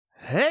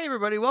Hey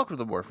everybody, welcome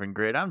to the Morphin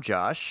Grid. I'm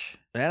Josh.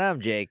 And I'm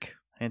Jake.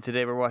 And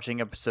today we're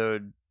watching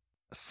episode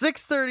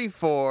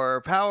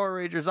 634, Power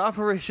Rangers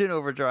Operation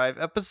Overdrive,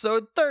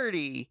 episode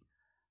 30.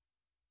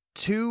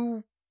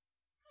 Two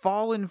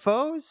Fallen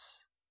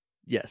Foes?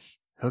 Yes.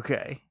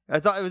 Okay.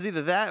 I thought it was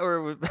either that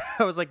or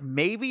I was like,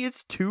 maybe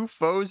it's Two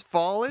Foes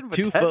Fallen? But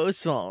Two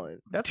Foes Fallen.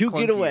 That's Two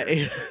clunkier. Get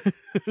Away.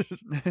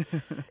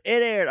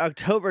 It aired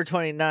October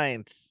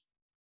 29th,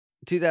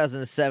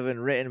 2007,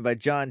 written by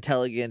John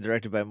Telligan,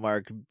 directed by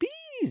Mark Beasley.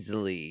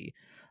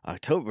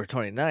 October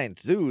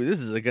 29th. Ooh, this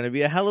is going to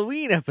be a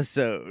Halloween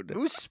episode.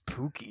 Ooh,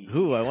 spooky.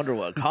 Ooh, I wonder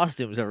what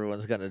costumes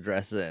everyone's going to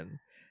dress in.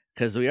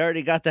 Because we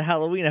already got the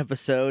Halloween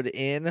episode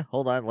in,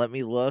 hold on, let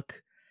me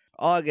look,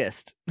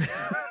 August.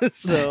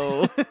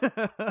 So,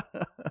 that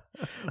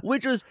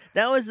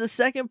was the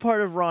second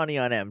part of Ronnie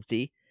on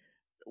Empty,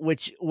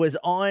 which was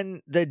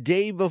on the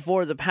day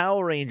before the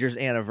Power Rangers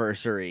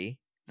anniversary,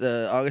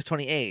 the August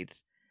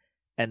 28th.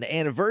 And the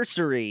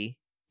anniversary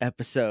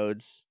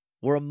episodes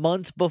were a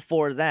month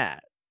before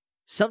that.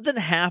 Something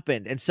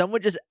happened, and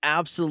someone just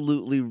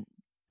absolutely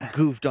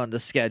goofed on the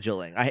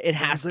scheduling. It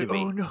has to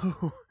be.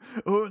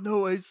 Oh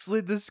no, I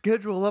slid the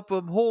schedule up a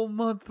whole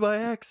month by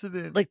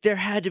accident. Like, there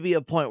had to be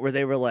a point where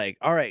they were like,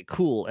 all right,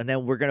 cool. And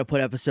then we're going to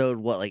put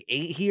episode,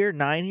 8 here,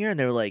 9 here? And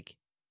they were like,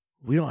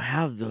 we don't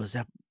have those.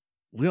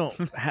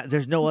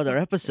 There's no other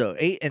episode.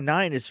 8 and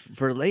 9 is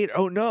for later.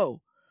 Oh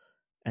no.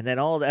 And then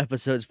all the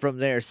episodes from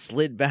there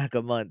slid back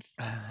a month,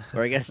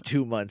 or I guess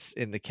 2 months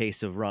in the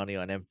case of Ronnie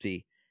on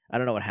Empty. I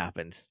don't know what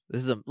happened.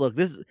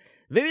 Maybe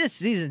this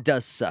season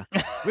does suck.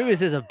 Maybe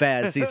this is a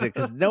bad season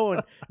because no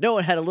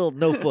one had a little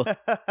notebook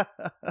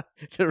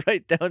to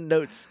write down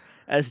notes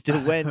as to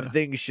when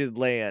things should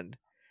land.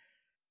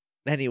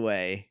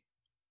 Anyway,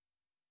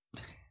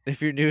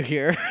 if you're new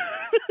here,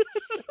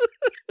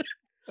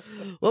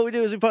 what we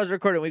do is we pause the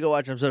recording, we go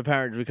watch an episode of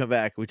Power Rangers, we come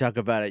back, we talk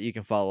about it. You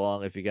can follow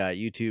along if you got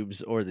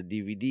YouTubes or the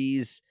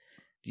DVDs.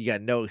 You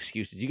got no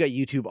excuses. You got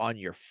YouTube on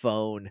your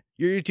phone.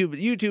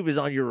 YouTube is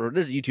on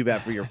this is a YouTube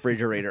app for your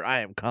refrigerator.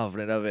 I am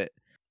confident of it.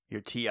 Your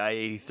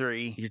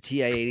TI-83. Your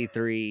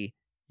TI-83,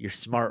 your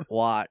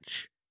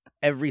smartwatch,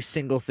 every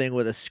single thing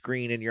with a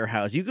screen in your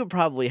house. You could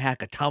probably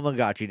hack a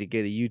Tamagotchi to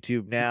get a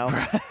YouTube now.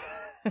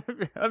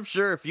 I'm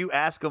sure if you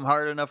ask them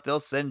hard enough, they'll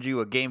send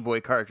you a Game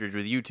Boy cartridge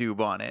with YouTube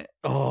on it.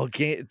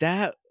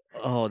 That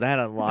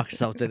unlocked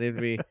something in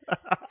me.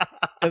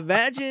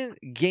 Imagine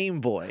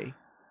Game Boy.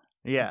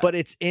 Yeah. But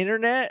it's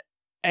internet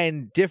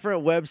and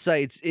different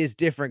websites is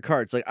different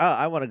carts. Like,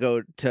 I want to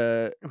go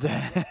to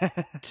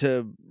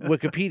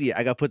Wikipedia.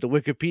 I got to put the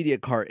Wikipedia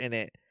cart in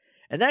it.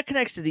 And that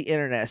connects to the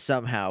internet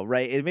somehow,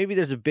 right? And maybe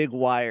there's a big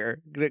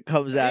wire that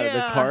comes out of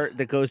the cart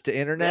that goes to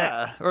internet.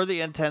 Yeah, or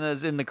the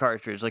antenna's in the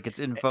cartridge, like it's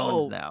in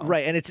phones now.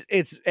 Right, and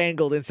it's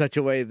angled in such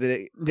a way that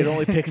it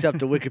only picks up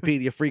the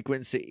Wikipedia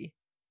frequency.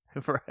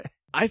 Right.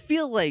 I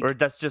feel like... Or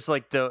that's just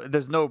like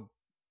there's no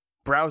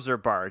browser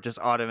bar, it just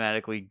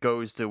automatically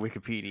goes to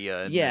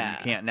Wikipedia and then you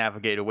can't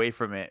navigate away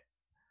from it.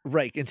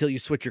 Right, until you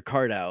switch your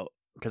card out.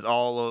 Because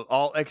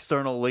all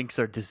external links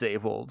are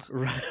disabled.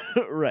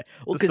 Right.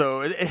 Well,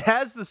 so it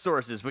has the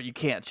sources, but you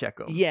can't check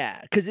them.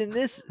 Yeah, because in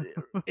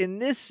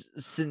this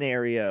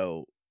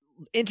scenario,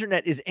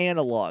 internet is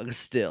analog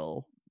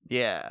still.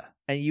 Yeah.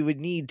 And you would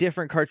need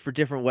different cards for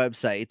different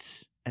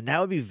websites, and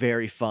that would be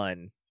very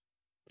fun.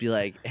 Be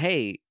like,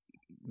 hey,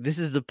 this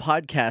is the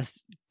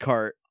podcast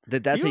cart.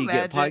 That's how you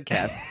get a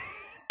podcast.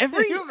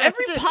 Every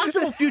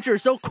possible future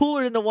is so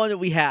cooler than the one that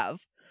we have.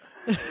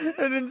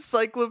 An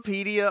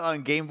encyclopedia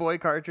on Game Boy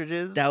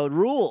cartridges. That would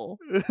rule.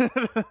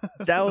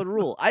 That would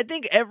rule. I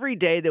think every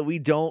day that we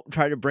don't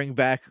try to bring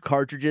back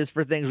cartridges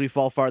for things, we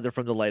fall farther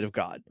from the light of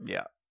God.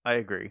 Yeah, I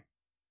agree.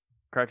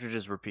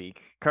 Cartridges were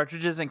peak.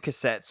 Cartridges and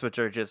cassettes, which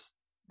are just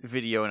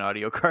video and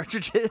audio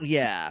cartridges.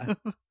 Yeah.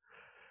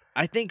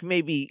 I think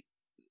maybe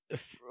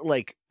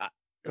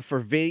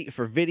for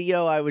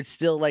video, I would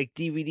still like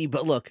DVD.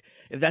 But look,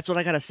 if that's what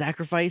I got to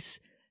sacrifice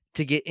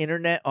to get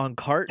internet on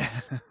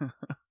carts...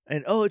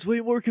 And, it's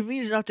way more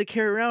convenient not to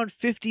carry around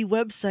 50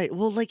 websites.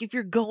 Well, like, if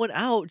you're going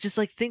out, just,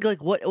 think,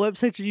 what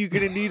websites are you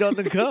going to need on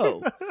the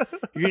go?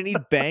 You're going to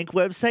need bank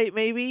website,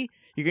 maybe?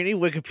 You're going to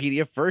need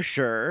Wikipedia for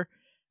sure.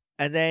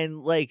 And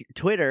then,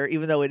 Twitter,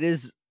 even though it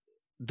is...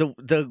 The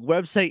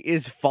website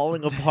is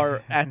falling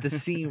apart at the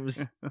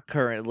seams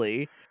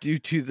currently due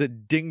to the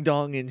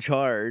ding-dong in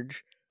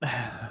charge.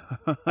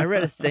 I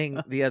read a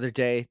thing the other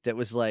day that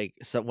was,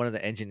 one of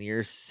the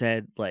engineers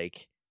said,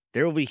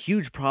 there will be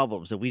huge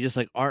problems that we just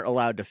aren't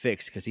allowed to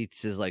fix because he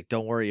says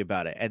don't worry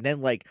about it. And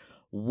then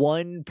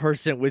one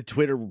person with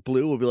Twitter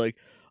Blue will be like,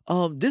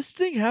 this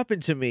thing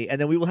happened to me.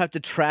 And then we will have to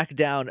track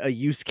down a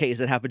use case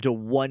that happened to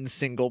one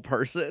single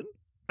person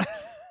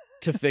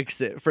to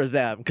fix it for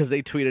them because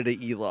they tweeted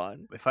at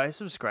Elon. If I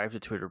subscribe to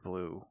Twitter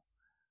Blue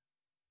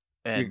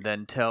and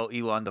then tell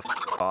Elon to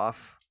f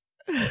off,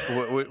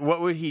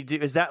 What would he do?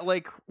 Is that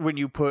like when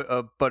you put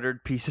a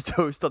buttered piece of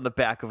toast on the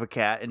back of a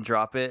cat and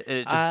drop it, and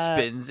it just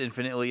spins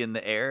infinitely in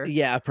the air?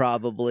 Yeah,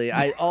 probably.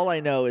 All I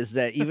know is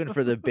that even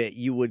for the bit,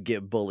 you would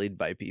get bullied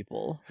by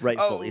people,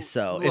 rightfully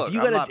so. Look,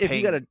 if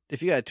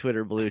you got a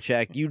Twitter blue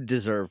check, you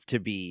deserve to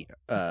be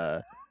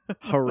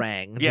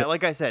harangued. Yeah,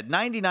 like I said,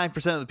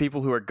 99% of the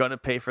people who are gonna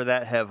pay for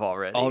that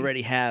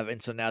already have,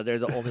 and so now they're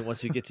the only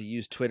ones who get to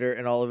use Twitter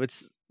and all of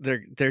its.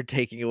 They're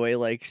taking away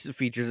like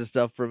features and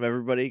stuff from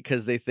everybody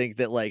because they think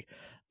that like,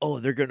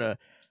 oh, they're gonna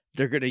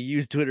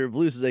use Twitter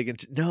Blue so they can.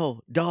 No,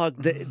 dog.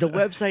 The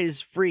website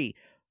is free.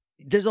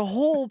 There's a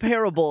whole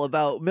parable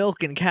about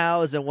milk and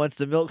cows, and once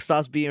the milk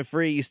stops being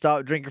free, you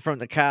stop drinking from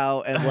the cow,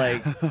 and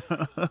like,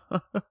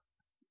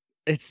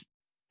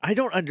 I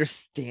don't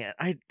understand.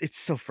 It's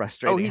so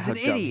frustrating. Oh, he's an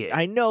idiot.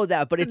 I know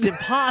that, but it's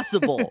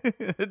impossible.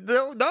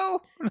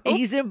 No.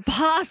 He's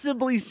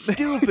impossibly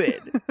stupid.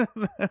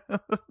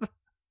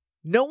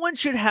 No one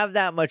should have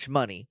that much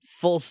money,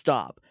 full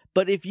stop.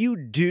 But if you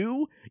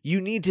do, you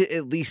need to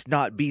at least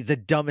not be the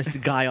dumbest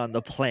guy on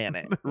the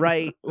planet,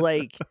 right?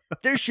 Like,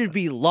 there should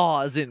be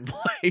laws in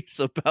place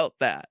about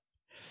that.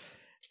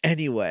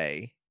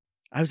 Anyway,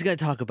 I was going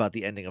to talk about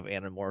the ending of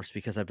Animorphs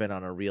because I've been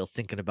on a real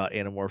thinking about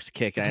Animorphs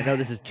kick. And I know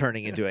this is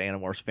turning into an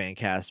Animorphs fan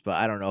cast, but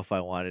I don't know if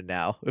I want it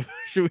now.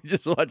 Should we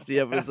just watch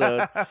the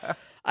episode?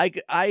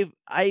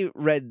 I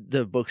read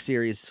the book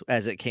series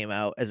as it came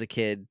out as a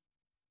kid.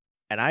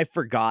 And I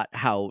forgot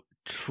how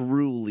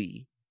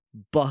truly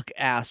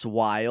buck-ass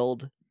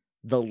wild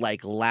the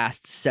like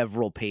last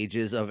several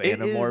pages of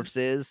Animorphs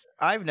is.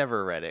 I've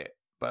never read it,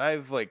 but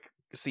I've like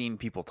seen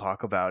people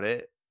talk about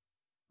it,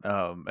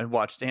 and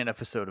watched an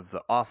episode of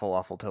the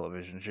awful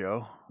television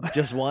show.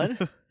 Just one?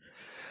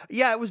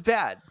 Yeah, it was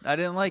bad. I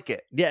didn't like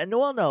it. Yeah,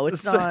 no,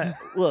 it's not.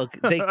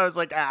 Look, I was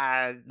like,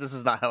 this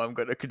is not how I'm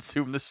going to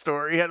consume the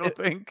story, I don't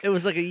think. It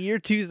was like a year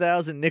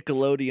 2000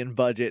 Nickelodeon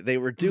budget. They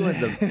were doing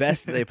the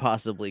best they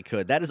possibly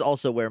could. That is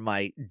also where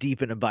my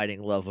deep and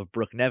abiding love of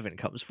Brooke Nevin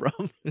comes from.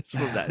 It's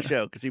from that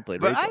show, because she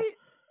played Rachel.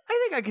 I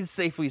think I can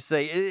safely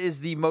say it is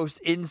the most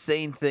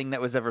insane thing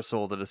that was ever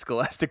sold at a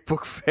Scholastic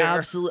Book Fair.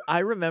 Absolutely. I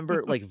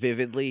remember, like,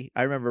 vividly,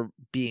 I remember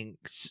being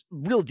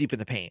real deep in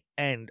the paint.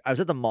 And I was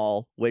at the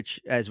mall,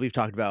 which, as we've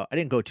talked about, I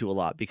didn't go to a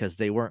lot because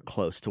they weren't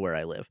close to where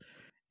I live.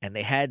 And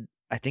they had,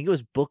 I think it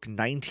was book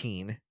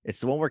 19. It's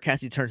the one where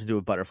Cassie turns into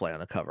a butterfly on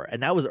the cover.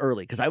 And that was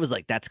early because I was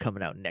like, that's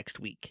coming out next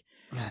week.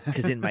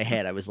 Because in my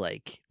head, I was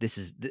like,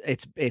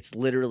 it's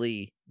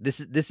literally,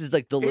 this is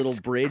like the little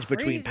bridge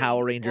between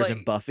Power Rangers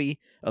and Buffy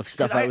of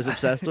stuff I was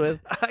obsessed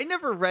with. I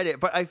never read it,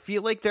 but I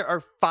feel like there are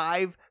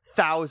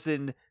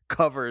 5,000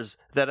 covers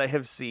that I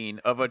have seen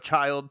of a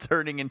child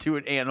turning into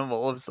an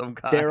animal of some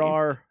kind. There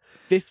are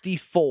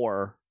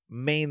 54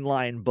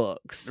 mainline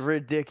books.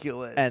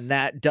 Ridiculous. And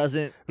that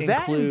doesn't include...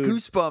 That and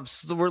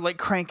Goosebumps were like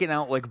cranking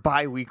out like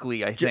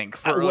bi-weekly, I think,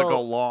 for like a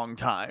long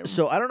time.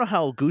 So I don't know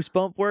how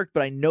Goosebump worked,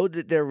 but I know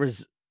that there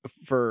was,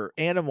 for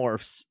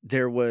Animorphs,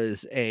 there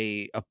was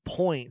a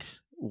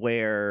point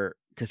where,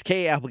 because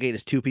Kay Applegate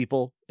is two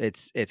people.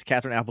 It's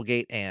Catherine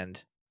Applegate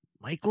and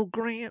Michael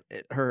Grant,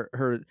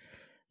 her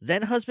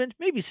then husband,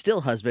 maybe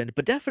still husband,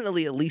 but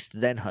definitely at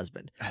least then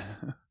husband,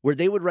 where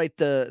they would write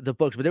the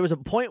books. But there was a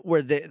point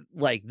where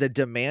the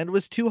demand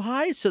was too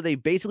high, so they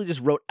basically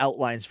just wrote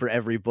outlines for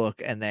every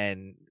book, and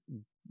then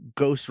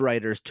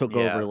ghostwriters took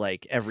over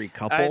like every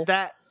couple.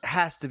 That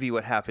has to be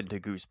what happened to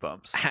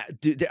Goosebumps.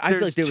 I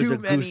feel like there was a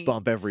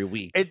Goosebump every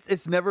week.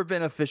 It's never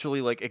been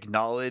officially like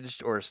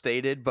acknowledged or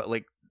stated, but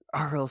like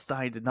R.L.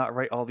 Stine did not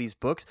write all these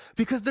books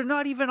because they're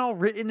not even all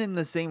written in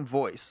the same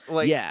voice.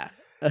 Like, yeah.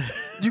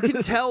 You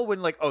can tell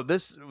when like, oh,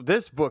 this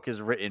book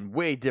is written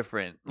way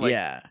different. Like,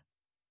 yeah.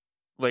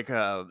 Like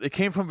It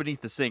Came From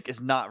Beneath the Sink is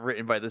not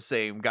written by the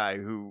same guy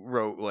who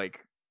wrote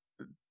like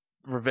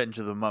Revenge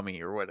of the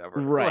Mummy or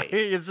whatever. Right. Like,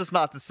 it's just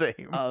not the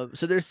same.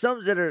 So there's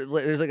some that are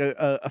there's like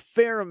a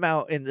fair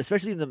amount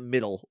especially in the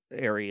middle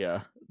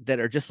area that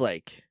are just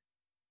like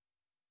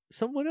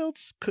someone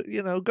else,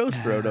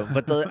 ghost wrote them,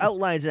 but the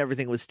outlines and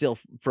everything was still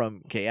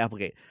from Kay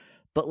Applegate.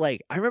 But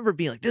like, I remember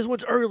being like, this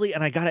one's early,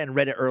 and I got it and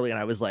read it early, and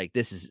I was like,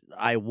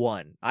 I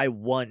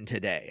won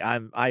today.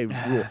 I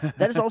rule.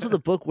 That is also the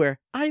book where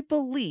I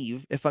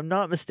believe, if I'm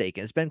not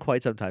mistaken, it's been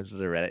quite some time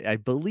since I read it, I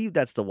believe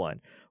that's the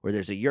one where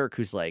there's a Yeerk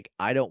who's like,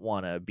 I don't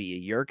want to be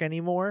a Yeerk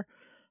anymore,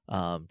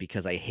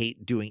 because I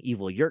hate doing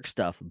evil Yeerk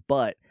stuff,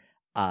 but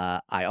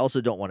I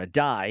also don't want to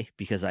die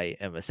because I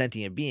am a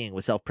sentient being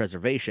with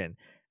self-preservation,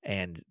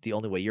 and the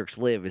only way Yeerks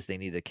live is they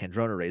need the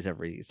Kandrona rays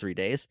every 3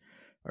 days,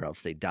 or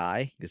else they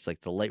die. It's like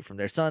the light from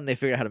their sun. They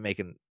figure out how to make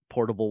a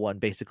portable one,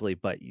 basically,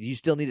 but you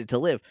still need it to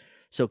live.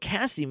 So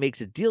Cassie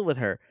makes a deal with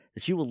her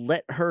that she will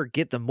let her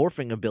get the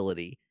morphing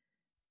ability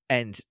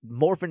and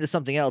morph into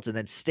something else and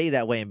then stay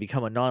that way and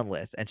become a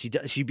non-lith. And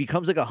she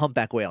becomes like a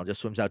humpback whale and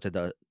just swims out to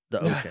the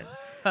ocean.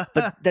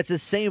 But that's the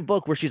same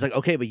book where she's like,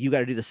 okay, but you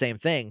got to do the same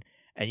thing,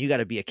 and you got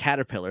to be a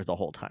caterpillar the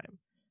whole time.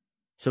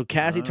 So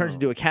Cassie turns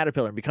into a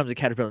caterpillar and becomes a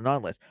caterpillar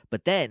non-lith,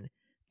 but then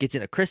gets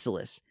in a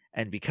chrysalis.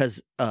 And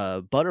because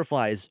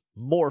butterflies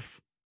morph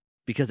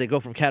because they go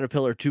from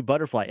caterpillar to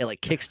butterfly. It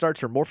like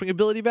kickstarts her morphing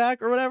ability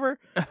back or whatever.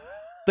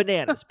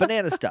 Banana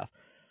stuff.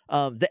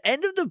 The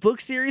end of the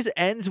book series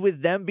ends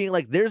with them being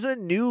like, there's a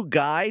new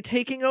guy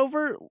taking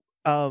over,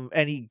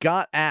 and he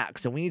got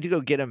Axe, and we need to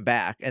go get him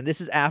back. And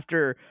this is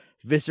after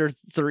Visser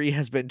 3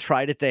 has been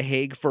tried at The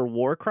Hague for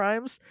war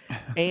crimes,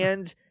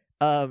 and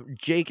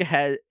Jake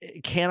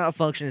cannot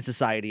function in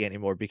society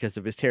anymore because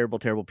of his terrible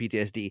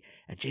PTSD.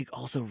 And Jake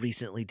also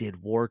recently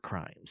did war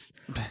crimes.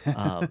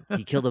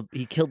 He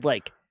killed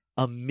like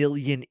 1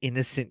 million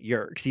innocent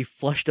Yeerks. He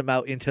flushed them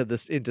out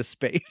into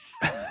space.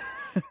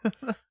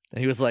 And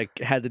he was like,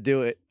 had to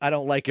do it. I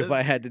don't like if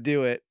I had to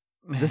do it.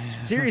 This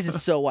series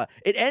is so wild.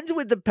 It ends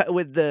with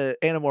the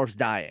Animorphs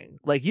dying.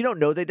 Like, you don't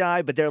know they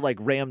die, but they're like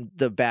Ram,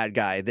 the bad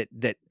guy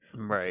that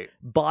right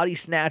body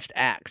snatched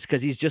Axe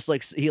because he's just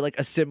like he like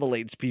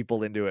assimilates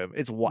people into him.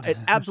 It's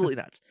absolutely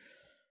nuts.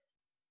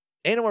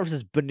 Animorphs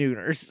is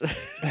banooners.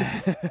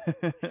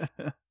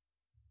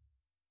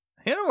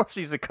 Animorphs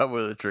needs to come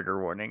with a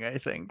trigger warning, I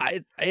think.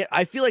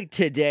 I feel like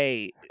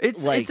today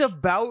it's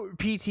about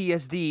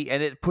PTSD,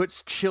 and it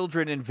puts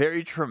children in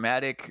very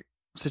traumatic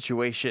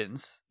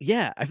situations.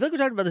 Yeah, I feel like we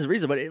talked about this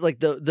recently, but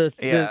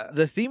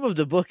the theme of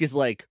the book is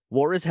like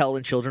war is hell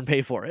and children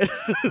pay for it.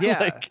 Yeah,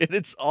 like, and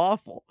it's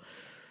awful.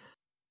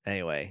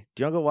 Anyway,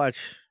 do you want to go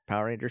watch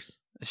Power Rangers?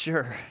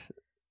 Sure.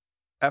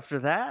 After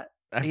that,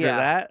 I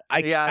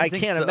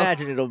can't so.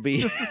 Imagine it'll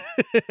be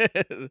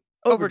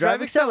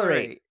Overdrive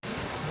Accelerate.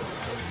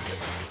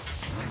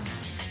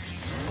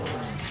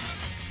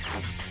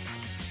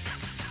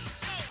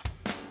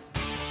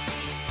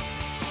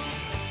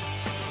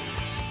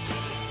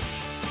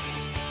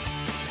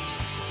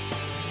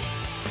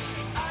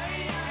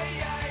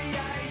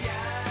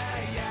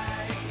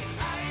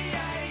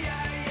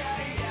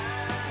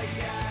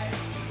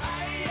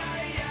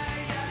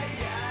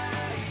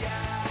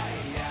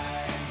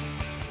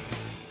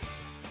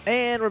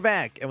 And we're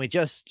back, and we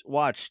just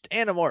watched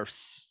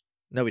Animorphs.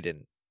 No, we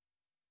didn't.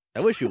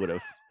 I wish we would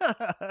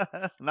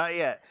have. Not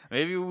yet.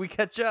 Maybe we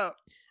catch up.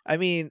 I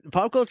mean,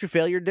 Pop Culture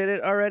Failure did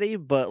it already,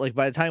 but like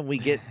by the time we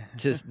get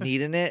to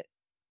needing it,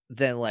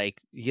 then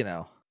like, you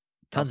know,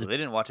 tons of they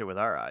didn't watch it with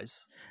our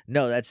eyes.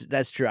 No,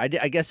 that's true. I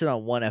guessed it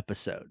on one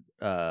episode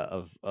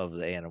of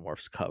the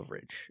Animorphs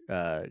coverage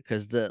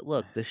because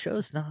the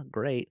show's not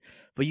great,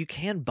 but you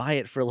can buy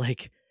it for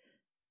like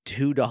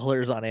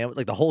 $2 on Amazon,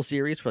 like the whole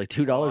series for like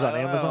 $2 on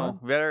Amazon.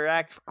 Better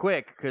act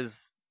quick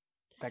because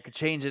that could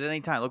change at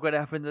any time. Look what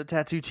happened to the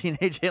Tattoo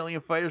Teenage Alien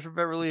Fighters from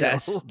Beverly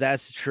Hills.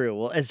 That's true.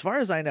 Well, as far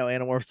as I know,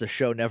 Animorphs the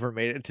show never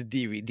made it to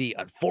DVD.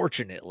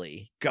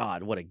 Unfortunately,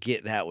 God, what a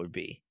get that would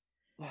be.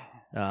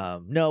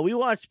 No, we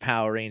watched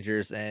Power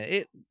Rangers,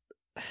 and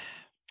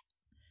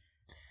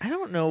I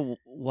don't know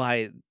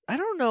why. I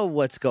don't know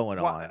what's going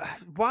on.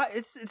 Why?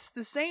 It's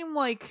the same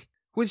like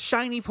with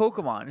shiny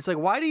Pokemon. It's like,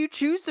 why do you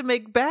choose to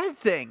make bad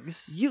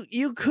things? You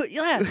could,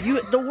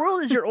 the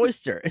world is your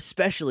oyster,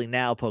 especially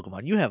now,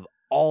 Pokemon. You have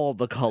all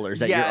the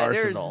colors at your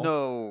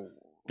arsenal.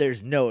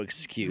 There's no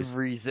excuse.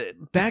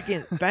 Reason. Back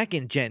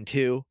in Gen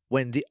 2,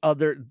 when the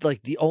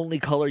only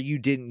color you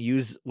didn't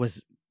use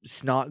was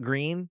snot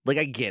green, like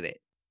I get it.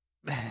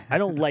 I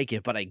don't like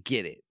it, but I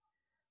get it.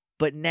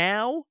 But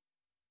now,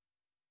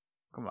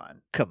 come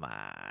on.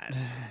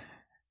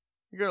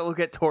 You're gonna look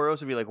at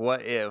Tauros and be like,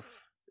 what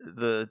if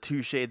the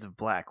two shades of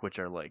black, which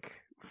are like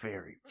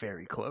very,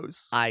 very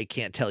close? I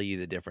can't tell you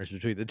the difference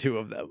between the two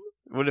of them.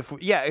 What if?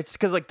 It's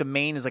because like the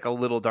mane is like a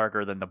little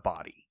darker than the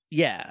body.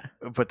 Yeah,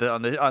 but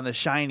on the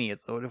shiny,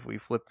 it's what if we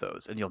flip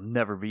those, and you'll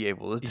never be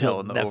able to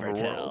tell in the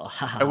overworld.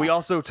 And we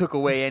also took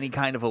away any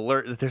kind of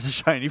alert that there's a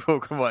shiny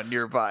Pokemon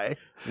nearby.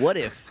 What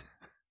if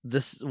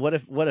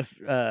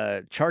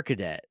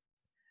Charcadet,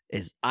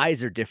 his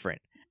eyes are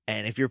different,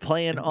 and if you're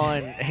playing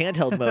on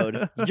handheld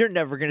mode, you're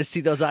never gonna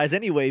see those eyes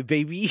anyway,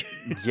 baby.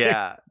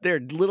 Yeah,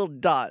 they're little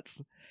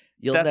dots.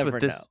 Never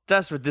know.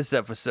 That's what this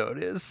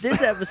episode is.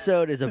 This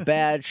episode is a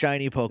bad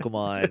shiny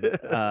Pokemon.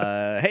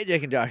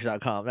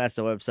 HeyJakeandJosh.com. That's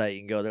the website.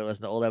 You can go there,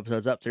 listen to old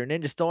episodes up through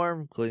Ninja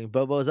Storm, including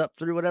Bobo's up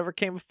through whatever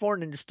came before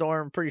Ninja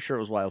Storm. Pretty sure it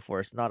was Wild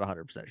Force. Not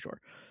 100%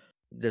 sure.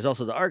 There's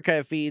also the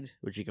archive feed,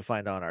 which you can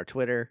find on our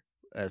Twitter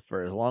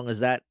for as long as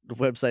that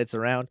website's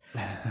around.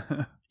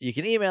 You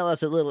can email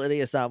us at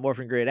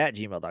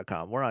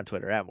littleidiots.morphingrid@gmail.com. We're on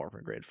Twitter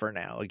 @morphingrid for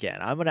now. Again,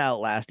 I'm going to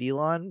outlast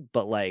Elon,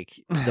 but like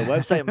the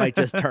website might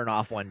just turn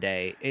off one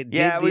day. It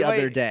did the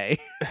other day.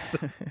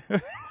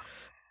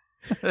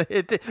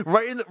 It did.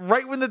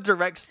 Right when the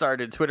direct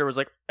started, Twitter was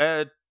like,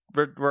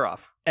 we're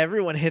off.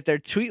 Everyone hit their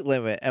tweet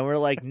limit, and we're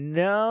like,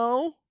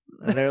 no.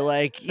 And they're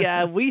like,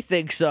 yeah, we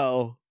think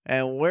so.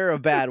 And we're a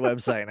bad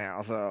website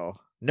now, so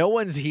no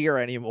one's here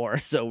anymore.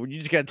 So you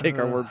just got to take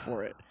our word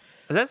for it.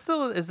 Is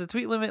the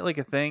tweet limit like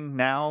a thing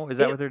now? Is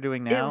that what they're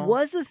doing now? It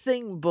was a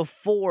thing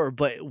before,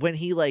 but when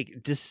he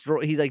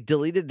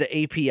deleted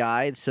the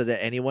API so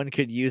that anyone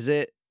could use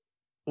it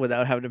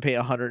without having to pay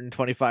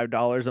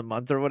 $125 a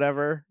month or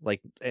whatever,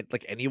 like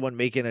anyone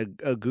making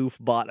a goof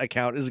bot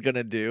account is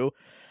gonna do.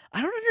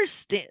 I don't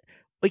understand.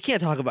 We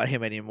can't talk about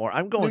him anymore.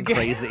 I'm going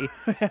crazy.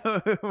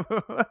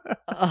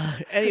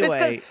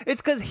 Anyway.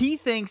 It's because he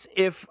thinks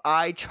if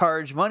I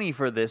charge money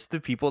for this,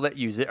 the people that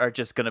use it are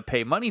just going to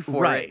pay money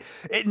for it.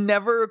 It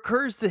never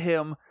occurs to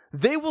him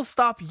they will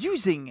stop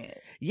using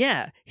it.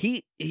 Yeah.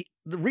 He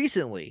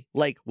recently,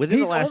 like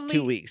within the last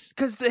 2 weeks.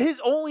 Because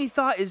his only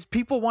thought is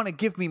people want to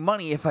give me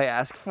money if I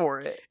ask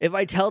for it. If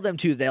I tell them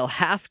to, they'll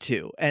have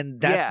to.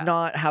 And that's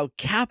not how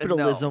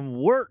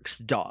capitalism works,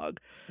 dog.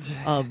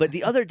 But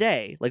the other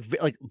day, like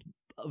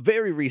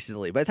very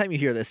recently, by the time you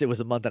hear this, it was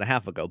a month and a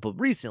half ago, but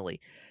recently,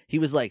 he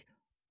was like,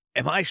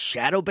 am I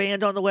shadow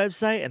banned on the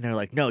website? And they're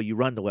like, no, you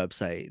run the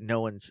website.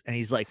 And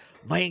he's like,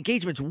 my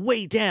engagement's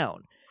way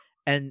down.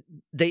 And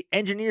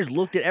engineers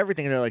looked at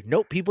everything and they're like,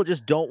 nope, people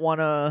just don't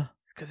want to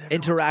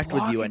interact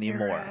with you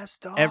anymore.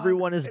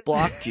 Everyone has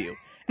blocked you.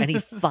 And he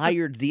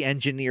fired the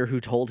engineer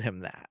who told him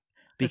that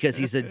because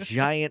he's a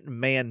giant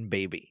man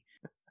baby.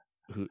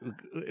 Who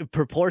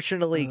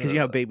proportionally, because you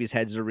know babies'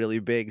 heads are really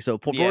big, so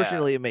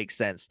proportionally it makes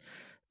sense.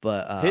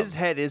 But his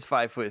head is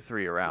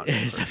 5'3" around.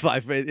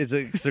 It's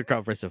a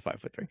circumference of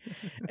 5'3".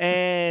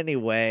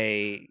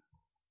 Anyway,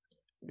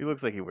 he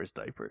looks like he wears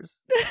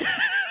diapers.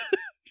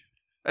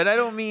 And I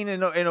don't mean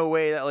in a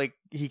way that like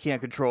he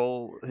can't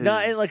control his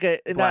not in like a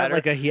bladder. not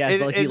like a he has,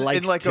 but like he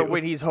likes in like to.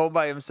 when he's home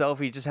by himself,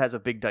 he just has a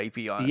big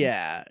diaper on.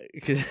 Yeah,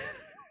 because.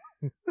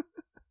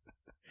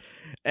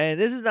 And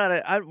this is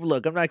not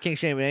look, I'm not king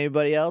shaming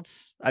anybody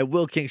else. I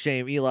will king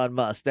shame Elon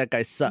Musk. That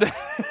guy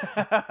sucks.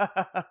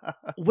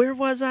 Where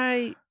was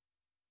I?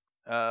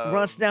 We're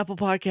on Snapple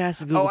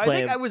Podcast and Google Play. I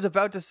think I was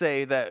about to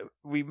say that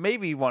we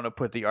maybe want to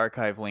put the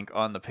archive link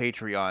on the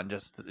Patreon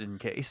just in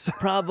case.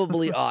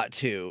 Probably ought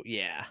to,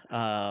 yeah.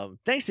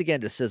 Thanks again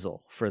to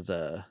Sizzle for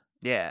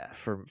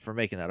for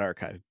making that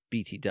archive.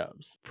 BT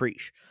Dubs.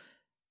 Preach.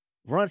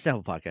 We're on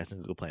Snapple Podcast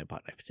and Google Play and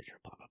Podknife, Stitcher,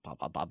 blah, blah,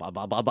 blah, blah,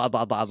 blah, blah, blah,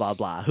 blah, blah, blah,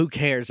 blah. Who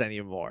cares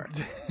anymore?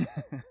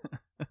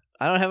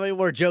 I don't have any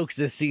more jokes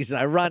this season.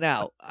 I run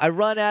out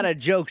of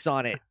jokes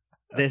on it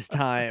this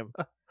time.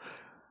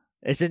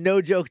 It's a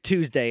No Joke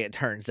Tuesday, it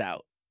turns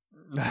out.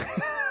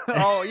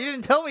 Oh, you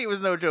didn't tell me it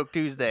was No Joke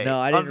Tuesday. No,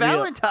 I didn't. On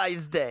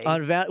Valentine's Day.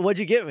 What'd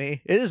you get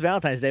me? It is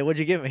Valentine's Day. What'd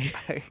you get me?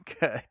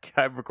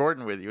 I'm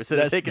recording with you instead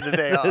of taking the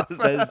day off.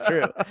 That's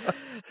true.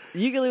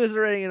 You can leave us a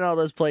rating in all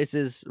those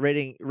places,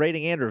 rating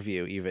and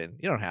review even.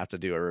 You don't have to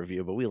do a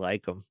review, but we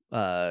like them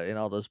in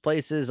all those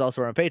places.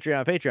 Also, we're on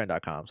Patreon,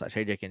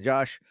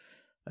 patreon.com/HeyJakeandJosh.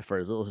 For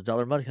as little as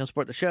 $1 a month, you can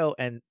support the show.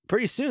 And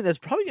pretty soon, that's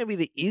probably going to be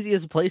the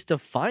easiest place to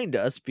find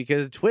us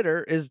because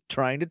Twitter is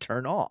trying to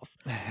turn off.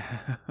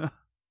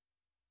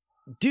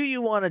 Do you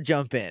want to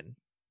jump in?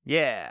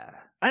 Yeah.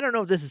 I don't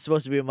know if this is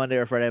supposed to be a Monday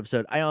or Friday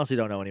episode. I honestly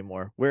don't know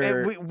anymore.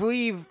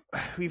 We've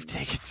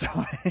taken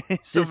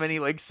so many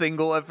like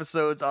single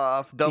episodes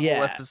off, double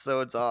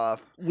episodes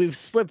off. We've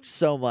slipped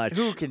so much.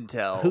 Who can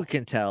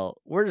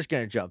tell? We're just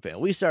going to jump in.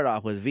 We start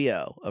off with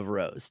VO of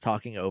Rose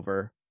talking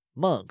over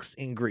monks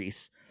in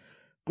Greece,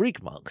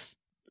 Greek monks.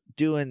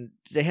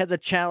 They have the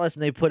chalice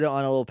and they put it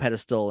on a little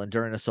pedestal, and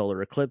during a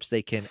solar eclipse,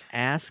 they can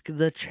ask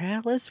the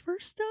chalice for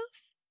stuff.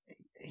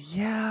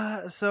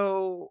 Yeah,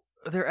 so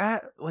they're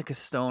at like a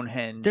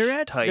Stonehenge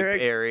type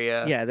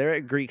area. Yeah, they're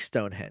at Greek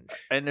Stonehenge.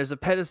 And there's a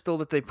pedestal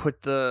that they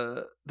put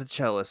the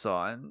chalice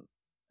on.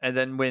 And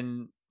then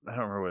when, I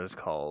don't remember what it's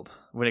called,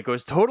 when it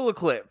goes total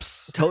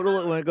eclipse.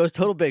 When it goes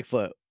total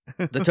Bigfoot.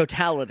 The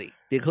totality.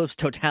 The eclipse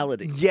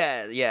totality.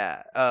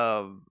 Yeah.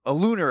 A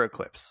lunar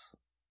eclipse.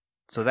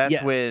 So that's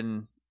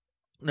when...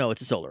 No,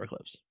 it's a solar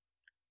eclipse.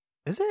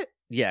 Is it?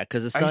 Yeah,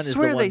 because the sun is the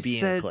one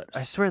being eclipsed.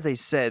 I swear they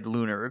said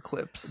lunar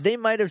eclipse. They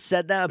might have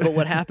said that, but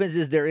what happens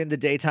is they're in the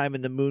daytime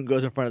and the moon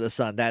goes in front of the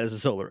sun. That is a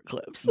solar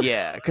eclipse.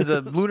 Yeah, because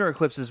a lunar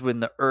eclipse is when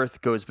the Earth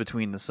goes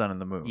between the sun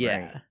and the moon,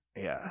 yeah. Right?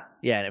 Yeah.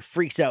 Yeah, and it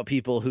freaks out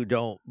people who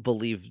don't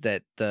believe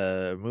that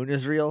the moon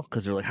is real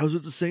because they're like, how's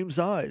it the same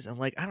size? I'm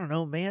like, I don't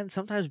know, man.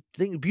 Sometimes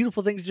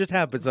beautiful things just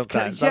happen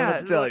sometimes. Yeah,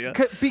 to tell you.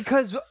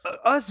 Because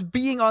us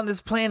being on this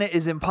planet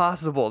is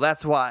impossible.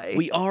 That's why.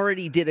 We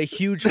already did a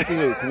huge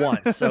fluke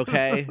once,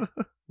 okay?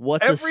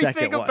 What's a second one?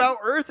 Everything about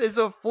Earth is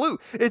a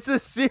fluke. It's a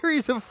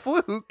series of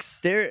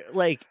flukes. They're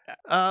like,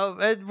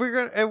 and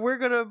we're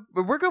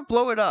gonna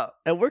blow it up,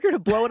 and we're gonna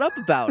blow it up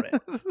about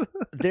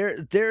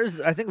it.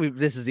 There's, I think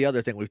this is the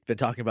other thing we've been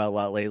talking about a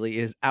lot lately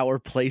is our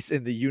place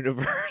in the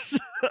universe.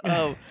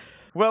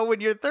 Well,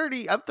 when you're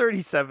 30, I'm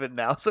 37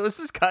 now, so this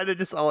is kind of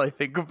just all I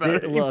think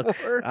about anymore. Look,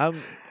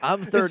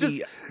 I'm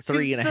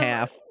 33 and a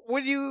half.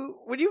 When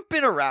you've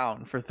been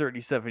around for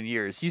 37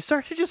 years, you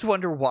start to just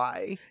wonder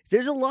why.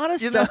 There's a lot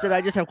of stuff that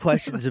I just have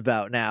questions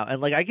about now.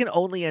 And like I can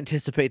only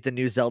anticipate the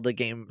new Zelda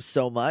game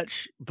so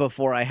much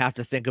before I have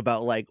to think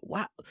about like,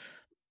 wow,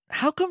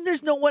 how come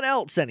there's no one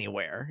else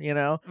anywhere, you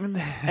know?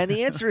 And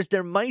the answer is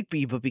there might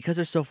be, but because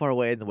they're so far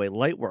away and the way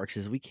light works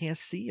is we can't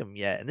see them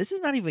yet. And this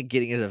is not even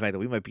getting into the fact that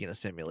we might be in a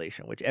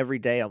simulation, which every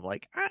day I'm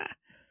like,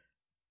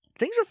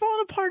 things are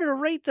falling apart at a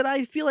rate that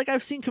I feel like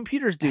I've seen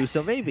computers do.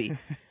 So maybe.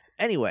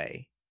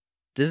 Anyway.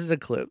 This is an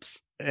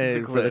eclipse.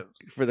 It's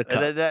for the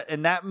cup.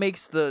 And that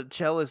makes the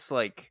chalice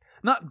like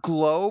not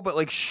glow, but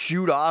like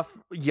shoot off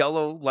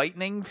yellow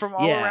lightning from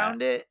all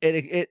around it.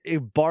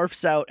 It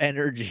barfs out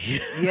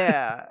energy.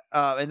 Yeah.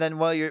 And then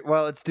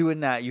while it's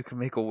doing that, you can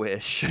make a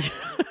wish.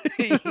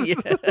 Yeah.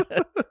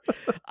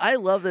 I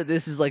love that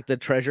this is like the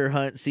treasure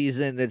hunt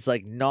season that's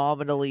like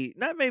nominally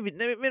maybe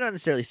not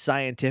necessarily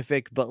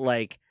scientific, but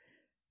like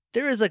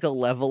there is like a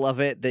level of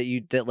it that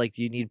you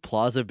need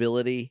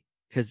plausibility,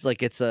 because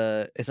like it's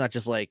not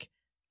just like,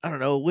 I don't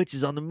know,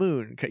 witches on the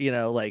moon,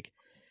 like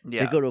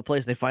they go to a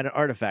place and they find an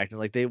artifact and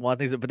like they want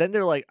things, but then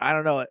they're like, I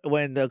don't know,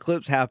 when the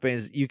eclipse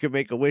happens, you can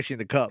make a wish in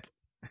the cup.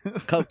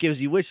 Cup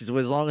gives you wishes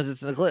as long as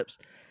it's an eclipse.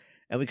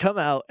 And we come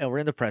out and we're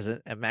in the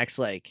present, and Mac's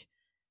like,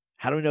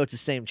 how do we know it's the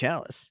same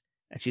chalice?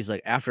 And she's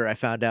like, after I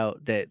found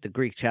out that the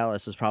Greek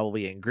chalice was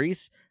probably in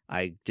Greece,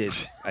 I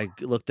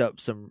looked up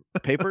some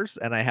papers,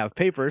 and I have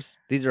papers.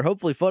 These are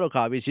hopefully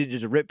photocopies. She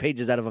just ripped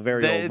pages out of a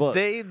very old book.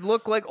 They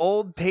look like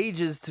old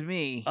pages to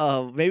me.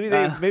 Maybe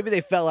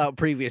they fell out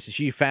previous, and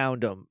she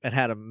found them and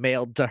had them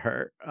mailed to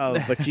her.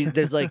 But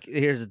there's like,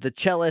 here's the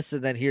chalice,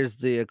 and then here's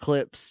the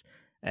eclipse,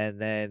 and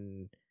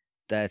then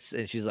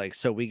and she's like,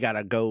 so we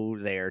gotta go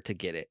there to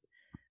get it.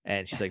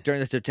 And she's like,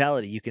 during the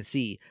totality, you can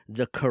see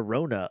the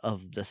corona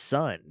of the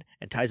sun.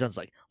 And Taizan's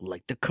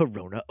like the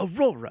corona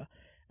aurora.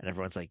 And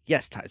everyone's like,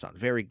 yes, Taizan,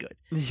 very good.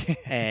 Yeah.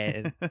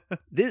 And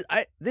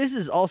this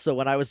is also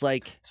when I was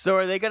like, so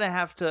are they going to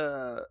have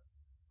to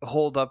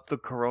hold up the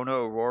corona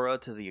aurora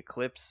to the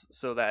eclipse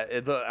so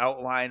that the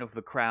outline of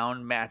the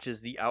crown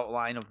matches the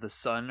outline of the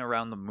sun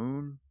around the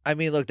moon? I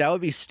mean, look, that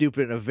would be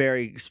stupid in a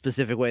very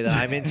specific way that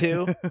I'm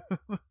into.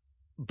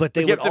 But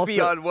they would have to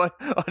be on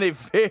a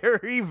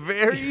very,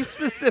 very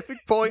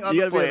specific point on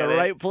the planet. You gotta be in the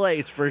right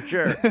place for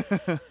sure.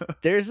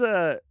 There's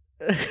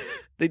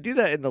they do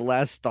that in the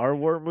last Star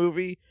Wars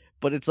movie,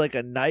 but it's like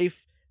a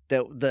knife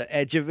that the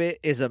edge of it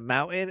is a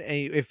mountain,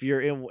 and if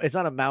you're in, it's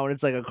not a mountain,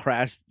 it's like a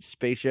crashed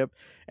spaceship,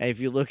 and if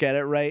you look at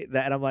it right,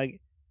 and I'm like,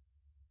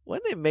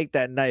 when they make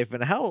that knife,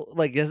 and how,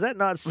 like, is that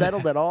not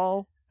settled at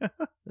all?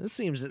 This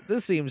seems,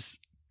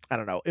 I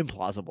don't know,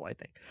 implausible, I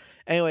think.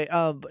 Anyway,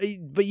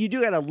 but you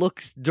do gotta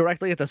look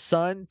directly at the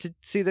sun to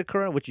see the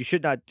corona, which you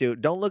should not do.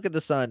 Don't look at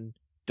the sun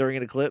during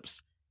an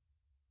eclipse.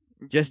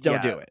 Just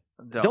don't do it.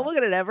 Don't look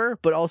at it ever,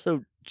 but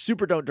also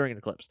super don't during an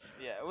eclipse.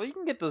 Yeah, well, you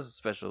can get those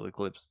special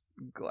eclipse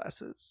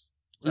glasses.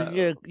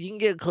 You can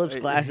get eclipse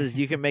glasses.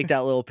 You can make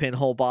that little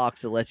pinhole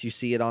box that lets you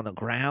see it on the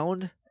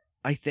ground,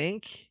 I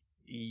think.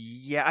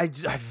 Yeah, I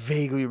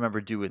vaguely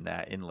remember doing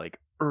that in like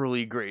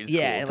early grade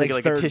school. Yeah, taking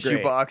like a tissue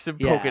grade. Box and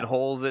poking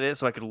holes in it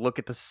so I could look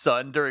at the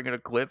sun during an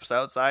eclipse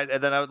outside.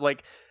 And then I would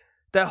like,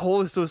 that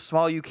hole is so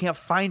small you can't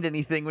find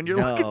anything when you're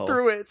looking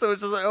through it. So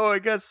it's just like, oh, I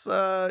guess,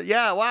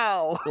 yeah,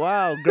 wow.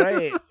 Wow,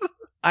 great.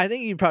 I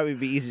think you'd probably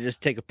be easy to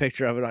just take a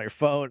picture of it on your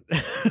phone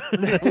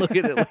and then look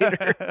at it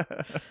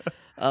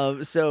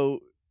later.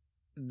 So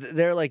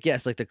they're like,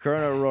 yes, like the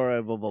corona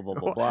aurora, blah, blah, blah,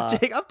 blah, blah.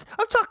 Jake, I'm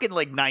talking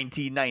like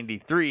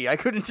 1993. I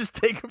couldn't just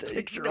take a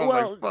picture on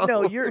my phone.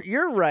 No,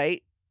 you're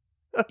right.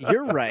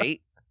 You're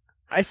right.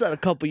 I saw it a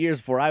couple years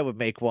before I would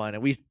make one,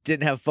 and we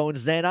didn't have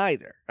phones then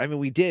either. I mean,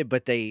 we did,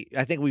 but I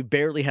think we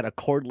barely had a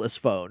cordless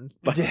phone.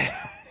 But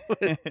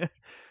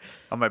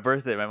on my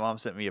birthday, my mom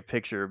sent me a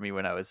picture of me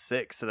when I was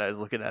 6, and I was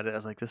looking at it. I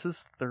was like, this is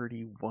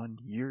 31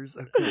 years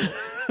ago.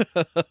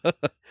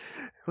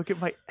 Look at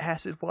my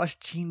acid wash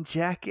jean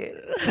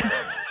jacket.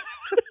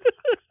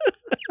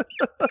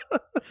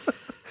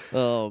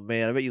 Oh,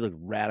 man. I bet you look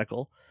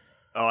radical.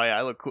 Oh yeah,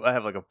 I look cool. I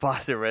have like a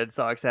Boston Red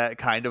Sox hat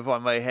kind of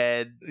on my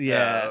head.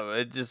 Yeah.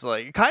 It just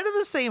like kind of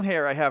the same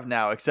hair I have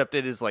now, except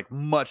it is like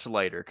much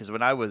lighter. Because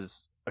when I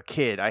was a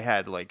kid, I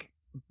had like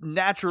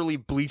naturally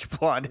bleach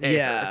blonde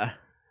hair.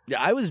 Yeah,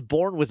 I was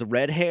born with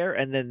red hair,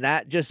 and then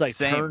that just like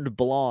turned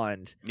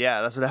blonde.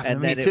 Yeah, that's what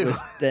happened to me too.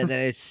 Then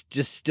it's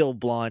just still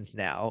blonde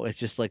now. It's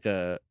just like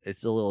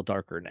it's a little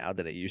darker now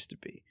than it used to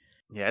be.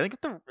 Yeah, I think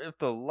if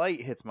the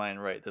light hits mine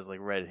right, there's like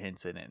red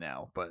hints in it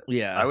now. But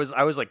yeah, I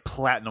was like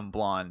platinum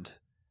blonde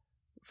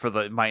for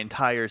my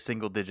entire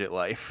single digit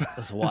life.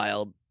 That's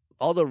wild.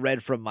 All the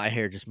red from my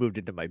hair just moved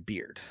into my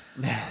beard,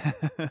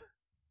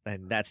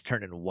 and that's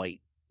turning white.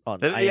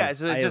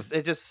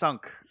 It just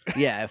sunk.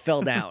 Yeah, it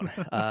fell down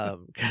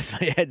because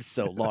my head's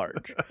so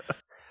large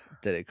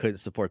that it couldn't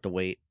support the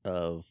weight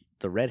of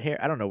the red hair.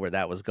 I don't know where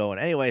that was going.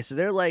 Anyway, so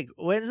they're like,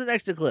 when's the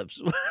next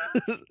eclipse?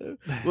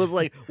 Was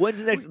like, when's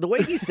the next? The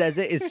way he says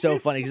it is so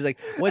funny. He's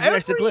like, when's the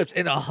next eclipse?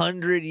 In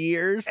 100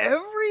 years?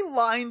 Every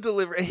line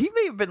delivery, he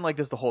may have been like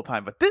this the whole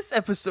time, but this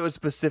episode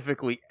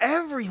specifically,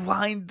 every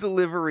line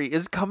delivery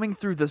is coming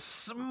through the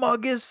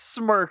smuggest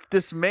smirk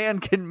this man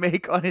can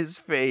make on his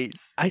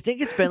face. I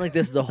think it's been like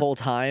this the whole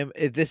time.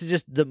 This is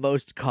just the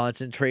most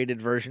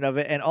concentrated version of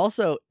it. And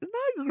also, it's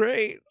not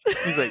great.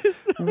 He's like,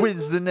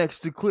 when's the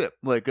next eclipse?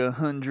 Like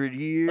 100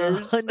 years?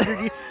 100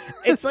 years.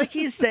 It's like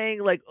he's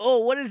saying like, oh,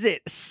 what is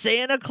it?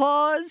 Santa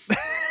Claus?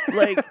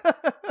 Like,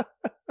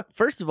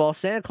 first of all,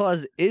 Santa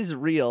Claus is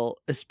real,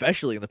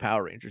 especially in the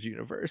Power Rangers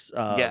universe.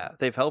 Yeah,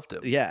 they've helped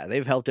him. Yeah,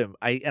 they've helped him.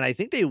 I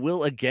think they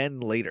will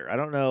again later. I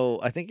don't know.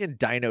 I think in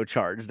Dino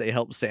Charge they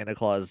help Santa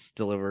Claus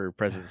deliver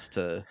presents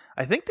to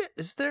I think that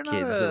is there not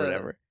kids or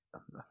whatever.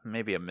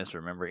 Maybe I'm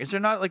misremembering. Is there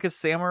not like a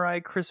samurai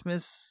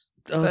Christmas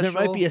special? Oh, there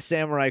might be a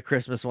Samurai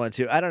Christmas one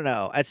too. I don't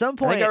know. At some I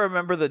point, think I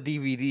remember the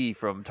DVD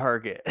from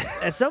Target.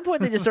 at some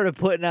point, they just started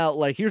putting out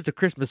like, here's the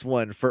Christmas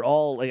one for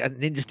all. Like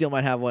Ninja Steel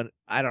might have one.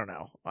 I don't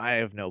know. I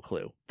have no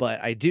clue.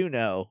 But I do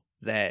know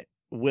that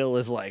Will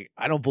is like,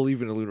 I don't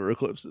believe in lunar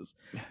eclipses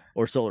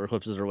or solar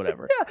eclipses or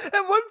whatever. Yeah,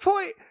 at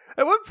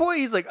one point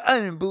he's like, I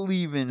didn't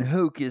believe in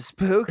hocus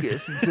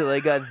pocus until I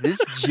got this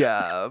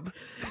job.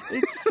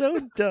 It's so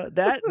dumb.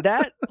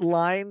 That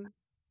line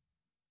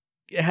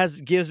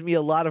gives me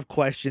a lot of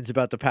questions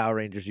about the Power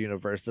Rangers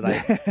universe that I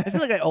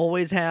feel like I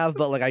always have,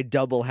 but like I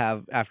double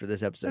have after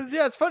this episode.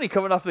 Yeah, it's funny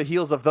coming off the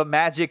heels of the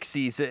magic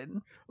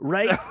season.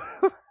 Right?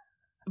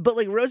 But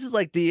like Rose is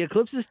like, the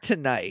eclipse is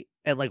tonight,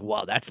 and like,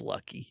 wow, that's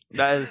lucky.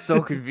 That is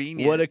so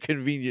convenient. What a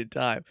convenient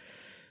time.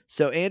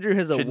 So Andrew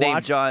has a Should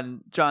watch.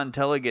 name John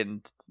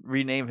Telegan,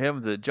 rename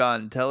him to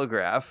John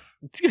Telegraph.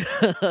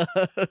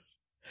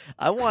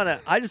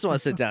 I just want to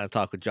sit down and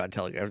talk with John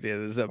Telegraph at the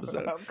end of this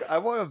episode. I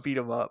want to beat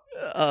him up.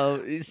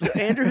 So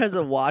Andrew has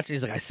a watch, and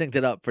he's like, I synced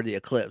it up for the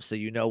eclipse, so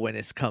you know when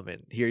it's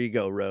coming. Here you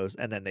go, Rose.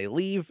 And then they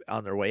leave.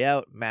 On their way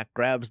out, Mac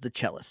grabs the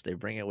cellist. They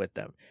bring it with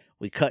them.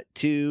 We cut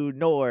to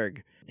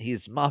Norg.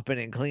 He's mopping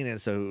and cleaning,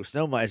 so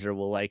Snow Miser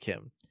will like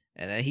him.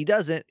 And then he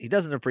doesn't. He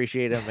doesn't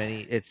appreciate him,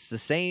 and it's the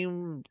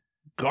same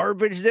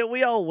garbage that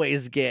we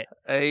always get.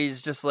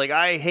 He's just like,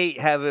 I hate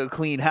having a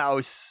clean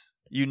house,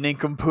 you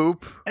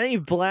nincompoop. And he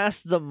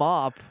blasts the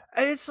mop.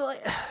 And it's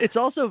like, it's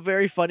also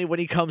very funny when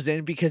he comes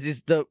in because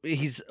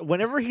he's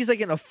whenever he's like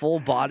in a full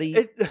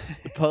body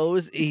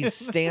pose, he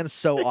stands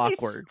so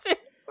awkward.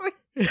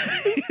 He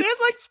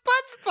stands like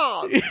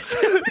SpongeBob.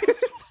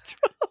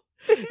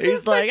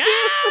 He's like,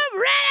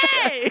 I'm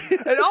ready.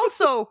 And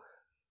also,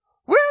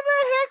 where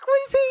the heck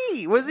was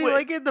he? Was he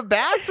like in the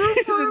bathroom?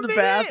 He's in the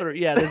bathroom.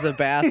 Yeah, there's a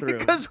bathroom.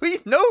 Because we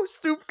know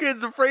Stoop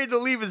Kid's afraid to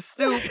leave his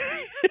stoop.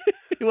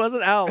 He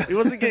wasn't out. He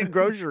wasn't getting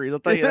groceries. I'll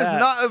tell you There's that.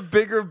 not a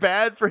bigger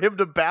bad for him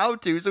to bow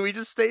to, so he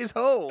just stays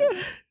home.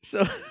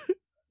 So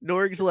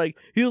Norg's like,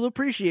 he'll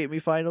appreciate me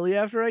finally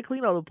after I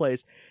clean all the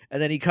place. And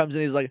then he comes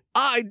in, he's like,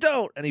 I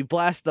don't. And he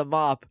blasts the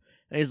mop.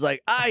 And he's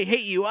like, I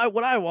hate you.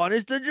 What I want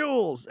is the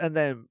jewels. And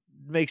then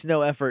makes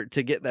no effort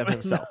to get them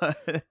himself.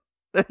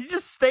 He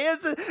just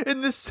stands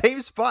in the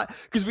same spot.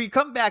 Because we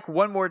come back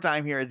one more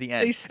time here at the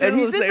end. He's and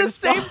he's in in the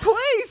same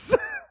place.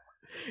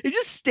 He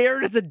just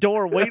stared at the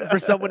door waiting for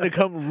someone to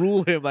come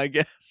rule him, I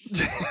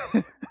guess.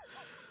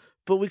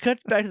 But we cut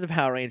back to the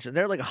Power Rangers, and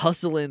they're like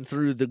hustling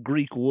through the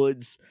Greek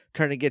woods,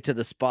 trying to get to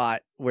the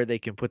spot where they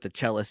can put the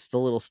cellist, the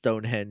little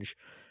Stonehenge.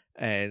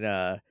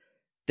 And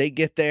they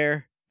get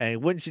there,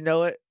 and wouldn't you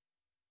know it,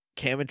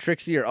 Cam and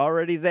Trixie are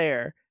already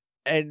there.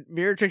 And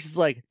Mirror Trixie's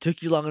like,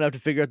 took you long enough to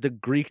figure out the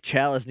Greek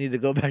chalice need to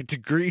go back to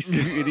Greece,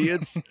 you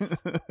idiots.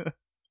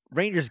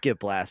 Rangers get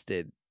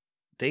blasted.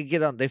 They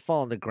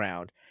fall on the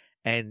ground.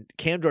 And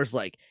Camdor's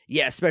like,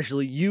 yeah,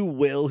 especially you,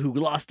 Will, who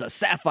lost a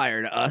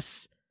sapphire to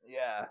us.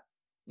 Yeah.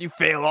 You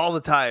fail all the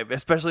time,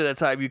 especially that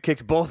time you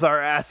kicked both our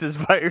asses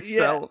by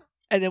yourself.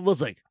 Yeah. And then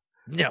Will's like,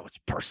 no, it's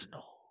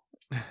personal.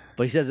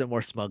 But he says it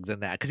more smug than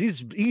that, because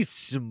he's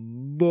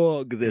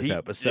smug this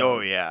episode.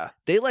 Oh, yeah.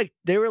 They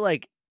were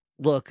like,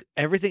 look,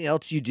 everything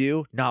else you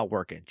do, not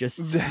working.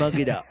 Just smug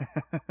it up.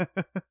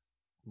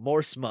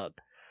 More smug.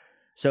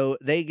 So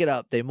they get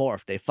up, they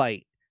morph, they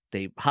fight.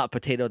 They hot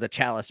potato the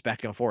chalice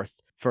back and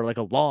forth for like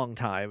a long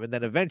time. And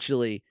then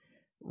eventually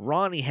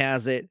Ronnie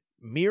has it.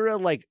 Mira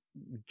like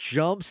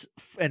jumps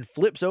and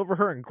flips over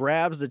her and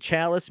grabs the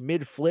chalice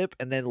mid flip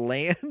and then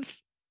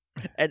lands.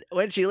 And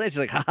when she lands, she's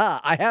like, haha,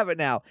 I have it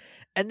now.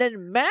 And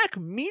then Mac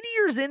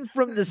meteors in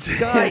from the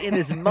sky in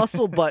his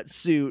muscle butt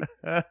suit,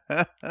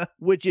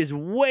 which is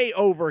way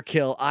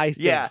overkill, I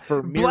think,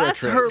 for Mira.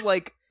 Blast her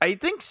like, I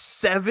think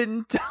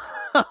 7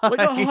 times. Like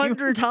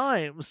 100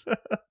 times.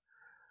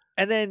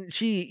 And then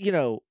she,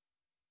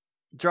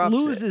 drops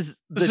loses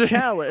the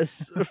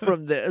chalice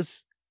from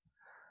this.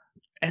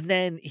 And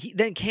then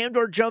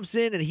Camdor jumps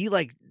in and he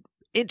like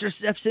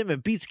intercepts him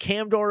and beats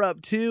Camdor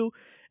up too.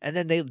 And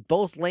then they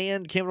both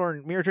land, Camdor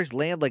and Miratrix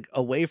land like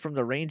away from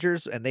the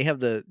Rangers, and they have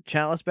the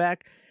chalice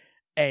back.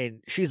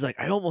 And she's like,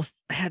 I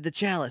almost had the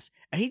chalice.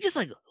 And he just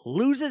like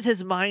loses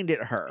his mind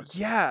at her.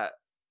 Yeah.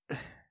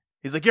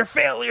 He's like, your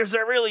failures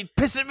are really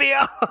pissing me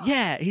off.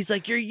 Yeah. He's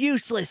like, you're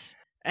useless.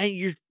 And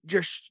you're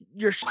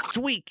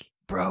weak.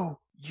 Bro,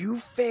 you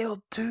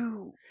failed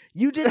too.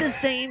 You did the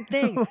same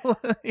thing.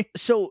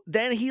 So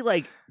then he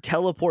like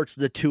teleports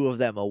the two of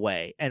them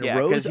away, and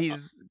Rose,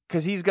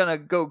 because he's gonna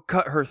go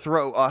cut her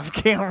throat off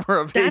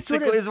camera.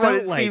 Basically, is what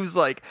it seems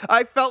like.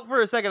 I felt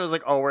for a second, I was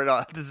like, "Oh, we're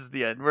not. This is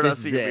the end. We're not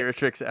seeing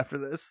Miratrix after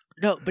this."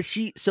 No, but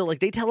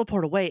they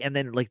teleport away, and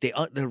then like the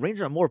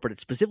Ranger unmorph, but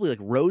it's specifically like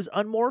Rose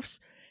unmorphs,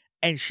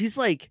 and she's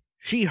like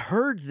she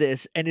heard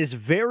this and is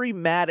very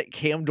mad at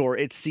Camdor,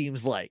 it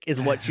seems like,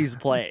 is what she's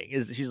playing.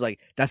 Is she's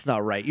like, that's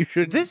not right. You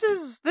shouldn't. This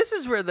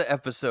is where the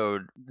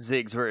episode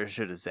zigs where it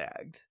should have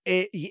zagged.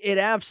 It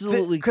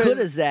absolutely could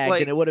have zagged,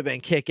 like, and it would have been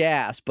kick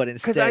ass, but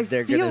instead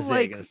they're gonna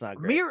zig, and it's not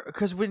great.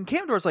 Because when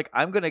Camdor's like,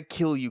 I'm gonna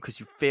kill you because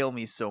you fail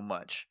me so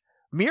much,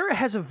 Mira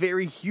has a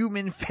very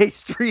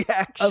human-faced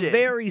reaction. A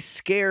very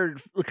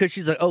scared, because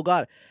she's like, oh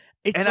god.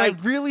 And like,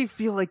 I really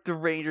feel like the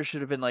Ranger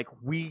should have been like,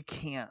 we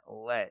can't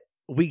let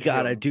we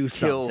gotta do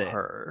kill something.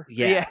 her.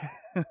 Yeah.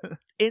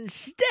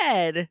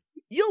 Instead,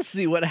 you'll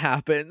see what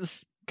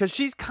happens. Because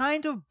she's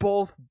kind of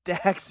both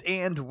Dax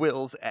and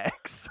Will's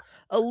ex.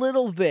 A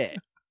little bit.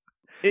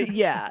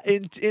 Yeah,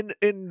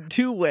 in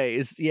two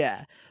ways,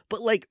 yeah.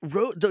 But like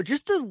Rose,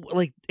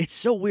 it's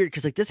so weird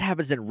because like this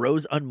happens and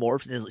Rose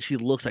unmorphs and she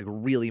looks like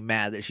really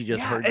mad that she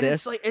just heard and this.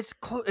 It's like it's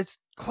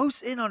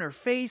close in on her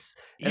face,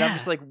 and I'm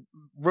just like,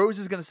 Rose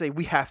is gonna say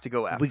we have to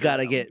go after. We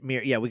gotta them. get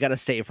Mira. Yeah, we gotta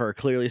save her.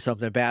 Clearly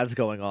something bad's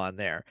going on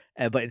there.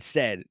 But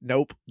instead,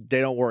 nope,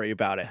 they don't worry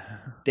about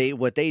it.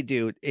 What they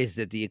do is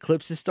that the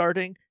eclipse is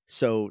starting.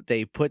 So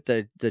they put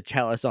the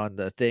chalice on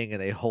the thing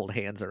and they hold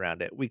hands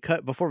around it.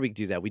 Before we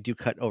do that, we do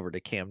cut over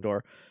to Camdor,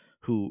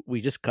 who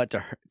we just cut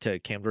to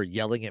Camdor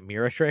yelling at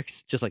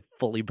Miratrix, just like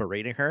fully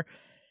berating her.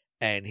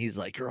 And he's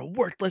like, you're a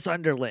worthless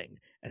underling.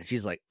 And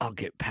she's like, I'll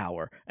get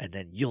power and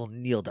then you'll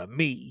kneel to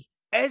me.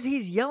 As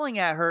he's yelling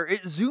at her,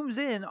 it zooms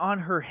in on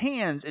her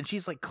hands and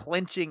she's like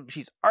clenching,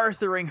 she's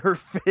Arthuring her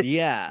fists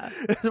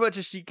as much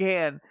as she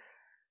can.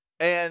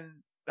 And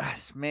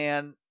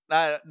man,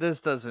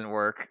 this doesn't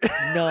work.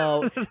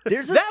 No,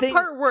 there's that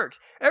part works.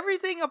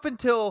 Everything up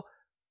until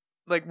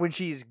like when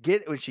she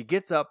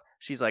gets up,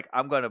 she's like,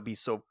 I'm gonna be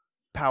so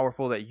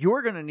powerful that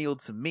you're gonna kneel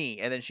to me,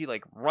 and then she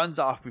like runs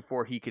off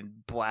before he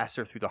can blast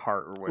her through the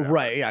heart or whatever.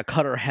 Right? Yeah,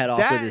 cut her head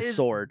off with his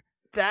sword.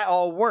 That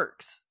all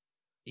works.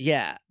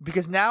 Yeah,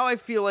 because now I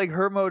feel like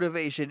her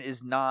motivation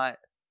is not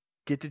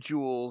get the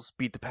jewels,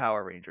 beat the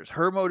Power Rangers.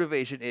 Her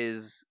motivation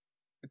is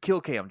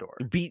kill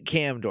Camdor. Beat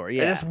Camdor,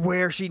 yeah. And that's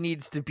where she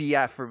needs to be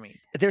at for me.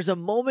 There's a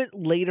moment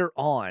later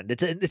on.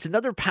 It's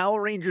another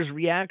Power Rangers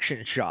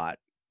reaction shot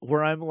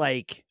where I'm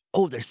like,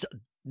 oh, there's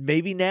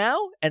maybe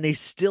now, and they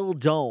still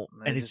don't.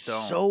 And it's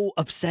so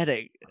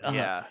upsetting.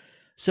 Yeah.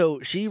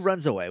 So she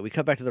runs away. We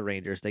cut back to the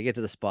Rangers. They get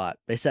to the spot.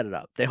 They set it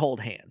up. They hold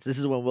hands. This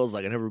is when Will's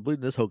like, I never believed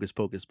in this hocus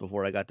pocus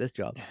before I got this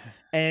job.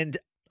 And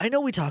I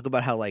know we talk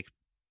about how like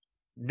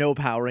no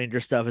Power Ranger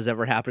stuff has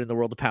ever happened in the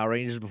world of Power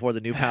Rangers before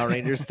the new Power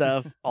Ranger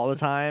stuff all the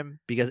time,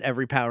 because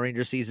every Power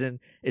Ranger season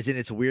is in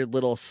its weird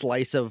little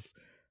slice of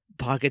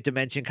pocket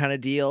dimension kind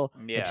of deal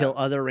until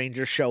other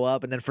Rangers show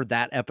up, and then for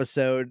that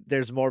episode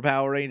there's more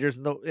Power Rangers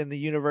in the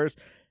universe,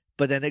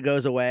 but then it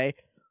goes away.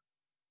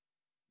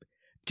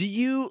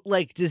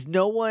 Does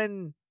no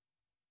one,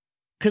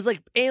 because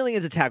like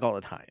aliens attack all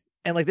the time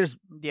and like there's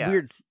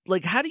weird,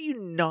 like how do you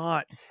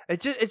not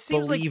it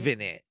seems believe in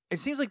it? It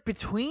seems like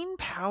between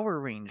Power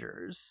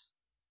Rangers,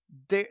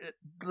 they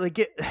like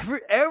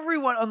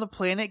everyone on the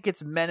planet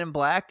gets Men in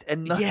Black,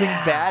 and nothing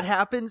bad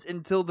happens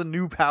until the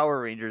new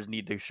Power Rangers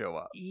need to show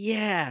up.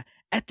 Yeah,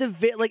 at the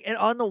and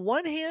on the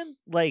one hand,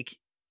 like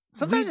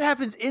sometimes it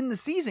happens in the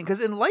season, because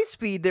in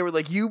Lightspeed they were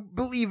like, "You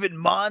believe in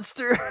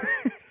monster."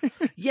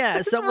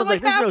 Yeah, someone's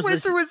like halfway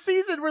through a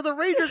season where the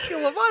Rangers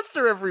kill a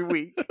monster every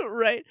week,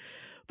 right?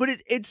 But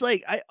it's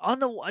like now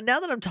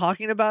that I'm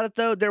talking about it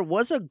though, there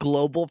was a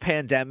global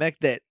pandemic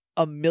that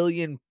 1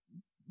 million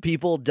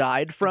people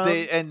died from,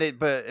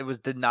 but it was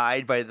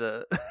denied by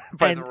the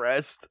the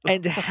rest,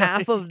 and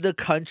half of the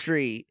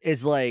country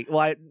is like,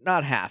 well,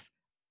 not half,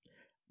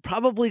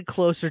 probably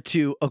closer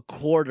to a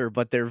quarter,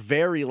 but they're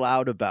very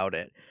loud about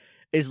it,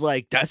 is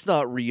like, that's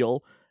not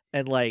real.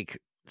 And like,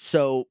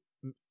 so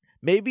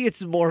maybe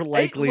it's more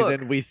likely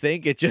than we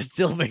think. It just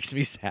still makes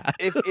me sad.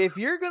 if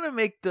you're gonna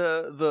make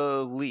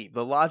the leap,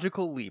 the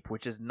logical leap,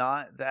 which is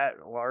not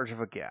that large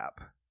of a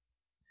gap,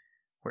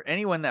 where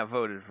anyone that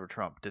voted for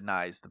Trump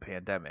denies the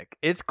pandemic,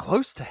 it's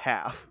close to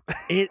half.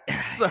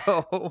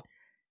 So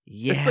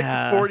yeah, it's like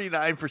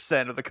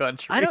 49% of the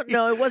country. I don't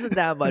know. It wasn't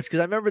that much, because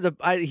I remember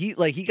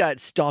he got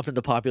stomped in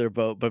the popular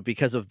vote, but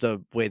because of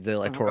the way the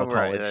electoral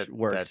college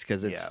works,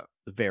 because it's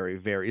very,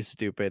 very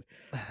stupid.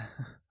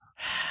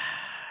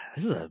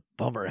 This is a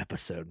bummer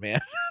episode, man.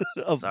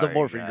 Of the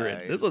Morphin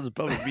Grid. This one's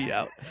bumming me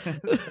out.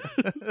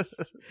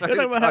 Sorry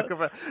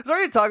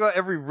to talk about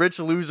every rich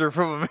loser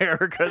from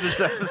America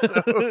this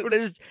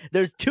episode.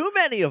 there's too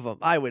many of them,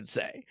 I would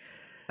say.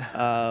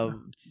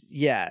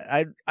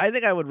 Yeah, I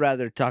think I would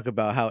rather talk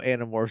about how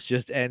Animorphs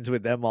just ends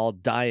with them all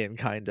dying,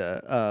 kind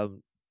of.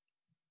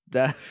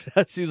 That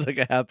seems like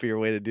a happier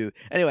way to do it.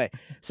 Anyway,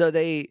 so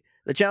the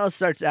chalice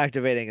starts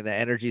activating and the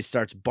energy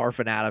starts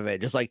barfing out of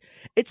it. Just like,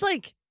 it's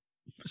like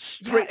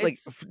straight, like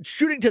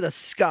shooting to the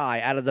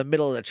sky out of the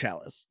middle of the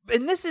chalice.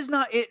 And this is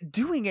not it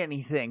doing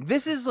anything.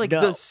 This is like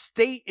the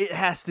state it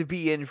has to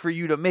be in for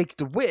you to make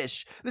the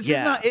wish. This is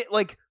not it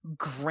like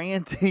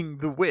granting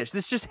the wish.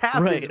 This just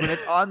happens when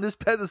it's on this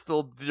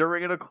pedestal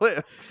during an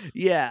eclipse.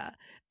 Yeah.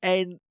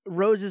 And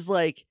Rose is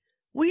like,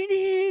 we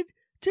need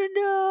to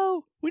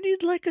know. We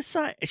need like a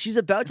sign. She's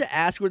about to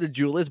ask where the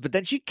jewel is, but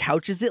then she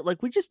couches it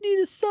like, we just need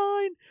a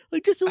sign.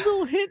 Like, just a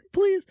little hint,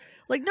 please.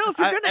 Like, no, if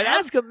you're going to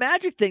ask a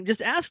magic thing,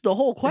 just ask the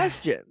whole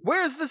question.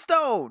 Where's the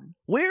stone?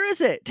 Where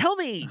is it? Tell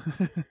me.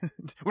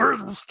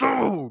 Where's the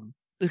stone?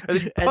 And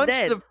then punch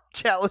the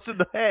chalice in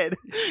the head.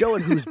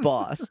 Showing who's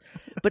boss.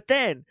 But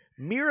then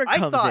Mira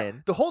comes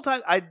in. The whole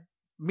time,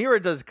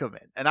 Mira does come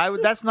in. And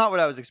that's not what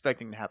I was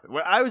expecting to happen.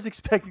 What I was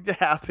expecting to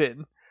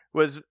happen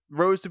was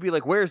Rose to be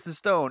like, where's the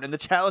stone? And the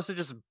chalice to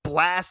just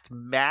blast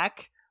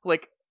Mac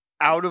like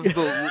out of the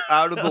loop.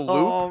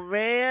 Oh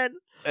man.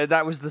 And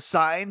that was the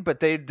sign, but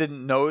they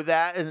didn't know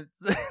that. And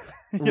it's,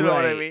 you know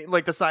what I mean?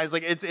 Like the sign's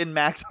like it's in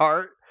Mac's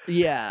heart.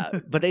 Yeah,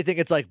 but they think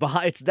it's like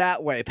behind, it's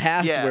that way,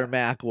 past where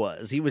Mac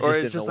was. He was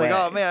just in the way. Like,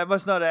 oh man, I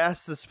must not have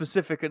asked the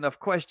specific enough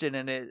question,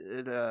 and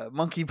it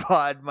monkey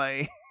pod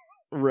my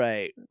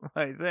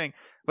thing.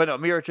 But no,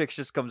 Miratrix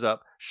just comes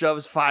up,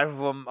 shoves 5 of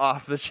them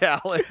off the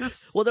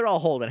chalice. Well, they're all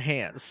holding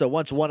hands, so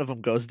once one of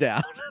them goes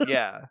down,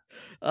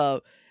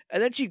 and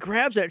then she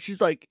grabs it.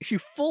 She's like, she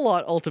full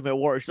on Ultimate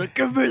Warrior. She's like,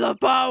 give me the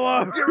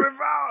power, give me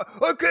power.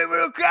 I came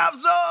in a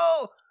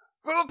capsule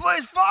from a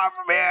place far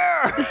from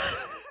here.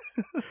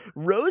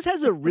 Rose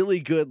has a really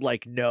good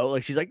no,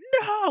 like she's like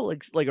no,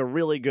 like a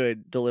really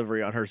good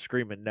delivery on her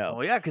screaming no.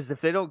 Well, yeah, because if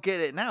they don't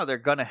get it now, they're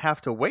gonna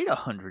have to wait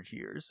 100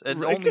 years,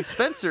 and only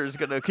Spencer is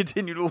gonna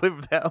continue to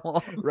live that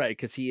long, right?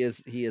 Because he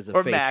is a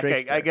or fake Mac.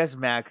 trickster. I guess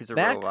Mac is a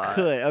robot. Mac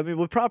could. I mean,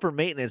 with proper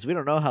maintenance, we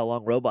don't know how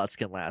long robots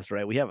can last,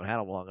 right? We haven't had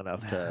them long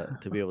enough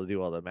to be able to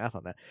do all the math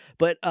on that.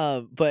 But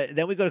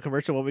then we go to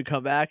commercial. When we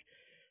come back,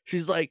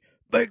 she's like,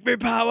 "Make me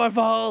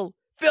powerful."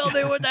 Fill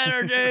me with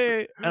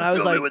energy, and I was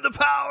Fill like, me with the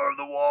power of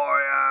the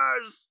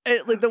warriors.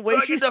 And, like the way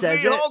she says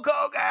it, Hulk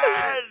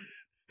Hogan.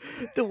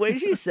 The way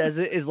she says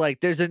it is like,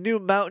 "There's a new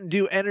Mountain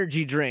Dew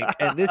energy drink,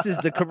 and this is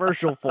the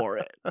commercial for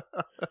it."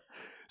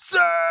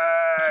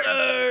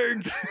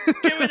 Surge!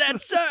 Give me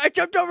that surge! I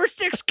jumped over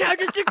 6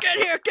 couches to get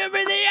here. Give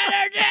me the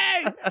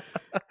energy!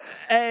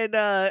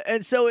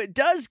 And so it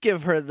does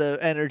give her the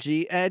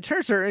energy, and it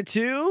turns her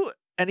into,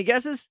 any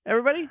guesses?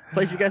 Everybody,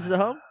 place your guesses at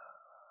home.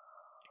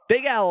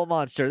 Big Owl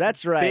Monster,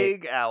 that's right.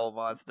 Big Owl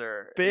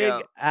Monster. Big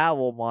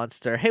Owl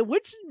Monster. Hey,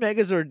 which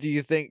Megazord do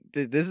you think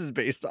that this is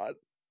based on?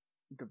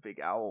 The Big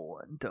Owl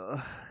one,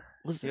 duh.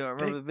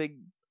 Remember the Big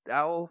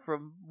Owl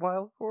from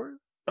Wild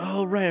Force?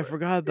 Oh, right, I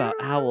forgot about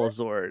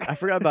Owlzord. I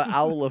forgot about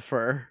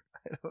Owlifer.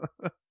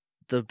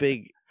 The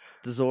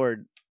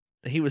Zord.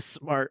 He was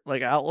smart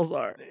like owls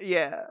are.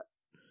 Yeah.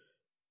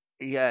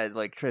 He had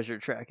like treasure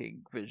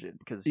tracking vision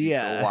because he's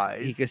so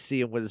wise. He could see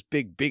him with his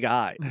big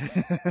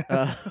eyes.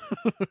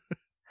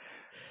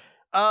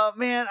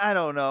 Man, I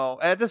don't know.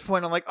 At this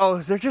point, I'm like, oh,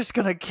 they're just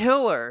gonna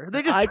kill her.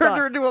 They just turned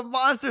her into a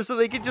monster so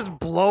they can just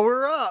blow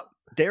her up.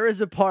 There is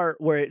a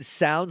part where it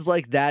sounds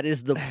like that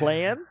is the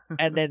plan,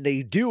 and then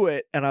they do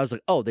it, and I was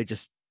like, oh, they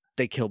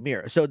killed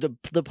Mira. So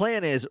the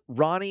plan is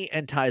Ronnie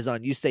and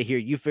Tyzon, you stay here.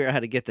 You figure out how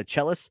to get the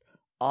chalice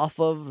off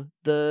of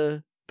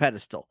the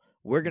pedestal.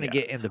 We're gonna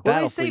get in the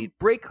battle fleet. They say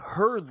break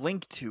her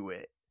link to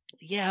it.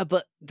 Yeah,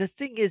 but the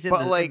thing is, in the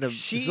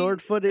Zord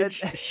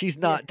footage, she's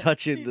not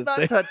touching she's the not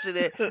thing. touching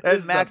it.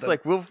 And Mac's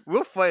like, we'll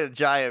fight a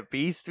giant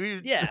beast.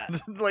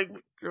 Like,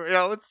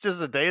 it's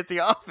just a day at the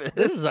office.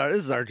 This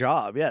is our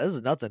job. Yeah, this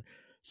is nothing.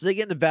 So they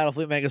get into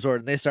Battlefleet Megazord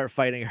and they start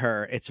fighting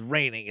her. It's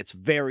raining. It's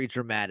very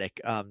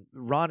dramatic.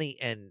 Ronnie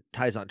and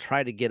Tyzon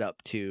try to get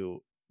up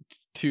to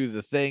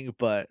the thing,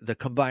 but the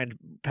combined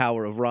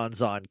power of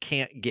Ronzon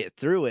can't get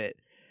through it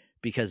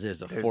because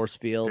there's a force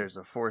field. There's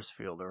a force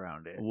field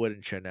around it.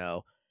 Wouldn't you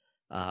know?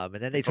 And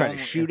then they try to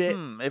shoot it.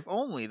 If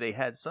only they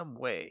had some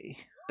way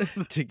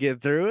to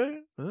get through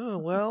it. Oh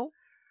well,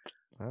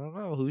 I don't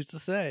know. Who's to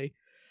say?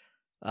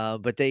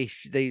 But they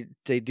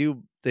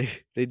do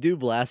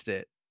blast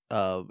it.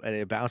 And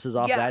it bounces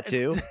off that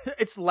too.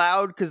 It's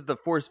loud because the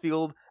force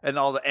field and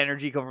all the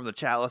energy come from the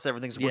chalice.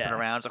 Everything's whipping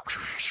around.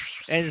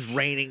 It's like, and it's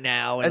raining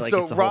now. And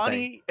so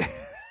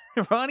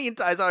Ronnie and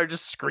Tyzon are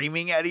just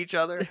screaming at each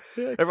other.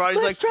 And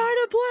Ronnie's Let's try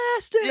to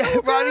blast it. Yeah,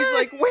 okay. Ronnie's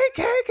like, we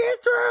can't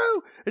get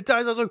through. And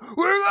Tyzon's like,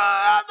 we're gonna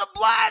have to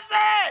blast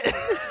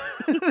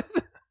it.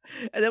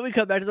 And then we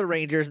come back to the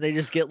Rangers, and they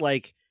just get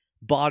like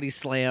body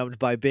slammed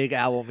by Big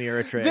Owl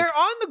Miratrix. They're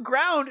on the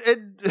ground,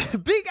 and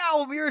Big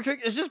Owl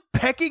Miratrix is just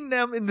pecking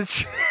them in the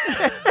chest.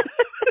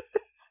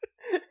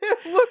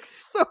 It looks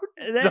so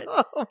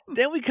dumb.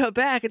 Then we come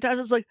back, and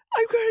Tyson's like,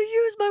 I'm going to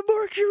use my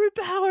Mercury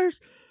powers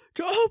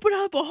to open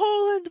up a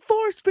hole in the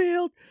force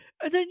field,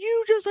 and then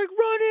you just like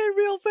run in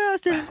real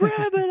fast and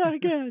grab it, I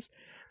guess.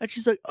 And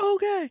she's like,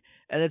 okay.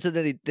 And then so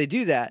then they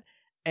do that.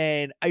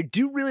 And I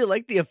do really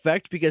like the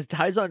effect because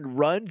Tyzon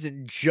runs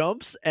and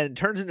jumps and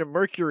turns into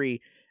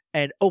Mercury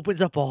and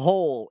opens up a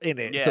hole in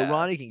it so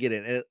Ronnie can get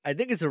in. And I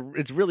think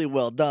it's really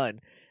well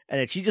done. And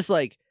then she just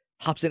like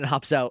hops in and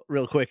hops out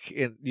real quick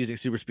and using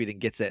super speed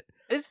and gets it.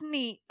 It's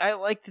neat. I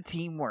like the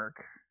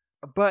teamwork.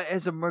 But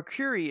as a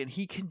Mercurian,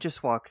 he can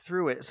just walk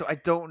through it. So I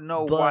don't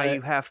know why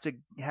you have to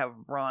have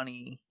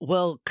Ronnie.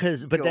 Well,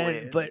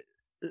 but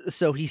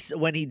So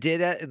when he did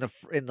it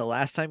in the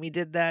last time he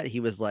did that, he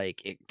was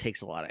like, it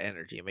takes a lot of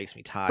energy. It makes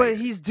me tired. But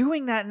he's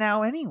doing that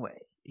now anyway.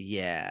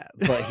 Yeah,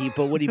 but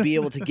would he be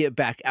able to get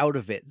back out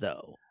of it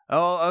though?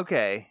 Oh,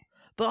 okay.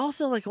 But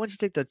also, like, once you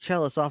take the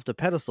cellist off the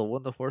pedestal,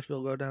 wouldn't the force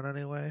field go down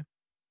anyway?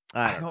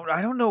 I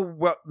don't know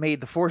what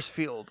made the force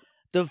field.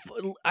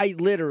 I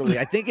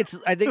think it's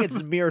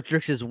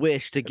Miratrix's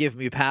wish to give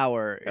me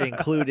power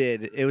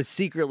included. It was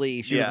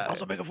secretly she was like,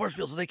 also make a force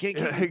field so they can't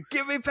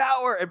give me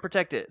power and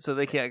protect it so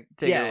they can't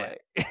take it away.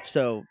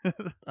 So,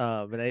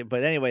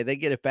 but anyway, they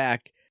get it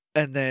back,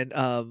 and then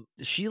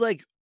she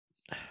like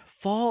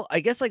fall. I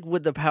guess like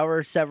with the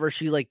power sever,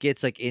 she like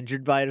gets like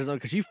injured by it or something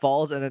because she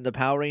falls, and then the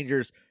Power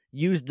Rangers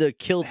used the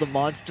kill the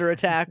monster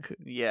attack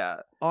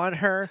on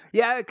her.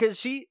 Yeah, because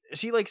she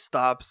like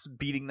stops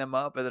beating them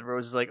up, and then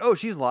Rose is like, oh,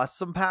 she's lost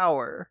some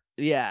power.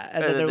 Yeah,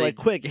 and then they're like,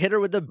 quick, hit her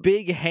with the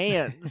big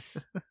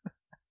hands.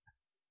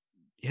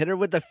 Hit her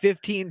with the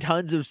 15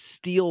 tons of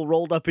steel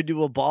rolled up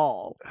into a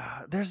ball.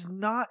 There's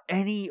not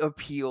any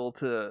appeal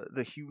to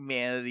the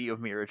humanity of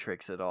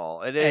Miratrix at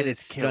all. And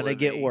it's gonna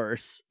get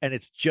worse. And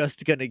it's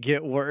just gonna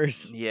get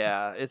worse.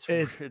 Yeah, it's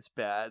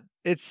bad.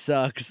 It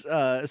sucks.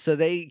 So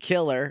they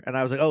kill her, and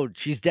I was like, oh,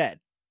 she's dead.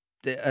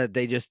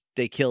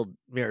 They killed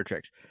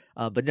Miratrix.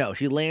 But no,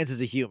 she lands as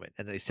a human,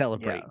 and they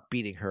celebrate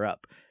beating her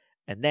up.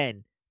 And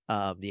then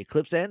the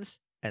eclipse ends,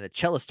 and the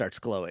cellist starts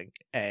glowing,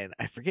 and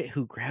I forget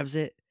who grabs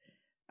it.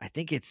 I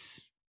think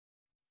is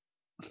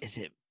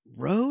it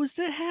Rose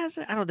that has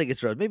it? I don't think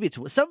it's Rose. Maybe it's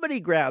somebody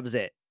grabs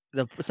it.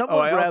 I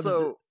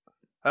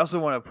also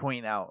want to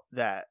point out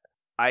that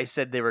I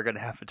said they were going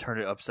to have to turn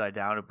it upside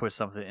down and put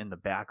something in the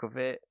back of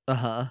it.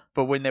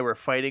 But when they were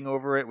fighting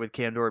over it with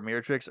Kandor and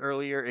Miratrix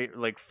earlier, it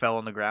like fell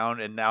on the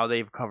ground, and now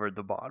they've covered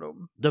the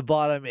bottom. The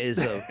bottom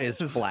is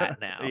flat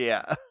now.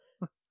 Yeah.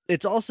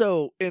 It's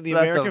also in the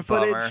American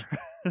footage.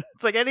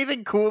 It's like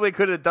anything cool they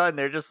could have done,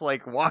 they're just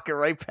like walking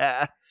right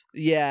past.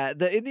 Yeah,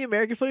 in the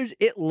American footage,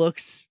 it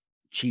looks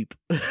cheap.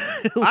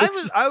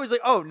 I was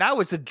like, oh, now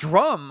it's a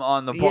drum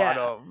on the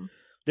bottom.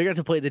 They're going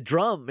to play the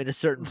drum in a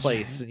certain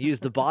place and use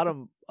the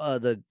bottom,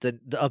 the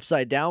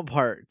upside down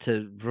part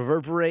to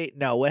reverberate.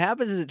 No, what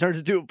happens is it turns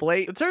into a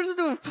plate. It turns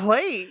into a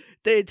plate.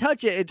 They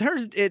touch it. It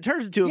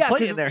turns into a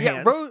plate in their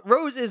hands.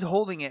 Rose is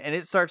holding it, and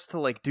it starts to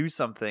like do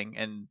something,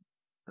 and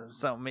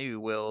maybe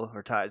Will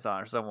or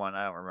Taizan or someone,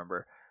 I don't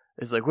remember,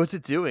 is like, what's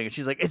it doing? And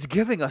she's like, it's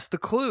giving us the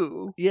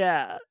clue.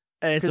 Yeah.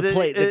 And it's a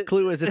plate. The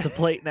clue is it's a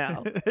plate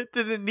now. It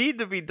didn't need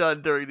to be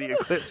done during the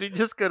eclipse. We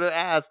just could have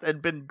asked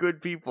and been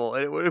good people,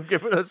 and it would have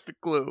given us the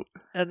clue.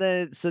 And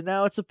then, so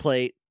now it's a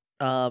plate.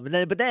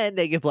 But then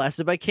they get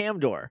blasted by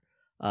Camdor,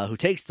 who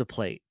takes the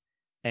plate.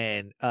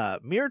 And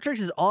Miratrix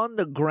is on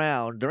the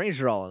ground. The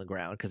Rangers are all on the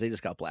ground because they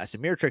just got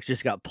blasted. Miratrix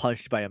just got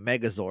punched by a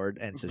Megazord,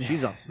 and so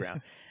she's on the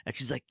ground. And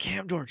she's like,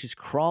 Camdor, she's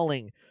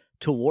crawling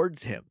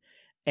towards him.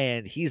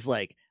 And he's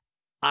like,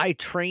 I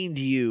trained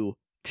you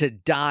to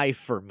die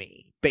for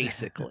me,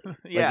 basically.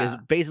 Yeah.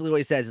 Like, basically what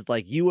he says. It's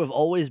like, you have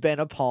always been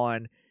a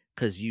pawn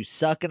because you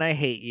suck and I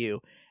hate you.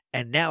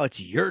 And now it's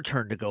your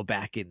turn to go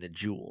back in the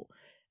jewel.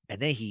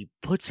 And then he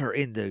puts her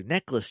in the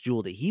necklace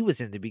jewel that he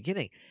was in the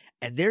beginning.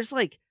 And there's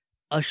like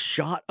a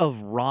shot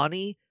of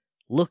Ronnie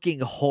looking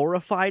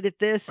horrified at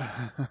this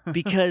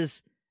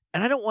because,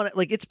 and I don't want to,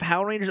 like, it's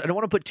Power Rangers. I don't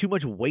want to put too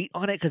much weight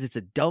on it because it's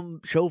a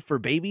dumb show for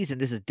babies, and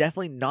this is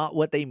definitely not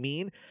what they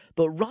mean.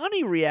 But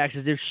Ronnie reacts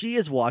as if she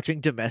is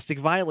watching domestic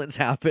violence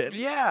happen.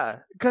 Yeah,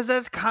 because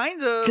that's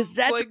kind of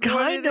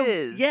what it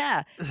is.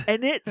 Yeah,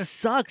 and it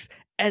sucks.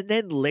 And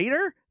then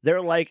later, they're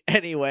like,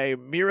 anyway,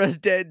 Mira's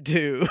dead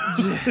too.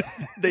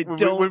 They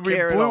don't when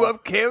care. When we blew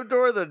up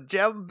Camdor, the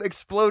gem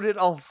exploded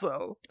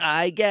also.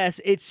 I guess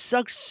it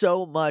sucks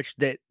so much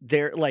that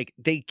they're like,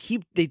 they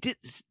did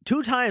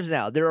 2 times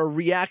now. There are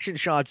reaction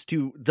shots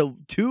to the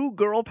 2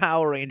 girl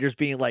Power Rangers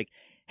being like,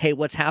 hey,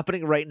 what's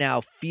happening right now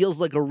feels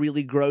like a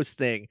really gross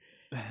thing.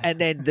 And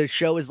then the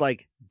show is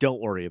like, don't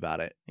worry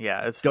about it.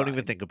 Yeah, don't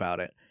even think about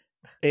it.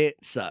 It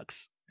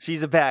sucks.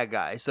 She's a bad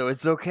guy, so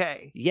it's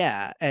okay.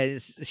 Yeah,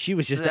 and she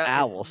was just an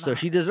owl, so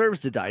she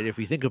deserves to die if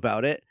you think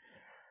about it.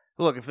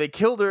 Look, if they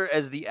killed her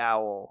as the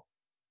owl,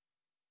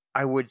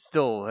 I would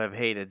still have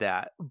hated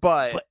that.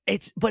 But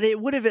it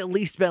would have at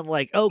least been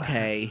like,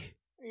 okay.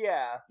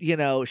 Yeah. You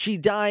know, she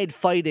died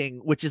fighting,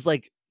 which is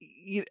like,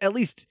 at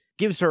least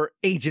gives her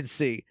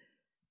agency.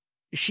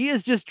 She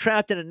is just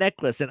trapped in a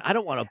necklace, and I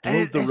don't want to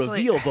blow the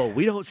reveal, like, but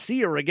we don't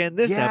see her again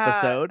this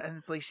episode. And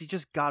it's like she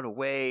just got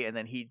away, and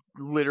then he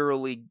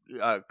literally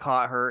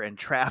caught her and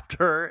trapped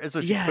her, and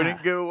so she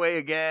couldn't get away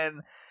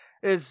again.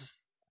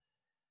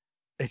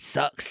 It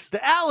sucks.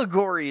 The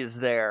allegory is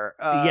there.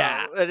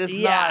 And it's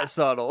not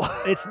subtle.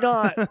 It's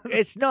not.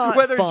 It's not.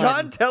 Whether fun.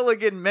 John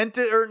Teligan meant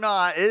it or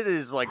not, it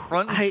is like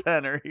front and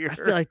center here.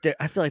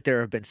 I feel like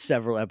there have been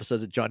several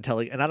episodes of John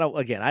Teligan, and I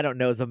don't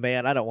know the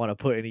man. I don't want to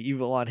put any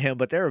evil on him,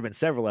 but there have been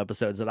several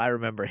episodes that I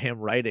remember him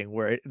writing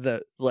where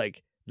the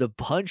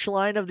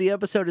punchline of the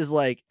episode is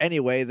like,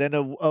 anyway, then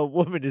a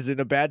woman is in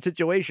a bad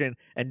situation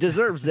and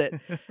deserves it,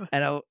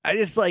 and I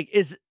just like,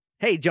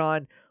 hey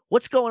John,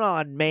 what's going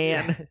on,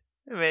 man?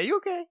 Man, you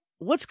okay?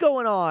 What's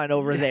going on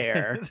over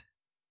there?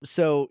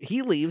 So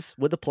he leaves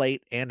with the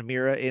plate and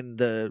Mira in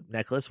the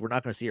necklace. We're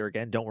not going to see her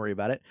again. Don't worry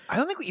about it. I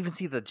don't think we even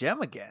see the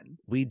gem again.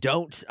 We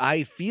don't.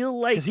 I feel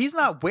like Because he's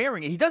not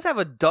wearing it. He does have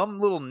a dumb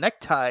little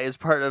necktie as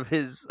part of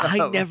his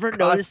I never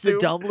costume. noticed the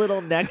dumb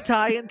little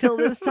necktie until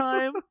this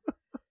time.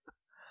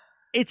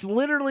 It's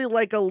literally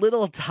like a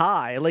little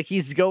tie. Like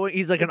he's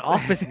like an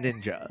office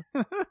ninja.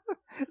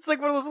 It's like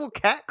one of those little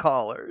cat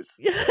collars.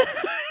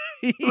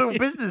 Little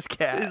business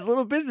cat. His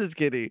little business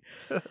kitty.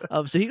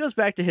 So he goes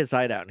back to his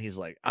hideout and he's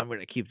like, I'm going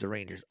to keep the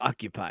Rangers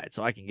occupied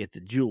so I can get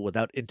the jewel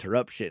without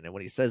interruption. And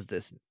when he says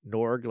this,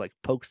 Norg like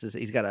pokes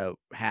he's got a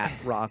hat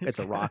rock. It's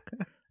a rock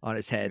on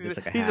his head. It's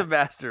like a hat. He's a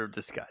master of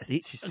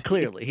disguise.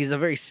 Clearly, he's a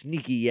very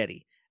sneaky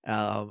Yeti.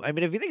 I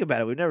mean, if you think about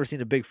it, we've never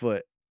seen a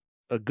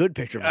good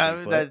picture of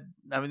a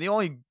Bigfoot. The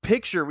only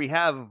picture we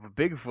have of a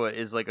Bigfoot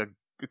is like a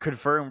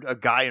confirmed a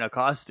guy in a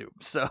costume.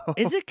 So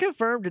is it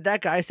confirmed? Did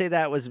that guy say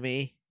that was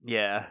me?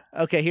 Yeah.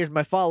 Okay, here's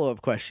my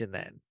follow-up question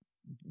then.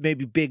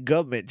 Maybe big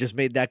government just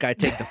made that guy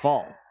take the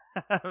fall.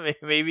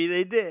 Maybe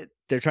they did.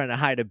 They're trying to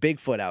hide a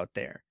Bigfoot out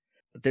there.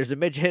 There's a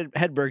Mitch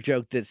Hedberg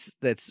joke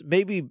that's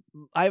maybe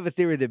I have a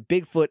theory that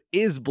Bigfoot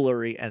is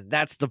blurry and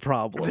that's the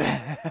problem.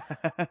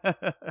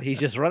 He's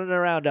just running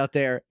around out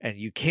there and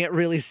you can't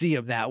really see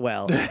him that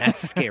well. And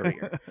that's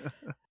scarier.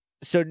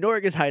 So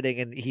Norg is hiding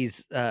and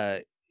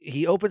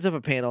he opens up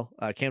a panel.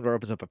 Camdor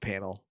opens up a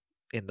panel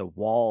in the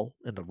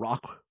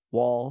rock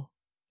wall.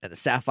 And the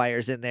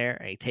sapphire's in there,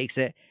 and he takes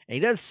it, and he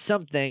does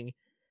something,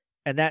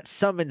 and that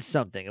summons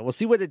something. And we'll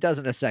see what it does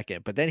in a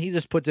second. But then he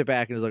just puts it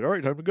back and is like, all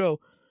right, time to go.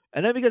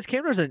 And then because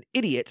Camdor's an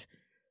idiot,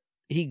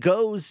 he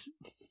goes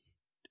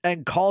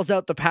and calls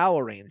out the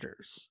Power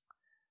Rangers.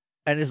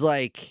 And is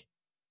like,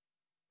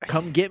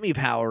 come get me,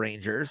 Power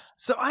Rangers.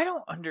 So I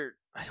don't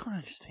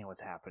understand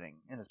what's happening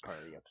in this part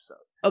of the episode.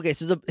 Okay,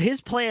 so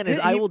his plan is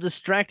I will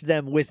distract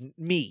them with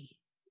me,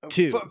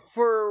 too.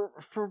 For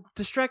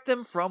distract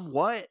them from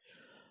what?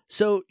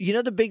 So, you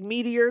know the big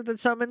meteor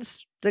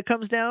that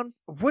comes down?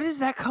 What is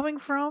that coming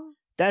from?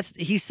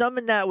 He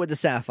summoned that with the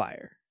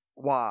sapphire.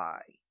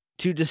 Why?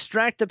 To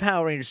distract the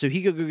Power Rangers so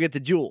he could go get the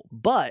jewel.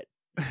 But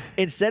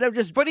instead of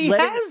just But he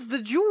has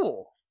the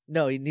jewel.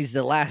 No, he needs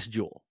the last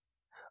jewel.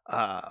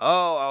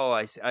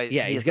 I see.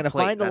 He's going to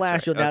find the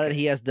last jewel now that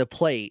he has the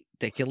plate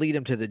that can lead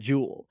him to the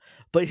jewel.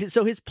 But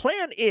so his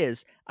plan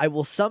is, I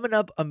will summon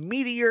up a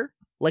meteor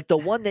like the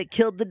one that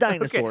killed the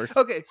dinosaurs.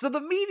 Okay, so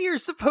the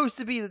meteor's supposed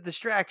to be the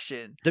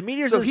distraction. The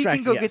meteor's so the distraction,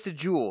 he can go get the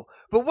jewel.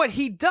 But what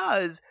he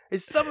does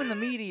is summon the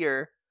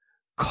meteor,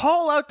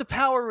 call out the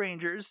Power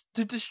Rangers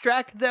to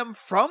distract them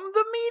from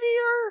the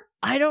meteor?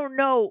 I don't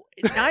know.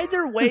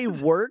 Neither way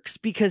works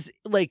because,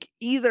 like,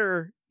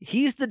 either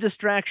he's the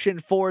distraction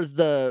for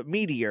the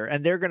meteor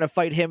and they're going to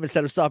fight him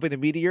instead of stopping the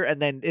meteor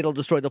and then it'll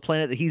destroy the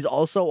planet that he's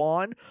also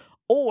on,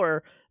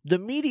 or the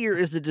meteor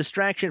is the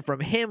distraction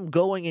from him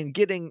going and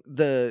getting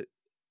the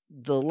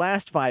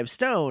last 5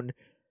 stone,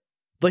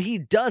 but he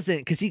doesn't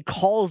because he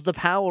calls the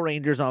Power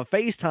Rangers on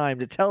FaceTime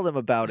to tell them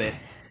about it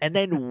and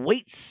then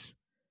waits.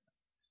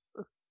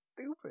 So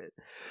stupid.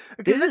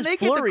 This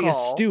flurry is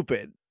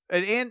stupid.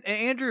 And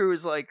Andrew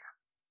is like,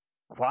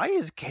 why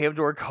is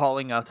Camdor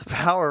calling out the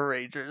Power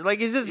Rangers? Like,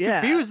 he's as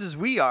confused as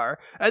we are.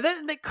 And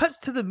then it cuts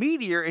to the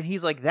meteor and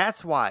he's like,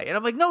 that's why. And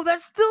I'm like, no, that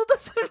still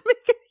doesn't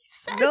make any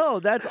sense. No,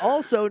 that's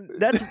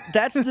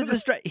the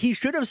distract. He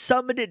should have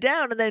summoned it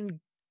down and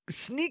then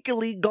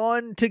sneakily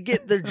gone to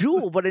get the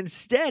jewel, but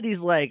instead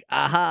he's like,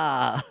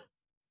 aha,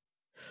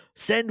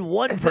 send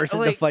one person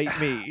to fight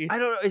me. I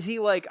don't know. Is he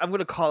like, I'm going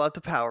to call out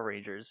the Power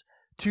Rangers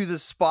to the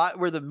spot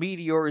where the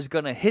meteor is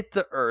going to hit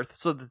the Earth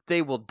so that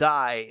they will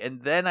die,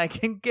 and then I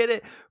can get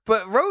it?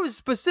 But Rose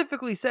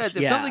specifically says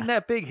if something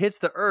that big hits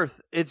the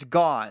Earth, it's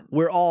gone.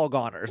 We're all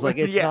goners. Like,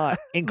 it's not,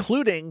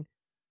 including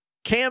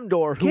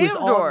Camdor, who is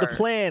on the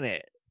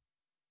planet.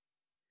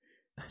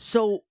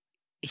 So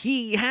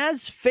he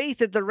has faith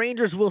that the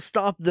Rangers will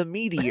stop the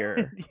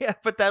meteor. Yeah,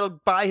 but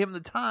that'll buy him the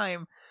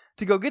time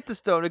to go get the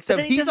stone,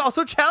 except he's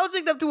also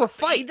challenging them to a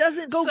fight. He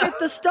doesn't go get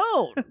the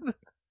stone.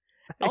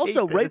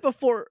 Also, right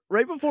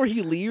before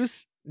he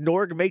leaves,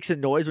 Norg makes a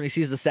noise when he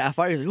sees the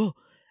sapphire. He's like, oh.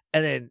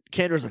 And then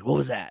Camdor's like, what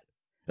was that?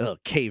 Oh,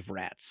 cave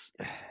rats.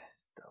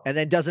 And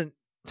then doesn't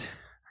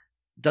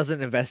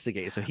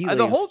investigate. So he leaves.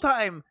 The whole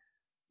time,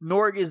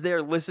 Norg is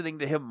there listening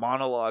to him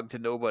monologue to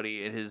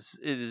nobody in his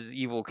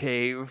evil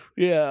cave.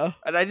 Yeah.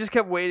 And I just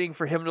kept waiting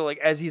for him to, like,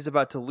 as he's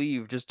about to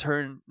leave, just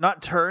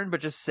not turn,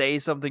 but just say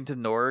something to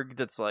Norg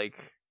that's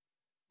like,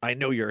 I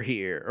know you're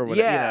here, or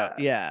whatever. Yeah.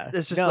 Yeah.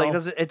 It's just like,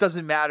 it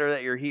doesn't matter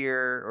that you're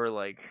here, or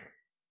like,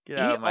 get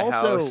out of my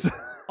house.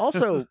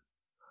 Also,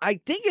 I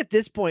think at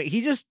this point,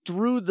 he just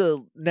threw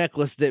the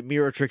necklace that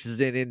Miratrix is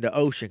in the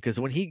ocean, because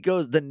when he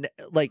goes,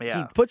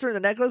 he puts her in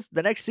the necklace,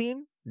 the next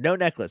scene, no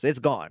necklace, it's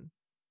gone.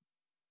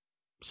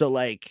 So,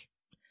 like,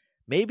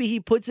 maybe he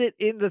puts it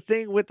in the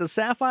thing with the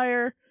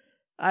sapphire?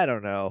 I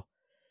don't know.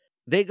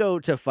 They go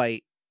to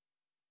fight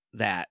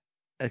that,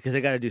 because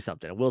they got to do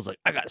something. And Will's like,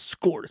 I got a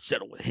score to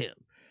settle with him.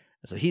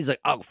 And so he's like,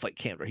 I'll fight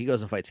Camdor. He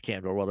goes and fights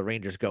Camdor while the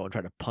Rangers go and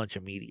try to punch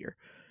a meteor.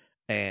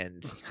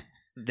 And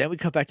then we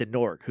come back to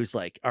Norg, who's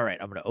like, all right,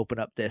 I'm going to open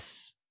up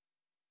this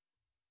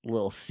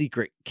little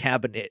secret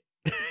cabinet.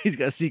 He's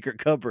got a secret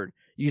cupboard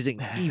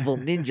using evil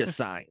ninja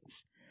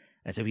signs.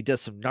 And so he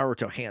does some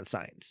Naruto hand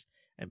signs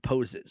and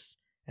poses,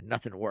 and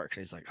nothing works.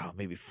 And he's like, oh,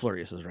 maybe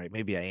Flurious was right.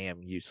 Maybe I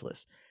am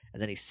useless.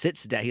 And then he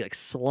sits down. He like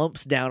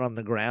slumps down on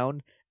the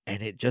ground,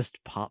 and it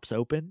just pops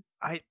open.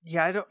 I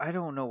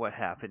don't know what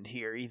happened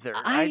here either.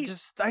 I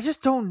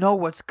just don't know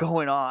what's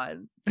going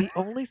on. The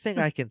only thing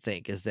I can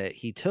think is that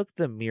he took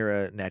the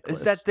Mira necklace.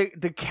 Is that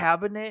the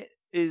cabinet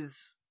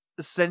is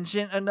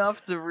sentient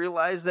enough to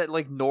realize that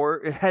like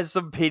Norg has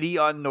some pity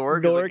on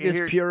Norg? Norg like,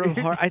 is pure of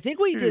heart. I think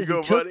what he did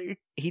is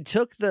he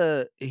took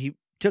the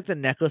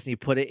necklace and he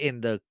put it in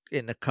the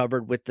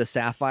cupboard with the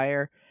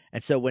sapphire.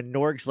 And so when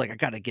Norg's like, I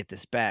gotta get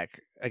this back,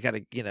 I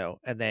gotta,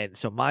 and then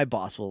so my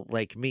boss will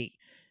like me.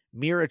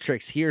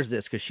 Miratrix hears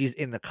this because she's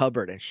in the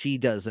cupboard and she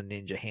does a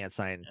ninja hand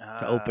sign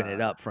to open it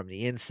up from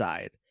the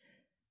inside.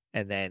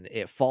 And then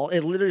it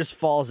literally just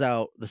falls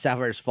out. The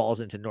sapphire just falls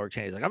into Norg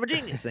Chan. He's like, I'm a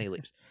genius. And he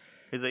leaves.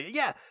 He's like,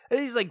 yeah. And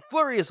he's like,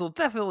 Flurious will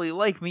definitely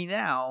like me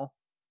now.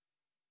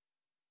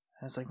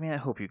 I was like, man, I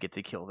hope you get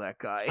to kill that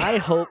guy. I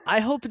hope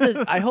the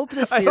series I hope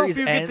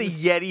you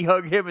ends. get to Yeti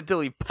hug him until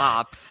he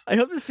pops. I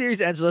hope the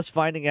series ends with us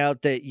finding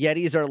out that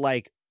Yetis are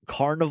like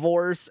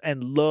carnivores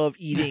and love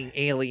eating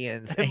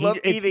aliens. And love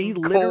eating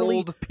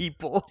cold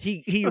people.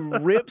 He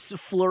rips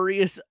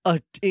Flurious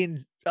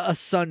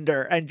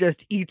asunder and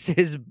just eats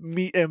his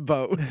meat and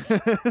bones.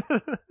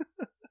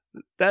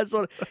 That's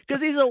what,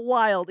 because he's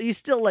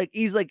still like,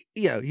 he's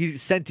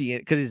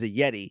sentient because he's a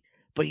Yeti,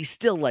 but he's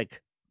still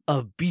like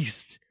a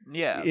beast.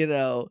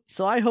 Yeah.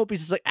 So I hope he's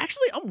just like,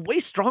 actually, I'm way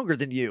stronger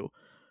than you.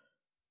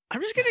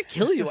 I'm just gonna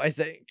kill you, I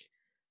think.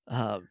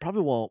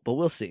 Probably won't, but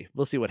we'll see.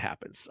 We'll see what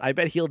happens. I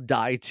bet he'll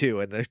die too,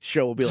 and the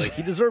show will be like,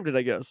 he deserved it,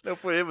 I guess. They'll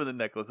put him in the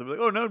necklace and be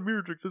like, oh, now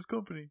Miratrix has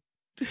company.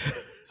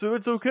 So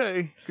it's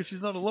okay, because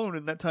she's not alone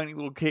in that tiny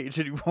little cage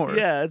anymore.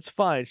 Yeah, it's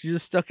fine. She's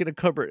just stuck in a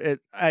cupboard,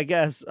 I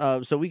guess.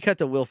 So we cut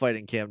to Will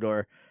fighting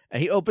Camdor,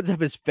 and he opens up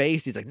his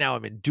face. He's like, now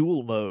I'm in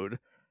duel mode.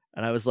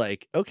 And I was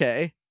like,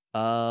 okay.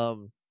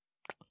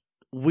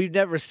 We've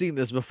never seen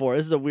this before.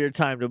 This is a weird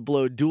time to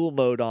blow duel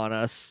mode on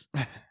us.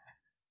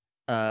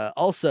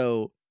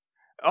 Also,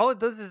 all it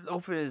does is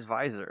open his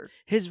visor.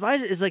 His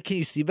visor is like, can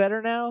you see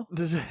better now?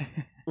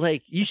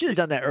 Like, you should have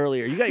done that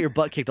earlier. You got your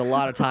butt kicked a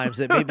lot of times,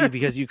 and maybe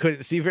because you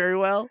couldn't see very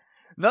well.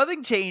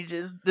 Nothing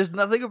changes. There's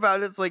nothing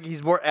about it. It's like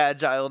he's more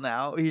agile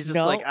now. He's just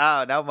like,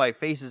 now my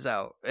face is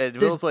out. And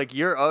Will's like,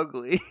 you're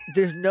ugly.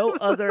 There's no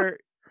other...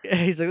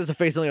 He's like, that's a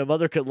face only a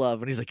mother could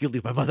love. And he's like, you'll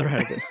leave my mother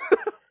out of this.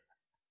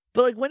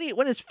 But like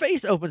when his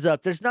face opens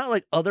up, there's not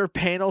like other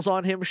panels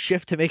on him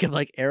shift to make him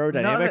like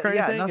aerodynamic or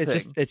anything.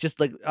 Nothing. It's just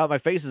like, oh, my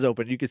face is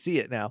open. You can see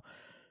it now.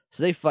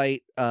 So they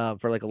fight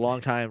for like a long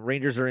time.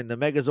 Rangers are in the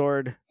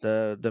Megazord,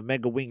 the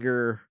Mega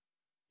Winger,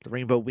 the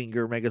Rainbow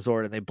Winger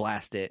Megazord, and they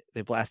blast it.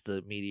 They blast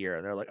the meteor,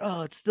 and they're like,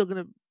 oh, it's still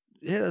gonna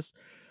hit us.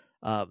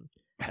 And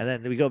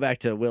then we go back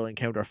to Will and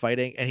Camdor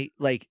fighting, and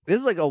this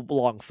is like a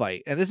long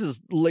fight, and this is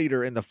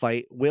later in the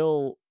fight.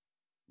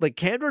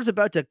 Camdor's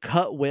about to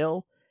cut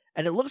Will.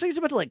 And it looks like he's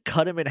about to like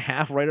cut him in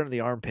half right under the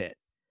armpit.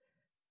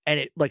 And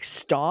it like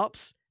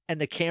stops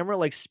and the camera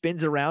like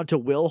spins around to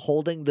Will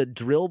holding the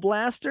drill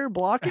blaster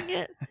blocking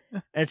it.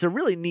 And it's a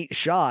really neat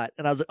shot.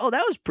 And I was like, oh,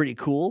 that was pretty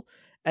cool.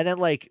 And then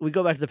like we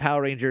go back to the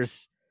Power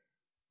Rangers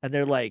and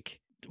they're like,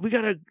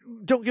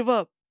 don't give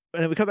up.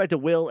 And then we come back to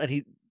Will and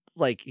he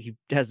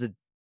has the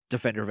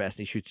defender vest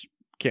and he shoots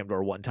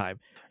Camdor one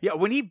time. Yeah,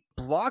 when he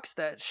blocks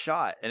that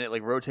shot and it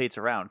like rotates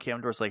around,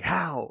 Camdor's like,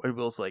 how? And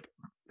Will's like,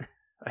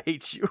 I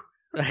hate you.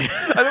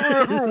 I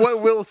don't remember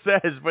what Will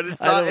says, but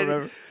it's not.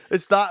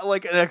 It's not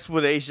like an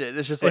explanation.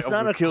 It's just like it's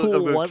not a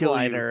cool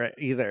one-liner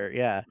either.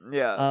 Yeah,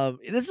 yeah.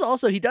 This is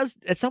also he does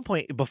at some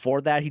point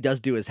before that he does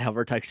do his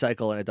hover tech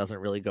cycle and it doesn't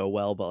really go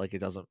well, but like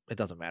it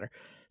doesn't matter.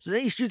 So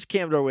then he shoots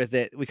Camdor with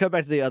it. We come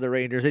back to the other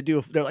Rangers.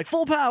 They're like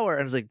full power,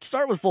 and it's like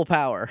start with full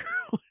power.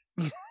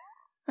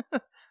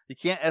 You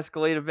can't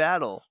escalate a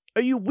battle.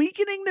 Are you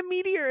weakening the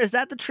meteor? Is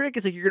that the trick?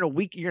 It's like you're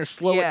gonna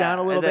slow it down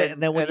a little bit,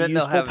 and then when you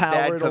use full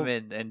power, Dad come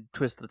in and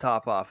twist the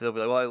top off. They'll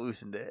be like, "Well, I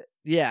loosened it."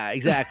 Yeah,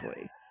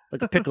 exactly,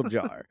 like a pickle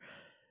jar.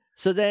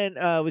 So then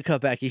we come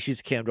back. He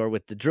shoots Camdor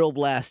with the drill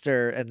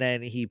blaster, and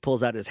then he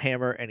pulls out his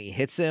hammer and he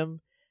hits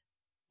him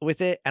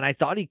with it. And I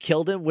thought he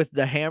killed him with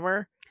the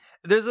hammer.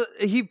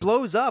 He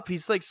blows up.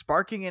 He's like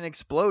sparking and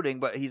exploding,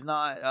 but he's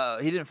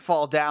not. He didn't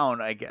fall down,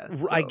 I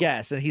guess. So. I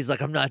guess, and he's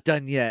like, "I'm not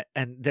done yet."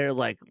 And they're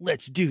like,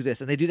 "Let's do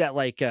this." And they do that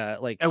like.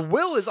 And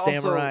Will is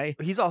samurai.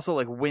 He's also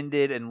like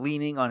winded and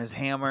leaning on his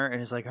hammer, and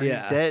he's like, "Are you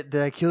dead?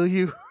 Did I kill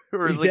you?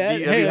 Or like, have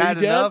you had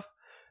enough?"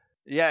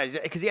 Yeah,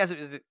 because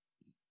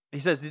he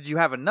says, "Did you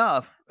have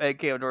enough?" And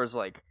Camdor's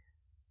like,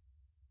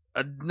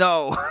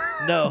 "No,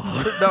 no,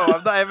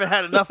 no. I haven't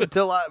had enough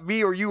until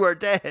me or you are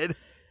dead."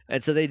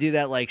 And so they do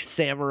that like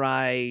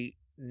samurai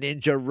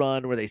ninja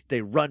run where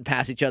they run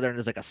past each other and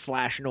there's like a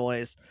slash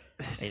noise.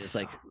 And it's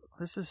like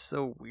this is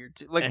so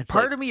weird. Like, It's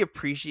part like- of me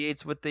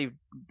appreciates what they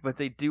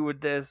do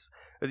with this,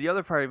 but the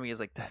other part of me is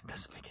like, that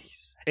doesn't make any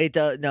sense. It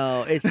does.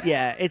 No, it's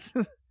yeah. It's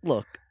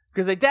look.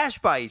 Because they dash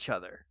by each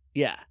other.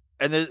 Yeah.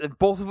 And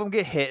both of them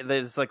get hit.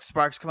 There's like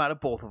sparks come out of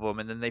both of them,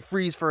 and then they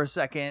freeze for a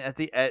second at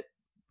the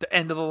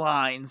end of the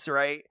lines,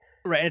 right?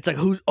 Right. And it's like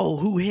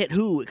who hit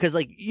who? Because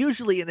like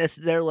usually in this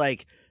they're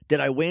like,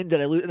 did I win?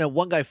 Did I lose? And then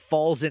one guy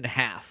falls in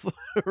half.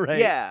 Right.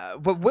 Yeah,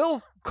 but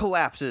Will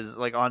collapses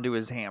like onto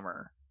his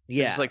hammer.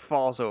 Yeah. Just like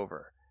falls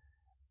over.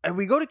 And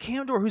we go to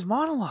Camdor, who's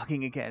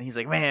monologuing again. He's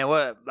like, man,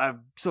 what?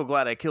 I'm so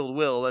glad I killed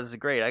Will. That's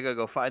great. I gotta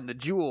go find the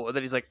jewel. And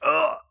then he's like,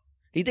 ugh.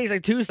 He takes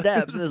like 2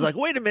 steps and is like,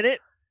 wait a minute.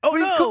 Oh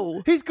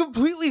no. He's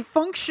completely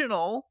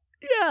functional.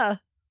 Yeah.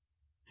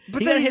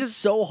 But He then got he hit just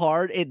so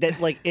hard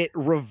that like it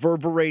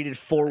reverberated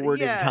forward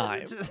in yeah,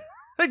 time.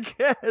 I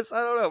guess.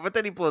 I don't know. But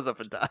then he blows up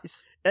and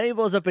dies. And he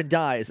blows up and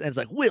dies, and it's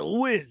like,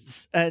 Will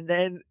wins. And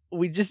then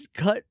we just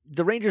cut.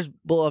 The Rangers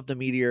blow up the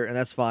meteor, and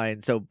that's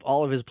fine. So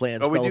all of his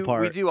plans fell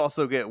apart. We do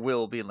also get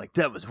Will being like,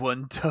 that was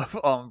one tough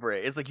hombre.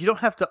 It's like, you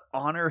don't have to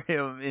honor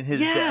him in his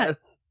death.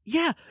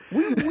 Yeah,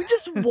 we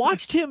just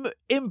watched him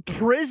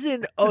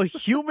imprison a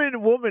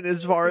human woman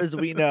as far as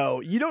we know.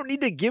 You don't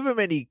need to give him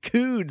any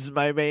coods,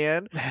 my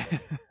man.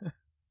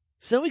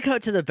 So then we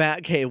cut to the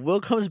Batcave.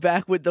 Will comes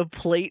back with the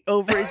plate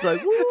over. He's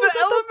like,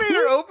 the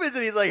elevator opens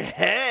and he's like,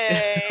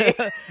 hey.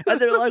 And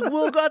they're like,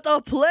 Will got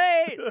the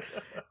plate.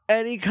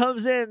 And he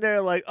comes in, they're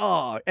like,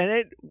 oh. And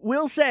then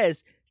Will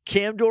says,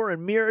 Camdor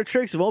and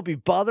Miratrix won't be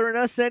bothering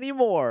us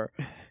anymore.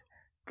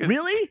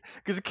 Really?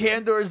 Because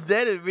Camdor's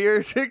dead and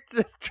Miratrix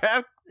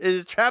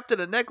is trapped in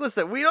a necklace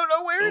that we don't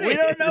know where it is. We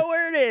don't know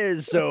where it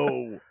is,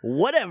 so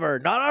whatever,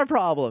 not our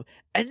problem.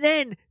 And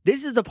then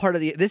this is the part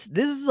of this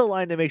is the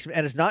line that makes me,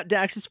 and it's not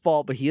Dax's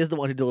fault, but he is the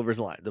one who delivers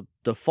the line.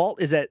 The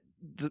fault is at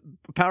the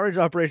Power Rangers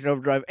Operation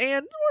Overdrive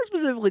and more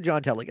specifically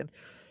John Tellegen.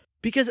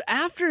 Because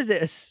after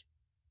this,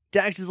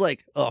 Dax is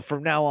like, oh,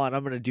 from now on,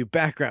 I'm going to do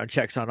background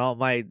checks on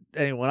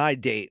anyone I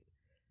date.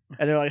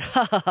 And they're like,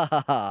 ha ha ha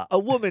ha ha, a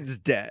woman's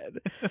dead.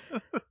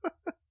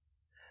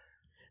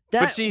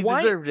 But she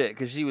deserved it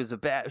because she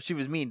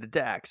was mean to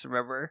Dax,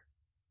 remember?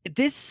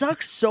 This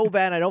sucks so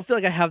bad. I don't feel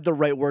like I have the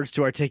right words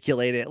to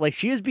articulate it. Like,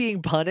 she is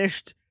being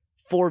punished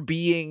for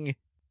being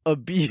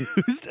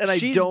abused, and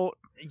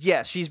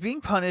she's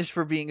being punished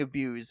for being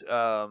abused.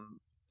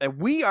 And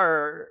we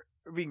are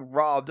being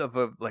robbed of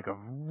a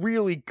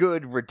really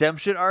good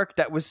redemption arc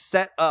that was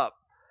set up.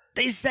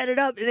 They set it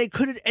up, and they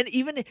couldn't. And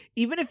even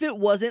if it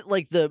wasn't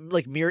like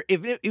even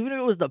if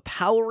it was the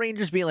Power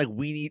Rangers being like,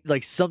 we need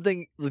like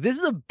something. This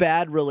is a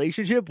bad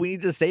relationship. We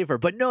need to save her.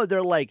 But no,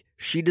 they're like,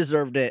 she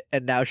deserved it,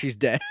 and now she's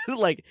dead.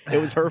 Like, it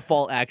was her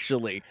fault.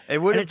 Actually, it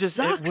would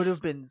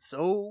have been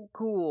so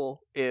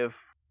cool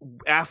if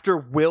after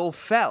Will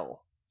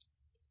fell,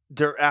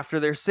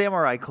 after their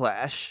samurai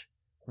clash,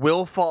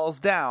 Will falls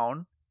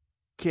down.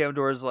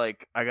 Camdor's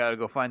like, I gotta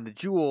go find the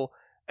jewel.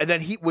 And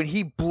then when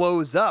he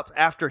blows up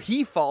after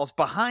he falls,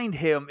 behind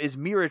him is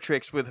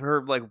Miratrix with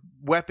her like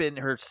weapon,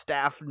 her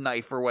staff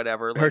knife or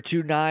whatever. Her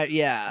 2 knives,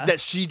 yeah.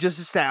 That she just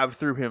stabbed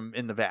through him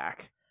in the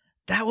back.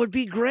 That would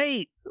be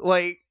great.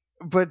 Like,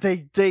 but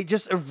they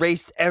just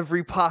erased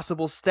every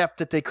possible step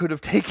that they could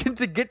have taken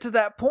to get to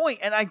that point.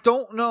 And I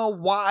don't know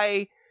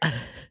why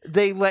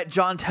they let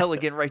John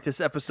Tellegen write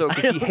this episode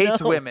because he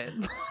hates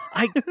women.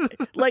 I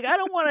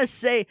don't want to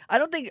say,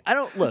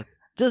 look.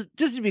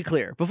 Just to be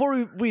clear,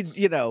 before we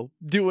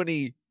do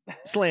any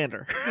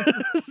slander,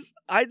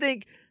 I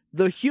think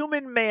the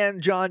human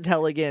man John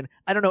Tellegen,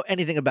 I don't know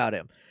anything about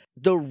him.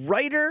 The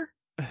writer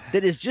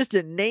that is just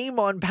a name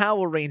on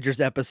Power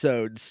Rangers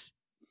episodes,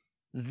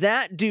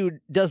 that dude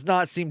does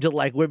not seem to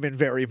like women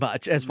very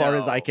much, as far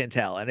as I can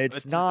tell, and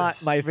it's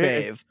not my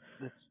fave.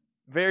 It's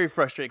very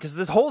frustrating because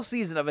this whole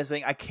season I've been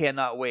saying I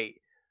cannot wait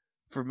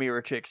for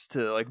Miratrix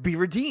to like be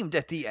redeemed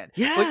at the end.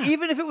 Yeah. Like,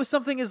 even if it was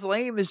something as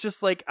lame as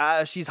just like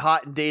she's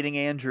hot and dating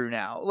Andrew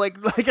now. Like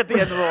at the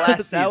end of the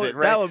last season,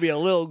 right? That would be a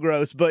little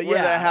gross, but where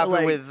yeah. that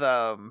happened with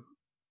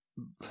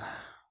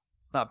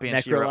it's not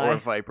Banshee or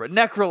Viper.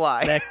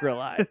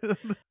 Necroli.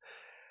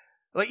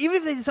 Like, even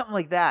if they did something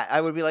like that, I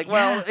would be like,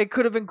 well, it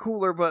could have been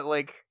cooler, but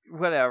like,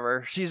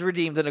 whatever. She's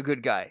redeemed and a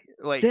good guy.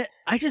 Like,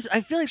 I feel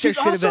like she's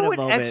there should have been a also an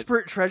moment.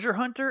 expert treasure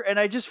hunter, and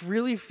I just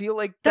really feel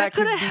like that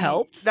could have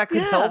helped. That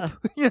could help,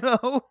 you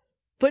know?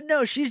 But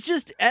no, she's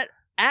just at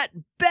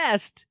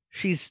best,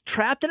 she's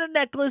trapped in a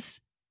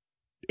necklace,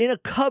 in a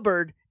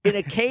cupboard, in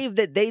a cave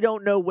that they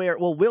don't know where.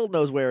 Well, Will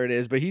knows where it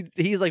is, but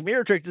he's like,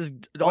 Miratrix is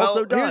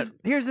also done.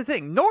 Here's the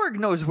thing: Norg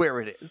knows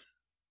where it is.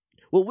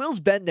 Well, Will's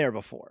been there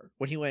before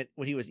when he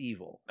was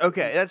evil.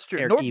 Okay, that's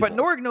true. But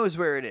Norg knows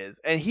where it is,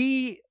 and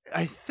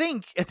I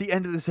think, at the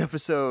end of this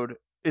episode,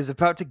 is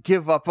about to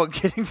give up on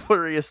getting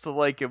Furious to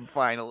like him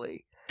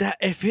finally. That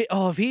if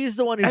he's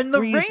the one who's and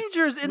the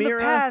Rangers in the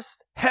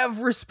past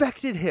have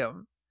respected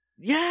him.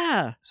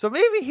 Yeah. So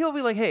maybe he'll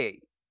be like,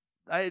 "Hey,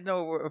 I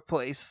know a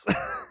place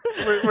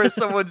where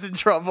someone's in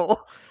trouble."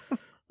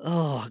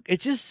 Oh,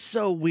 it's just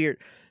so weird.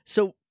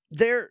 So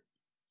they're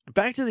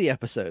back to the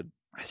episode.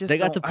 They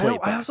got the plate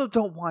I also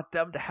don't want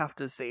them to have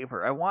to save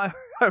her. I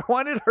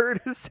wanted her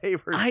to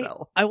save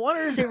herself. I wanted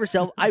her to save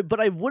herself. But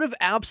I would have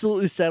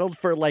absolutely settled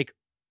for like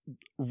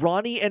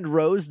Ronnie and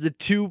Rose, the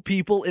two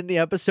people in the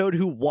episode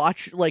who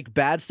watch like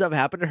bad stuff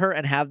happen to her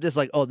and have this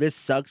like, oh, this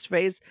sucks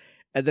face,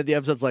 and then the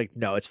episode's like,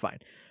 no, it's fine.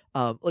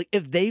 Like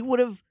if they would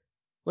have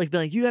like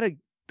been like,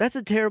 that's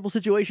a terrible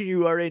situation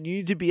you are in. You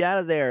need to be out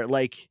of there.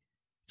 Like,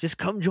 just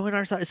come join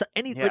our side. So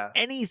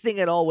anything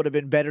at all would have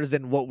been better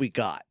than what we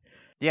got.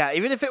 Yeah,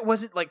 even if it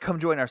wasn't like come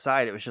join our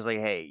side, it was just like,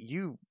 hey,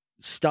 you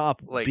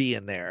stop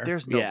being there.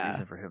 There's no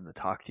reason for him to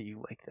talk to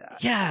you like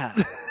that. Yeah,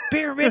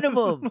 bare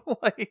minimum.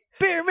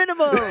 Bare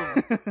minimum.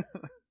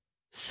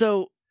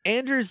 So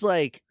Andrew's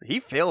like, he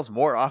fails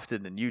more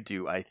often than you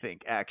do, I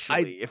think.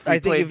 Actually, if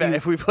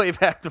we play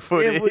back the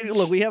footage,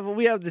 we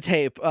have the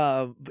tape.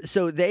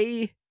 So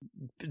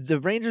the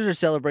Rangers are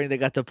celebrating. They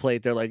got the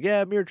plate. They're like,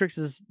 yeah, Miratrix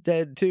is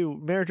dead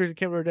too. Miratrix and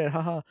Kimber are dead.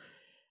 Haha.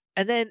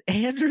 And then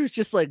Andrew's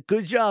just like,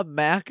 good job,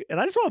 Mac. And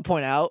I just want to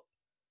point out,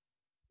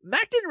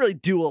 Mac didn't really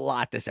do a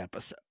lot this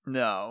episode.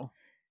 No.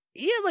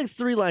 He had like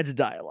 3 lines of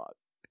dialogue.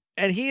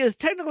 And he is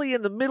technically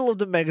in the middle of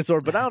the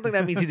Megazord, but I don't think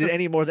that means he did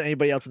any more than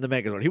anybody else in the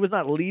Megazord. He was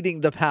not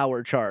leading the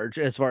power charge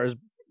as far as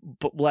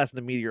blasting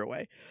the meteor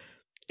away.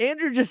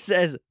 Andrew just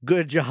says,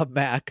 good job,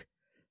 Mac,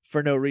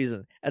 for no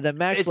reason. And then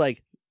Mac's like,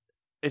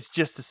 it's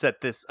just to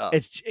set this up.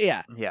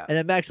 Yeah. And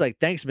then Mac's like,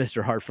 thanks,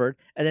 Mr. Hartford.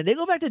 And then they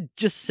go back to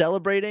just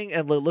celebrating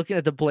and looking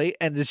at the plate,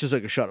 and it's just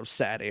like a shot of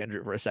sad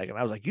Andrew for a second.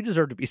 I was like, you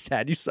deserve to be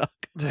sad. You suck.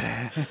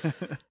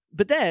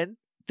 But then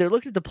they're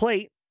looking at the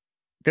plate.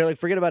 They're like,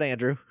 forget about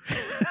Andrew.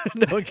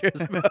 No one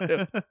cares about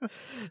him.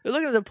 They're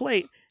looking at the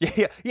plate.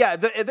 Yeah.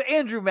 The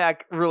Andrew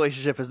Mac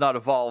relationship has not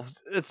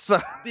evolved. It's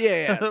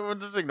we'll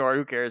just ignore it.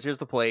 Who cares? Here's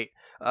the plate.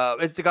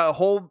 It's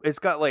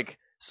got like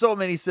so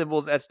many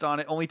symbols etched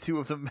on it. Only 2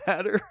 of them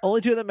matter.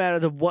 Only 2 of them matter.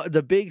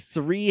 The big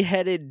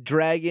 3-headed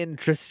dragon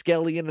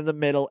Triskelion in the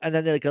middle, and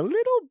then like a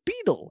little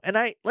beetle. And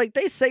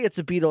they say it's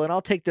a beetle, and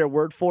I'll take their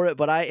word for it.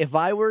 But if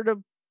I were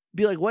to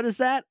be like, what is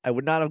that? I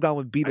would not have gone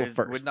with beetle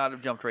first. Would not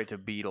have jumped right to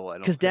beetle.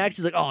 Because Dax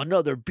is like, oh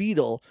no, they're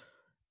beetle,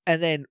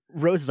 and then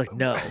Rose is like,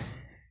 no,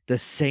 the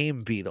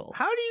same beetle.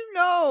 How do you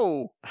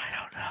know? I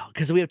don't know,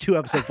 because we have 2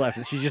 episodes left,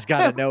 and she's just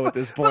got to know at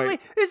this point. But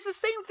like, it's the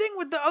same thing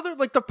with the other,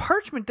 like the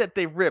parchment that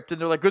they ripped, and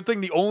they're like, good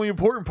thing the only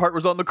important part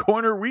was on the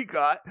corner we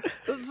got.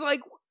 It's like,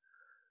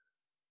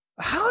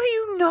 how do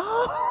you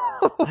know?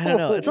 I don't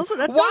know. It's also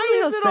that's not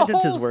really how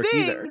sentences work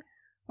either.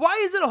 Why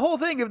is it a whole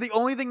thing if the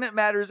only thing that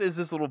matters is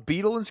this little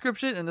beetle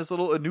inscription and this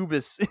little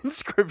Anubis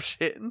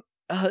inscription?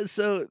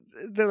 So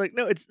they're like,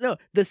 no,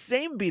 the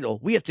same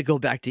beetle. We have to go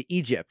back to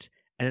Egypt.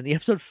 And then the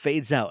episode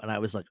fades out, and I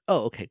was like,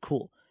 oh, okay,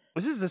 cool.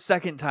 This is the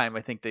second time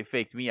I think they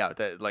faked me out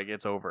that like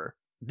it's over.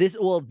 This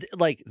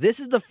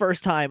is the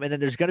first time, and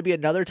then there's going to be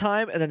another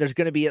time, and then there's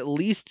going to be at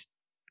least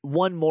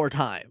one more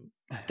time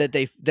that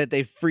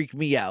they freak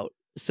me out.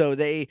 So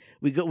they're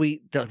like,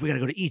 we got to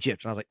go to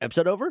Egypt. And I was like,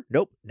 episode over?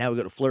 Nope. Now we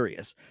go to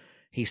Flurious.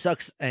 He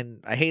sucks, and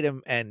I hate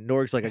him. And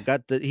Norg's like,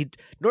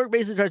 Norg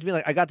basically tries to be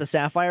like, I got the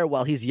sapphire,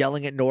 while he's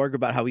yelling at Norg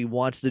about how he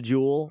wants the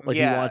jewel. Like,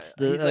 he wants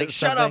the. He's like,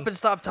 shut up and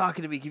stop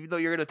talking to me, even though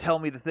you're going to tell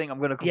me the thing I'm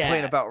going to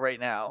complain about right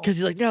now. Because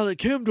he's like, now that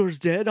Camdor's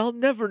dead, I'll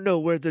never know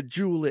where the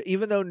jewel is,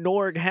 even though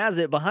Norg has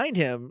it behind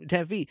him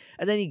 10 feet.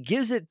 And then he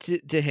gives it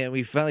to him.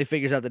 He finally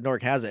figures out that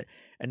Norg has it.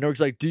 And Norg's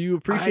like, do you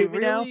appreciate me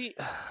now? And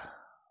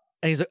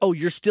he's like, oh,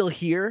 you're still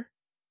here?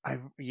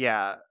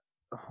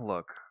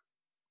 Look.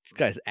 This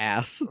guy's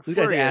ass. This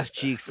guy's ass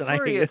cheeks, and I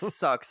hate him.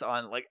 Sucks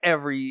on like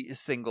every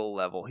single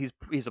level.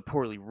 He's a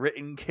poorly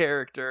written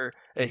character,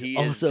 and he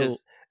also is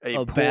just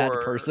a bad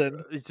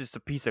person. He's just a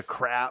piece of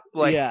crap.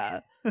 Like, yeah,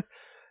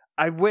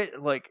 I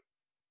went like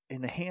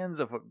in the hands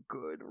of a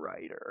good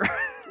writer.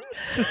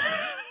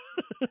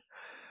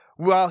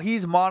 While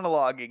he's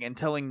monologuing and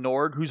telling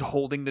Norg, who's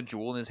holding the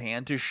jewel in his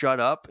hand, to shut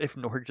up, if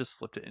Norg just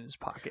slipped it in his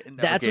pocket and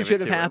never that's gave what should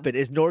have him. happened.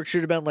 Is Norg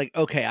should have been like,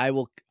 okay, I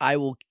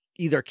will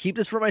either keep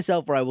this for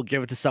myself or I will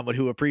give it to someone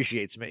who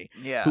appreciates me.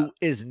 Yeah. Who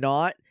is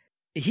not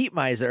Heat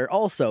Miser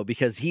also,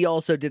 because he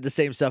also did the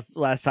same stuff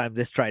last time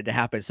this tried to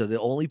happen. So the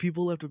only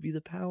people left would be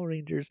the Power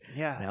Rangers.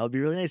 Yeah. That would be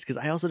really nice, because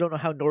I also don't know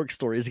how Norg's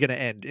story is going to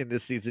end in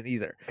this season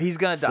either. He's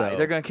going to die.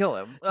 They're going to kill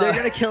him. They're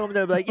going to kill him.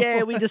 They're like,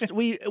 yeah, we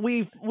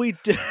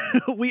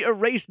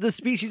erased the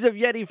species of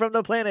Yeti from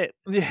the planet.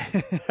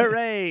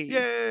 Hooray.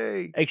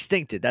 Yay.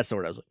 Extincted. That's the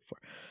word I was looking for.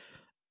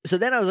 So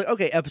then I was like,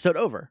 okay, episode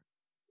over.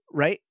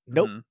 Right?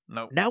 Nope.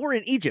 Nope. Now we're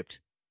in Egypt.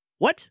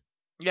 What?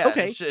 Yeah.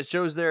 Okay. It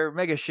shows their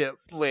mega ship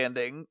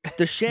landing.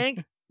 The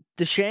Shank,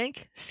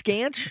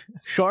 Scanch,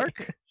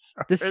 Shark.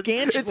 The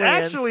Scanch. It's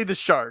lands. actually the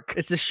shark.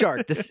 It's the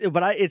shark. It's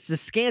the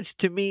Scanch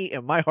to me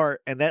in my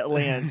heart, and that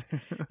lands,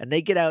 and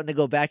they get out and they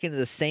go back into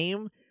the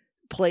same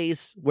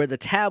place where the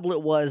tablet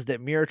was that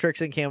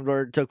Miratrix and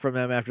Camdor took from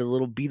them after the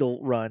little beetle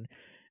run,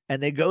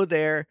 and they go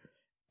there,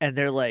 and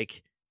they're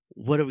like,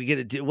 what are we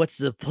gonna do? What's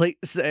the plate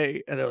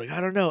say? And they're like, I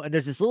don't know. And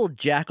there's this little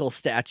jackal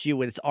statue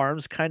with its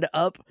arms kind of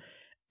up,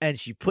 and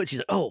she's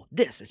like, oh,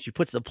 this, and she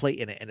puts the plate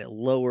in it, and it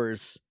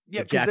lowers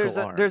Yeah, the because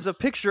jackal there's a arms.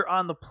 picture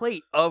on the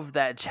plate of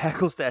that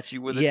jackal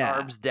statue with its Yeah.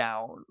 arms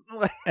down.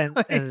 and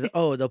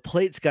the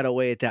plate's got to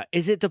weigh it down.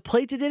 Is it the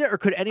plate that did it, or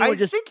could anyone I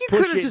just think you push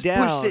could have it just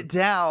down? pushed it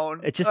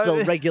down. It's just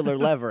a regular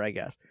lever, I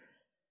guess.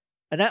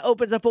 And that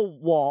opens up a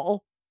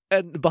wall,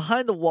 and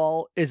behind the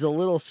wall is a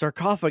little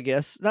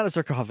sarcophagus. Not a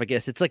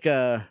sarcophagus. It's like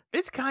a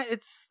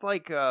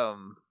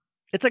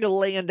It's like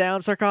laying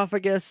down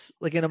sarcophagus,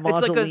 like in a it's like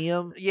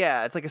mausoleum.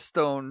 it's like a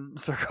stone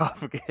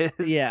sarcophagus.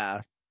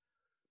 Yeah.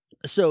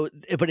 So,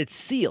 but it's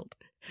sealed,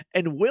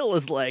 and Will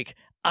is like,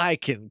 I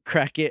can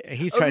crack it, and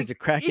he tries to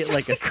crack he it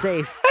like a tries to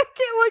safe. crack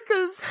it like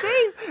a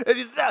safe,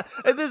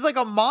 and there's like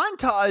a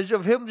montage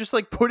of him just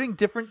like putting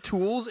different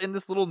tools in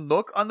this little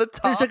nook on the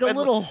top. There's like a and,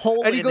 little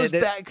hole and he in goes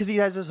it. back because he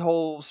has this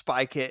whole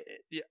spy kit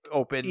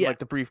open, Yeah. like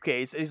the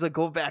briefcase. And he's like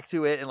going back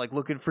to it and like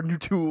looking for new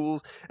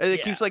tools, and it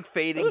Yeah. keeps like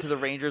fading to the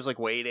Rangers like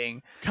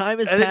waiting. Time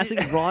is and then passing.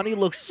 Ronnie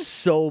looks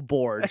so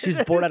bored.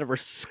 She's bored out of her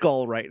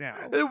skull right now.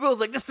 And Will's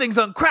like, "This thing's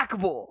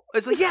uncrackable."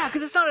 It's like, yeah,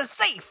 because it's not a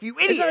safe, you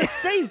It's idiot. not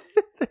safe.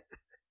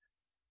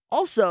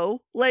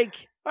 Also,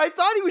 like, I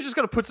thought he was just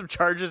gonna put some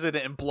charges in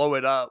it and blow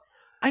it up.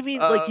 I mean,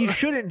 like, you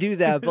shouldn't do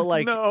that, but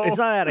like, No. it's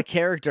not out of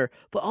character.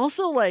 But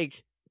also,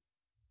 like,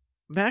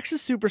 Max is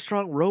a super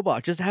strong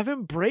robot. Just have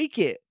him break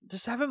it.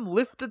 Just have him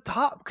lift the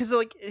top because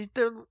like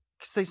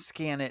they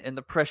scan it and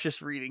the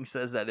precious reading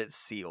says that it's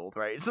sealed,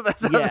 right? So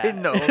that's how they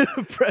know.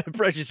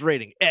 Precious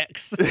rating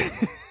X.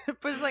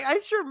 But it's like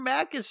I'm sure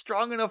Mac is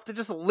strong enough to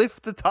just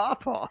lift the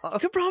top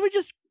off. Could probably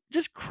just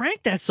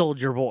crank that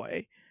soldier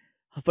boy.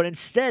 But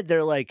instead,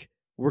 they're like,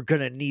 we're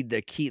gonna need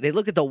the key. They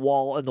look at the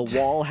wall, and the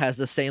wall has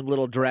the same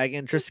little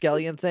dragon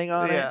Triskelion thing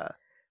on it. Yeah.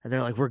 And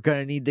they're like, we're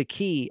gonna need the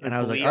key. And The I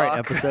was like, all right, Gleeok.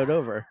 episode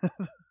over.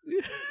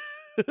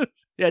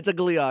 Yeah, it's a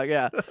Gleeok,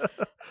 yeah.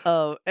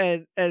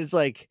 And it's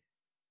like,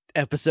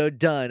 episode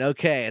done.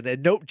 Okay. And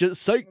then nope,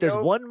 just psych, there's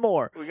Nope. one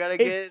more. We gotta It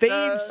get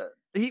fades-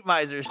 Heat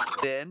Miser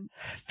in.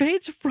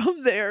 Fades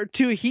from there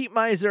to Heat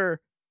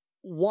Miser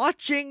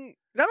watching,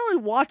 not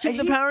only watching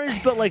the He's- Power Rangers,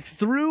 but like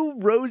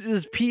through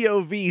Rose's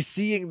POV,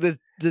 seeing the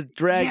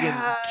dragon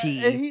Yeah,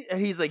 key. and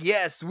he's like,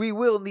 "Yes, we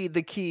will need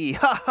the key."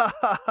 Ha ha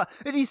ha! ha.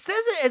 And he says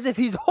it as if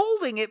he's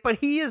holding it, but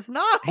he is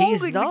not He's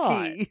holding not.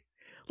 the key.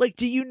 Like,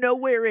 do you know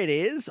where it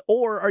is?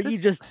 Or are you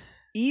This- just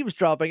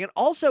eavesdropping? And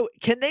also,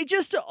 can they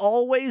just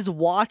always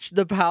watch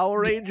the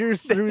Power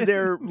Rangers through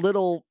their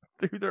little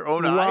Through their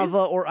own lava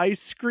eyes. or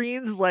ice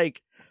screens?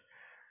 Like,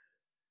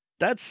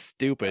 that's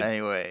stupid.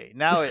 Anyway,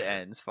 now it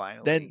ends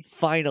finally. Then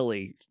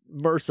finally,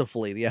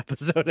 mercifully, the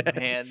episode ends.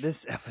 Man,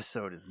 this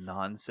episode is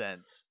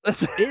nonsense.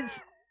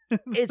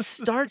 It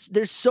starts.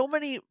 There's so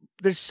many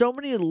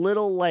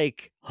little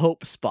like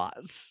hope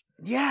spots,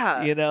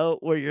 yeah. you know,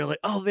 where you're like,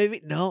 oh,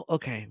 maybe no,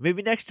 okay,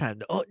 maybe next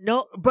time. Oh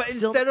no, But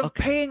still- instead of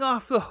okay. paying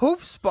off the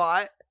hope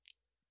spot,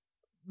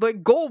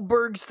 like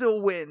Goldberg still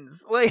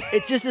wins. Like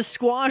It's just a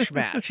squash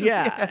match,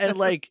 yeah, Yeah. and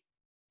like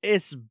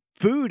it's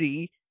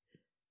booty,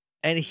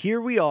 and here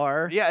we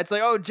are. yeah, it's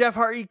like, oh, Jeff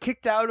Hardy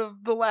kicked out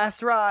of the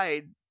last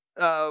ride,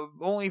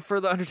 only for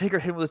the Undertaker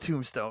hit him with a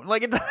tombstone.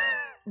 Like it,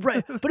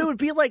 Right, but it would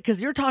be like,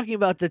 because you're talking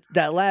about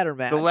that ladder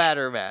match, the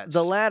ladder match.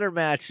 the ladder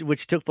match,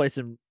 which took place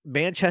in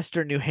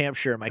Manchester, New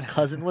Hampshire. My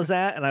cousin was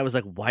at, and I was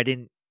like, why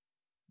didn't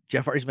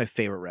Jeff Hardy's my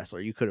favorite wrestler?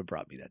 You could have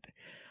brought me that day,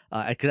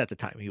 because at the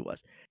time he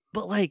was.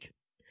 But like,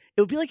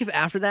 it would be like if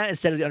after that,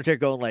 instead of the Undertaker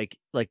going like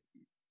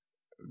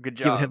Good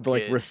job, giving him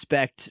like kid.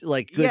 respect,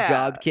 like good Yeah.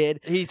 job, kid.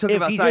 He took if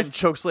him he outside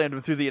just- and chokeslammed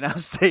him through the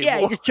announce table. Yeah,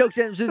 he just chokes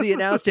him through the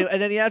announce table,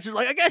 and then the announcer's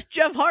like, I guess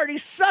Jeff Hardy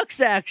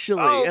sucks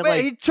actually. Oh and man,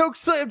 like, he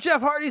chokeslammed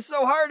Jeff Hardy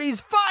so hard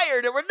he's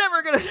fired, and we're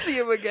never gonna see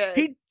him again.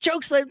 he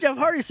chokeslammed Jeff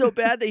Hardy so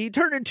bad that he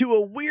turned into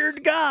a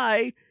weird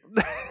guy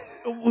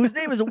whose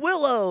name is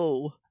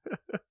Willow.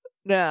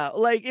 Now,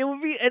 like it would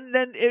be, and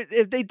then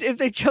if they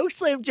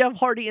chokeslammed Jeff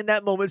Hardy in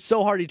that moment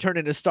so hard he turned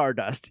into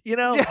Stardust, you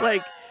know, Yeah.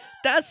 like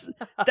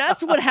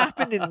that's what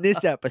happened in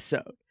this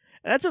episode.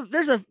 And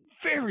there's a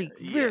very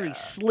Yeah.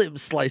 slim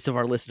slice of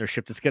our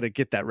listenership that's gonna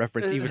get that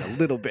reference even a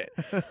little bit,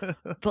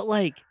 but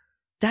like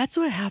that's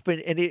what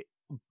happened, and it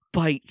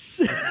bites.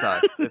 It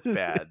sucks. It's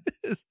bad.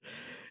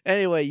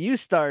 Anyway, you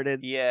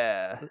started.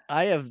 Yeah.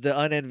 I have the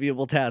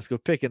unenviable task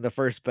of picking the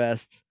first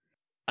best.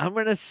 I'm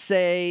going to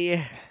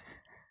say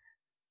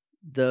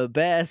the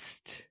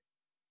best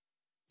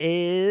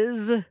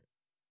is.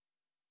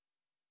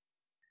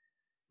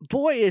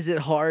 Boy, is it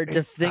hard to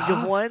It's think of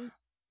tough. one.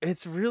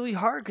 It's really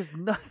hard because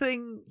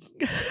nothing.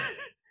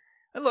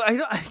 And look,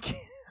 I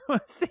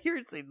can't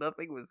seriously,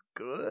 nothing was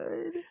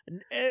good.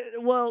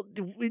 Well,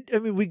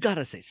 we got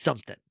to say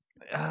something.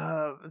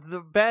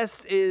 The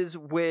best is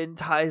when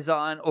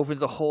Taizan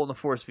opens a hole in the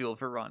force field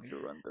for Ronnie to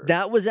run through.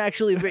 That was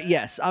actually,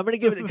 yes, I'm going to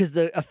give it because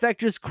the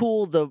effect was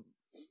cool.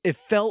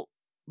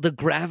 The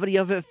gravity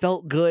of it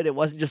felt good. It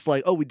wasn't just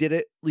like, oh, we did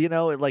it, you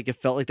know, it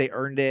felt like they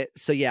earned it.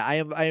 So yeah, I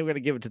am going to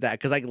give it to that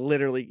because I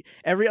literally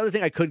every other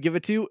thing I could give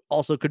it to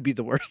also could be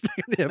the worst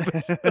thing in the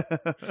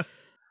episode.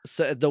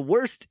 So the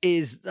worst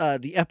is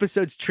the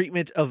episode's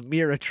treatment of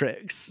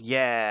Miratrix.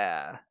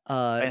 Yeah.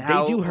 And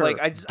They do her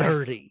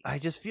dirty. I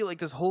just feel like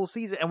this whole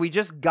season, and we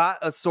just got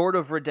a sort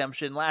of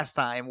redemption last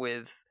time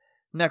with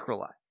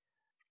Necroli.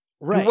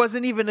 Right. Who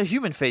wasn't even a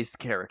human-faced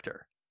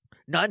character.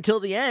 Not until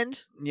the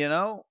end. You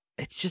know?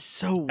 It's just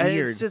so weird. And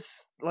it's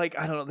just like,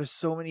 I don't know, there's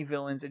so many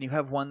villains, and you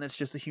have one that's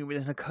just a human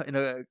in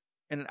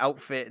an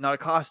outfit, not a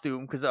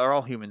costume, because they're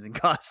all humans in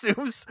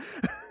costumes.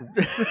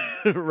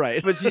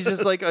 Right. But she's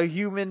just like a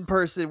human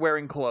person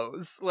wearing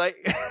clothes. Like,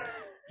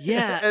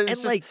 yeah. and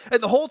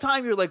the whole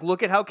time you're like,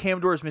 look at how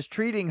Camdor is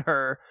mistreating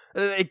her.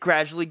 It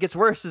gradually gets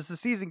worse as the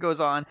season goes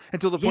on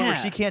until the point where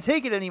she can't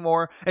take it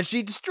anymore, and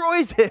she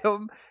destroys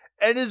him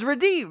and is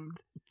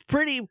redeemed.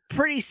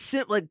 Pretty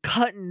simple, like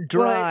cut and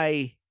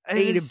dry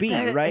A to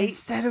B, right?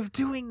 Instead of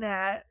doing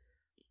that,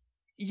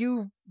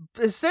 you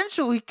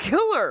essentially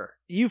kill her.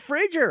 You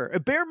fridge her.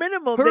 At bare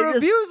minimum, her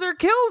abuser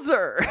kills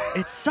her.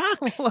 It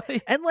sucks.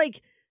 And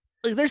like,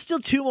 there's still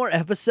 2 more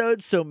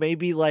episodes, so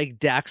maybe like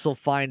Dax will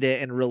find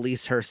it and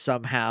release her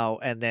somehow,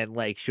 and then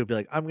like she'll be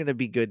like, I'm gonna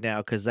be good now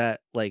because that,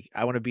 like,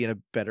 I want to be in a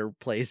better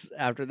place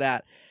after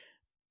that.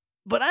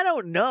 But I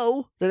don't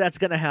know that that's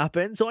gonna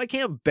happen, so I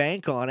can't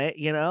bank on it.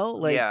 You know,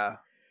 like yeah,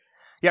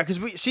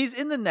 because she's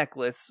in the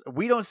necklace.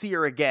 We don't see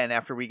her again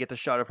after we get the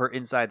shot of her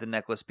inside the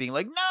necklace, being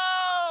like,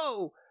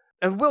 no.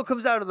 And Will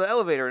comes out of the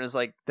elevator and is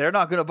like, they're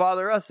not going to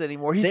bother us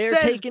anymore. They're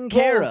taken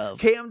care of.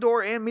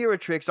 Camdor and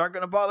Miratrix aren't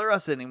going to bother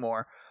us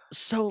anymore.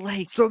 So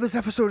this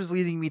episode is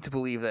leading me to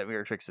believe that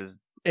Miratrix is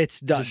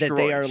done. Destroyed. That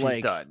they are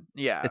She's done.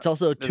 Yeah. It's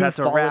also 2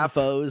 fallen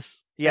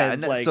foes. Yeah,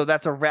 so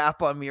that's a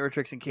wrap on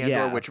Miratrix and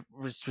Camdor, which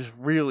was just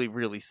really,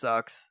 really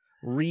sucks.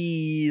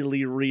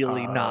 Really,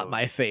 really not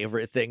my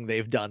favorite thing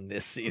they've done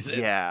this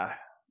season. Yeah.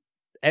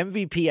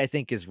 MVP, I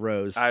think, is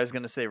Rose. I was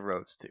going to say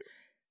Rose, too.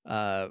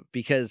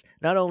 Because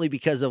not only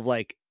because of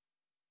like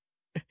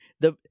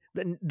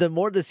the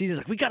more the season's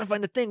like, we gotta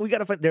find the thing,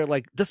 they're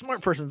like, the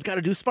smart person's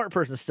gotta do smart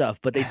person stuff,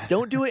 but they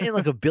don't do it in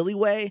like a Billy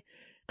way.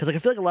 Because like I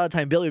feel like a lot of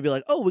time Billy would be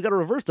like, oh, we gotta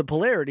reverse the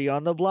polarity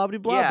on the blah blah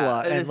blah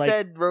blah. And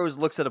instead Rose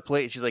looks at a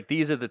plate and she's like,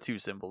 these are the 2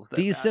 symbols that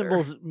these matter.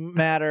 Symbols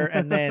matter,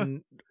 and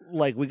then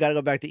like we gotta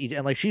go back to each,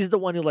 and like she's the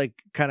one who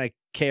like kind of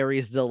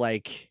carries the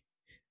like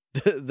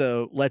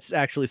the let's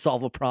actually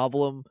solve a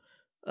problem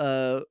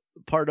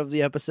part of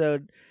the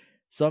episode.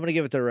 So I'm gonna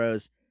give it to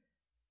Rose.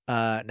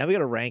 Now we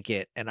gotta rank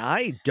it, and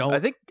I'm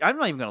not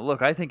even gonna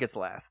look. I think it's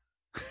last.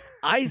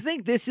 I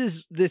think this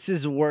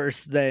is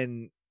worse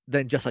than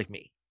Just Like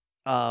Me.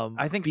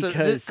 I think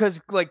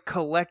because like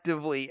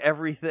collectively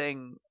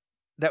everything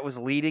that was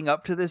leading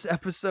up to this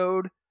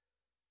episode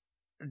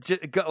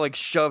got like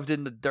shoved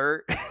in the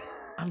dirt.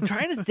 I'm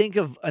trying to think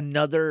of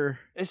another.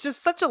 It's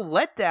just such a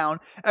letdown,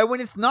 and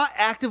when it's not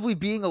actively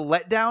being a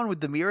letdown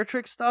with the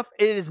Miratrix stuff,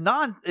 it's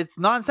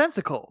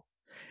nonsensical.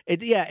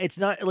 It's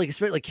not like,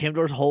 especially like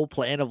Camdor's whole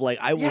plan of like,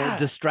 I will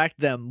distract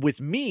them with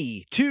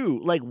me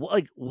too. Like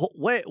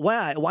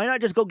why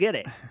not just go get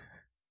it?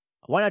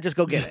 Why not just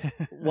go get it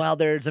while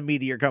there's a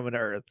meteor coming to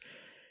Earth?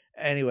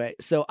 Anyway,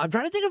 so I'm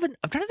trying to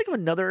think of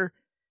another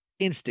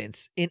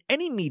instance in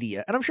any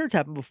media, and I'm sure it's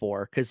happened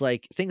before because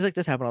like things like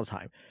this happen all the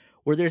time,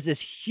 where there's this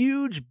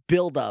huge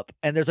buildup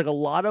and there's like a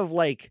lot of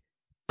like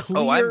clear.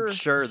 Oh, I'm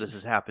sure this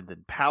has happened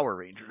in Power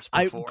Rangers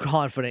before. I'm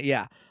confident,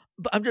 yeah.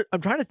 But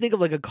I'm trying to think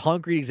of like a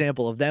concrete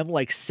example of them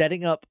like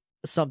setting up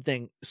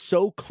something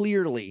so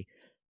clearly,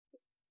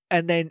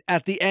 and then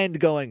at the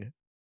end going,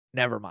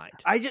 never mind.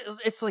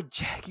 It's like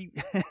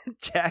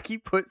Jackie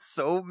put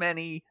so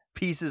many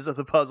pieces of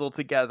the puzzle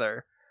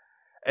together,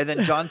 and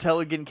then John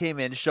Tellegen came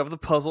in, shoved the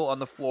puzzle on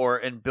the floor,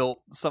 and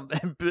built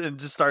something and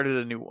just started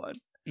a new one.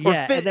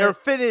 Or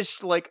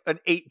finished like an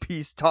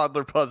 8-piece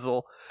toddler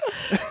puzzle,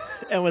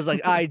 and was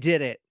like, I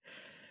did it.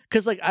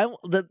 Because like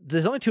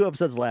there's only 2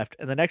 episodes left,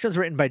 and the next one's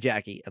written by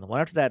Jackie, and the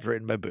one after that's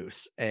written by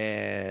Boos,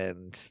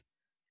 and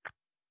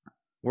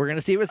we're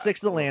gonna see what 6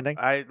 the landing.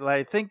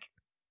 I think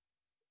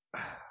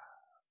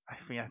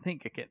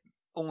it can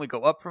only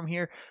go up from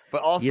here,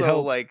 but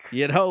also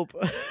you'd hope.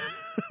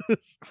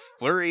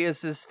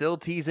 Flurious is still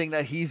teasing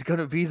that he's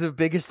gonna be the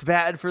biggest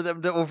bad for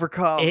them to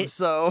overcome.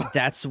 So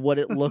that's what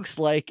it looks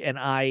like, and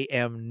I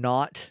am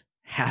not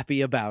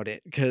happy about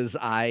it because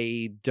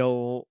I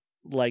don't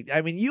like.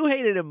 I mean, you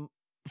hated him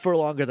for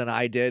longer than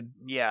I did.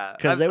 Yeah.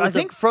 I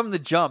think from the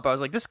jump, I was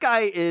like, this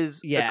guy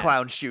is the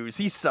clown shoes.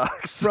 He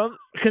sucks.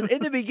 Because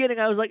in the beginning,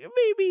 I was like,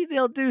 maybe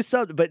they'll do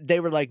something. But they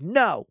were like,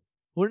 no,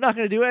 we're not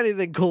going to do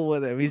anything cool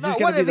with him. He's just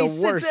going to be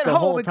the worst the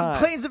whole time. And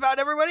complains about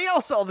everybody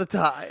else all the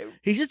time.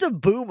 He's just a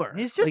boomer.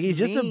 He's just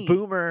a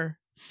boomer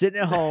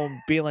sitting at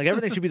home being like,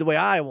 everything should be the way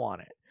I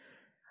want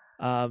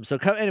it. So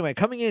anyway,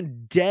 coming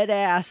in dead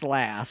ass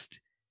last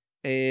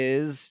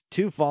is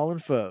 2 Fallen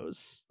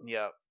Foes.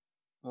 Yep.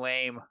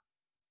 Lame.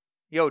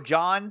 Yo,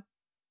 John,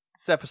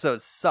 this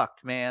episode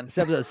sucked, man. This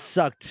episode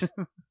sucked.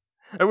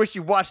 I wish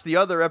you watched the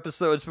other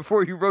episodes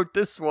before you wrote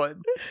this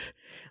one.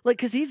 Like,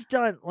 because he's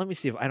done. Let me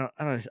see if I don't.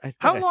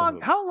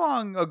 How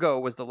long ago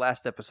was the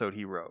last episode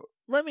he wrote?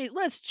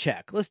 Let's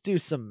check. Let's do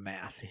some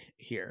math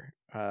here.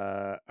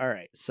 All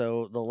right.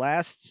 So the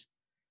last,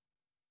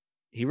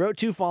 he wrote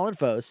Two Fallen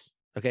Foes.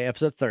 Okay,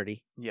 episode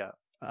 30. Yeah.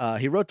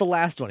 He wrote the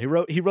last one. He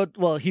wrote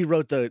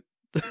the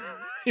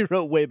he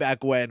wrote Way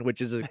Back When,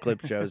 which is a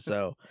clip show.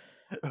 So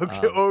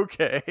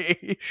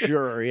Okay.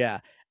 sure, yeah.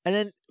 And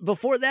then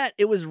before that,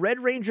 it was Red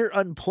Ranger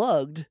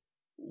Unplugged,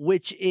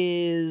 which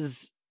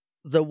is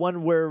the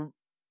one where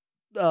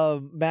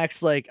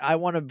Mac's like, I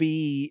want to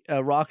be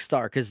a rock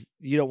star because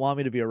you don't want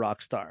me to be a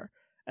rock star.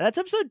 And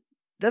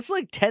that's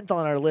like 10th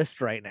on our list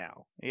right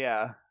now.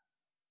 Yeah.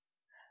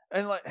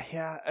 And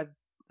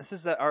this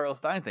is that R.L.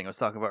 Stine thing I was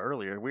talking about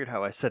earlier. Weird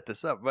how I set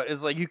this up, but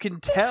it's like you can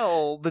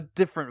tell the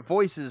different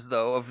voices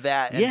though of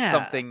that and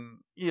something,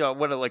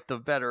 one of like the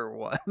better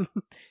ones.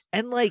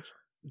 And like,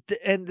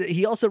 and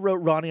he also wrote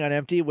Ronnie on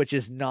Empty, which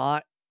is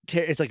not.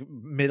 It's like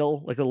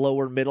middle, like a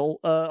lower middle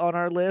on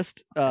our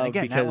list.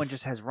 Again, that one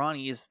just has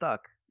Ronnie is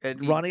stuck.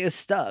 Ronnie is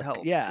stuck.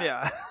 Help.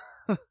 Yeah.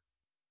 That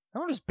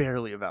one was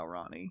barely about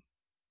Ronnie.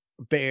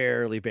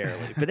 Barely.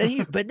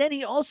 But then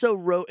he also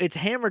wrote It's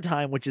Hammer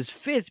Time, which is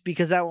 5th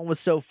because that one was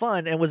so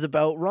fun and was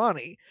about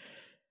Ronnie.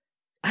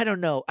 I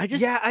don't know. I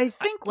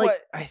think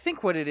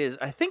what it is.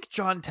 I think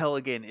John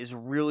Tellegen is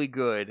really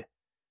good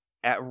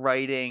at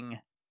writing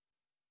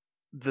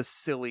the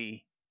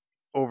silly,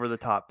 over the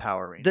top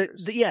Power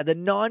Rangers. The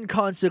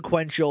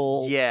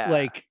non-consequential,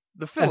 like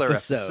the filler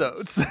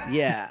episodes.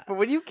 Yeah. But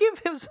when you give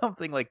him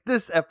something like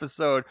this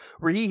episode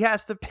where he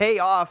has to pay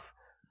off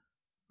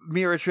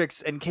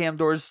Miratrix and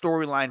Camdor's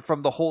storyline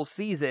from the whole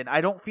season,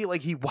 I don't feel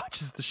like he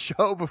watches the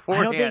show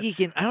beforehand. I don't think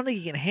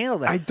he can handle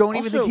that. I don't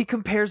even think he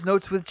compares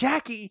notes with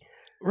Jackie.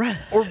 Right.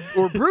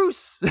 Or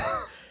Bruce.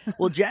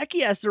 Well,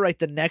 Jackie has to write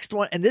the next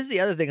one, and this is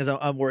the other thing is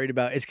I'm worried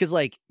about. Is because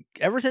like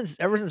ever since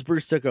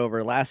Bruce took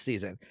over last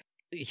season,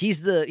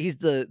 he's the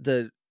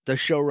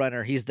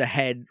showrunner, he's the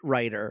head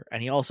writer,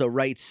 and he also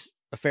writes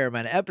a fair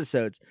amount of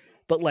episodes.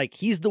 But like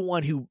he's the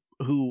one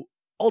who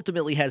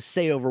ultimately has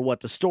say over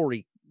what the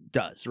story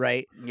does,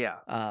 right? Yeah.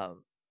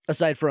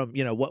 Aside from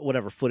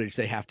whatever footage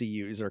they have to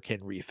use or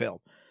can refilm.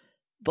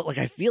 But like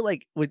I feel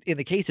like in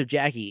the case of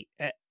Jackie,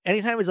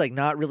 anytime it's like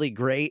not really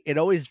great, it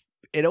always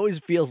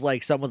feels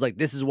like someone's like,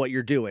 this is what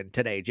you're doing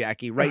today,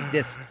 Jackie. Write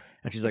this,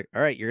 and she's like,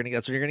 all right,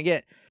 that's what you're gonna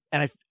get.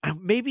 And I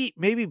maybe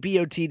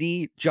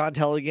BOTD, John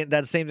Tellegen,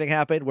 that same thing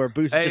happened where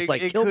Bruce just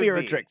like kill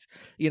Miratrix.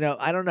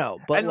 I don't know,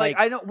 but and like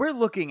I know we're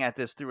looking at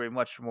this through a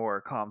much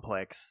more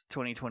complex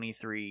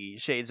 2023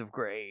 Shades of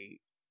Grey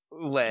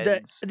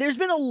lens. There's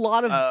been a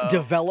lot of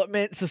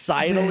development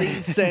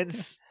societally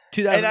since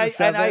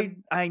 2007.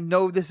 And I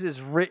know this is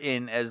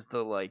written as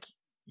the like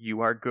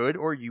you are good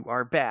or you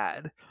are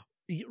bad.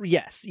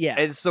 Yes, yeah.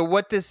 And so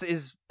what this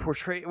is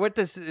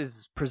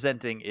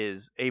presenting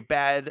is a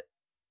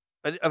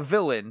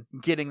villain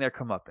getting their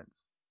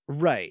comeuppance.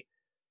 Right.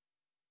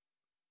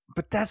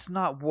 But that's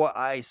not what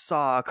I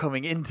saw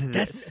coming into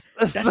this.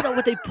 That's not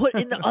what they put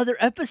in the other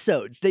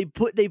episodes. They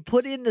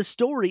put in the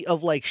story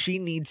of like she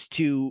needs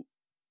to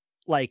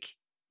like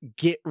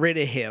get rid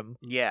of him.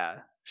 Yeah.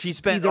 She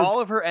spent all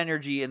of her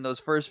energy in those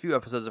first few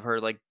episodes of her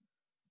like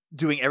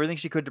doing everything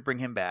she could to bring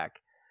him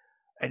back.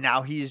 And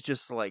now he's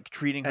just like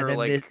treating her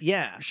like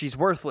she's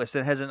worthless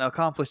and hasn't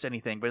accomplished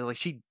anything. But like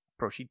she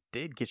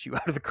did get you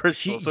out of the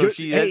crystal,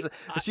 she has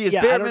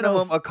bare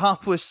minimum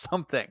accomplished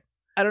something.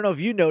 I don't know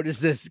if you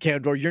noticed this,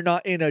 Camdor. You're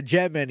not in a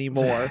gem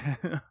anymore.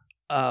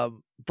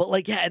 But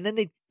like, yeah, and then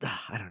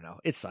I don't know.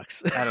 It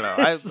sucks. I don't know.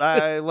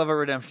 I love a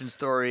redemption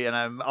story, and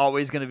I'm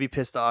always going to be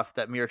pissed off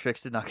that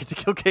Miratrix did not get to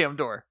kill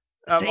Camdor.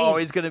 I'm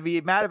always going to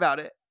be mad about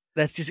it.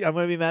 I'm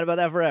going to be mad about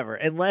that forever.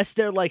 Unless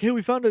they're like, hey,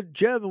 we found a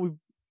gem and we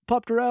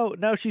popped her out.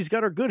 Now she's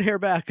got her good hair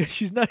back and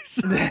she's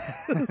nice.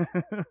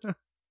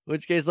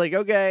 Which case, like,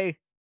 okay.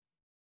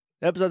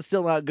 The episode's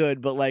still not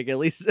good, but like at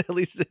least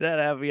it had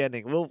a happy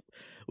ending.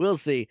 We'll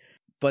see.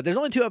 But there's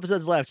only 2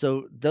 episodes left,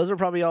 so those are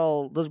probably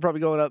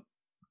going up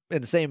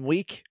in the same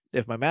week,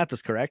 if my math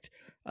is correct.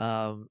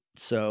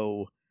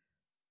 So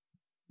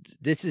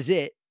this is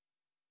it.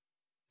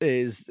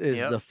 Is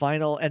the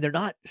final, and it's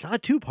not a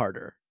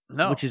 2-parter.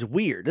 No. Which is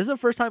weird. This is the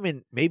first time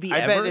in maybe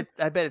ever.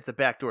 I bet it's a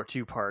backdoor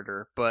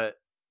 2-parter, but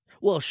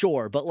well,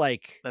 sure, but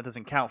like that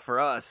doesn't count for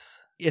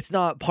us. It's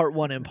not part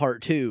 1 and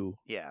part 2.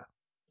 Yeah.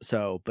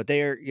 So, but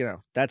they're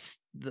that's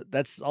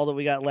all that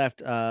we got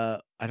left. I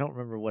don't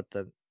remember what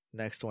the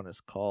next one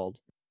is called.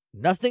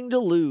 Nothing to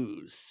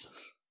Lose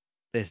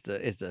is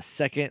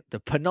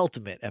the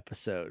penultimate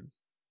episode.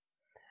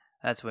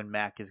 That's when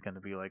Mac is going to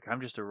be like,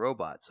 I'm just a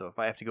robot, so if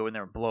I have to go in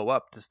there and blow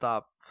up to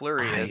stop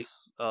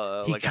Furious...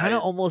 he kind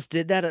of almost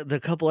did that a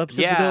couple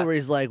episodes ago, where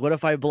he's like, what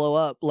if I blow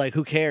up? Like,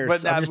 who cares?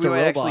 But I'm just a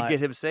robot. Actually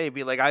get him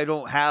be like, I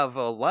don't have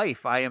a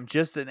life. I am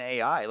just an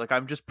AI. Like,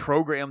 I'm just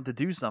programmed to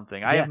do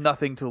something. I have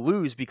nothing to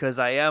lose because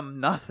I am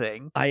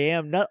nothing.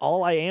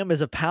 All I am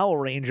is a Power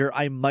Ranger.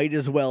 I might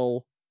as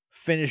well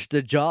finish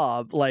the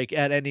job, like,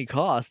 at any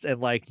cost. And,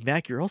 like,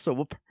 Mac, you're also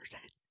a person.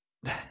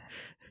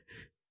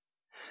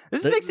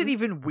 This makes it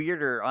even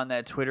weirder on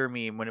that Twitter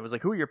meme when it was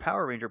like, who are your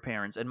Power Ranger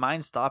parents? And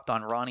mine stopped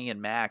on Ronnie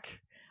and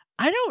Mac.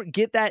 I don't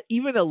get that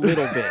even a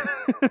little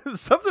bit.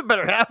 Something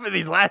better happen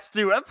these last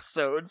 2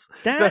 episodes.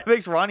 That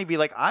makes Ronnie be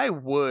like, I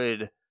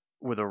would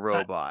with a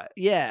robot.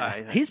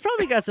 Yeah. He's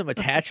probably got some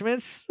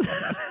attachments.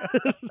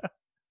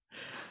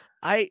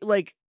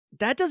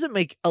 That doesn't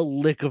make a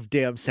lick of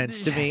damn sense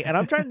to me. And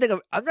I'm trying to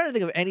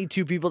think of any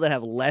 2 people that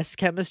have less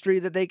chemistry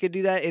that they could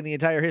do that in the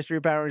entire history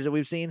of Power Rangers that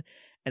we've seen.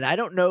 And I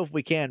don't know if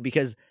we can,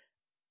 because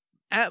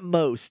at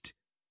most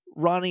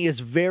Ronnie is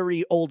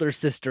very older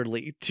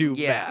sisterly to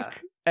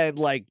Mac. And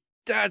like,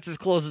 that's as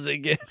close as it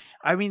gets.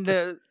 I mean,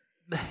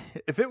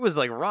 if it was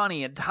like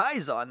Ronnie and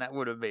Tyzon, that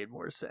would have made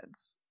more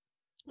sense.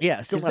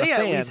 Yeah, still not a they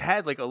fan. At least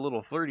had like a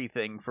little flirty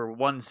thing for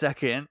 1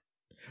 second.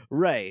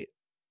 Right.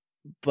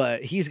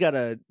 But he's got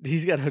a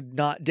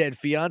not dead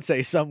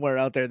fiance somewhere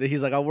out there that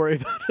he's like, I'll worry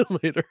about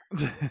it later.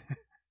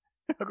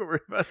 I'll go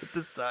worry about it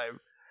this time.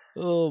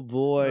 Oh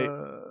boy.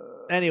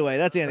 Anyway,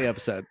 that's the end of the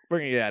episode. We're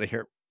gonna get out of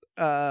here.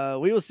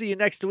 We will see you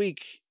next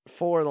week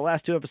for the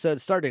last 2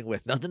 episodes, starting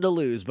with Nothing to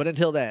Lose. But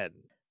until then,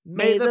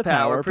 may the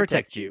power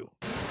protect you.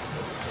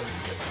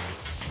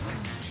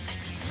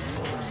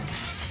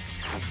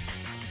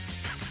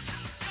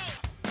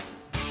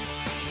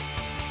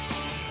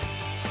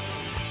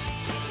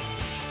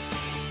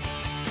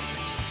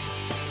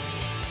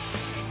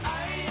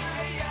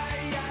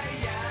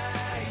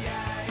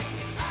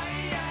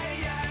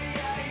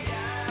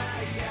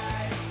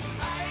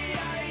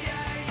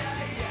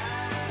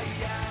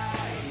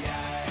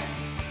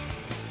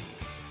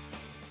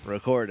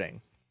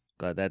 Recording.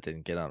 Glad that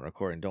didn't get on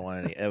recording. Don't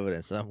want any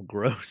evidence. I'm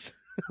gross.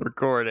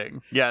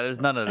 Recording. Yeah, there's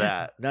none of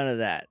that. None of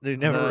that. They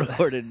never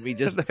recorded me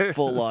just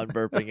full on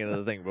burping into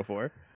the thing before.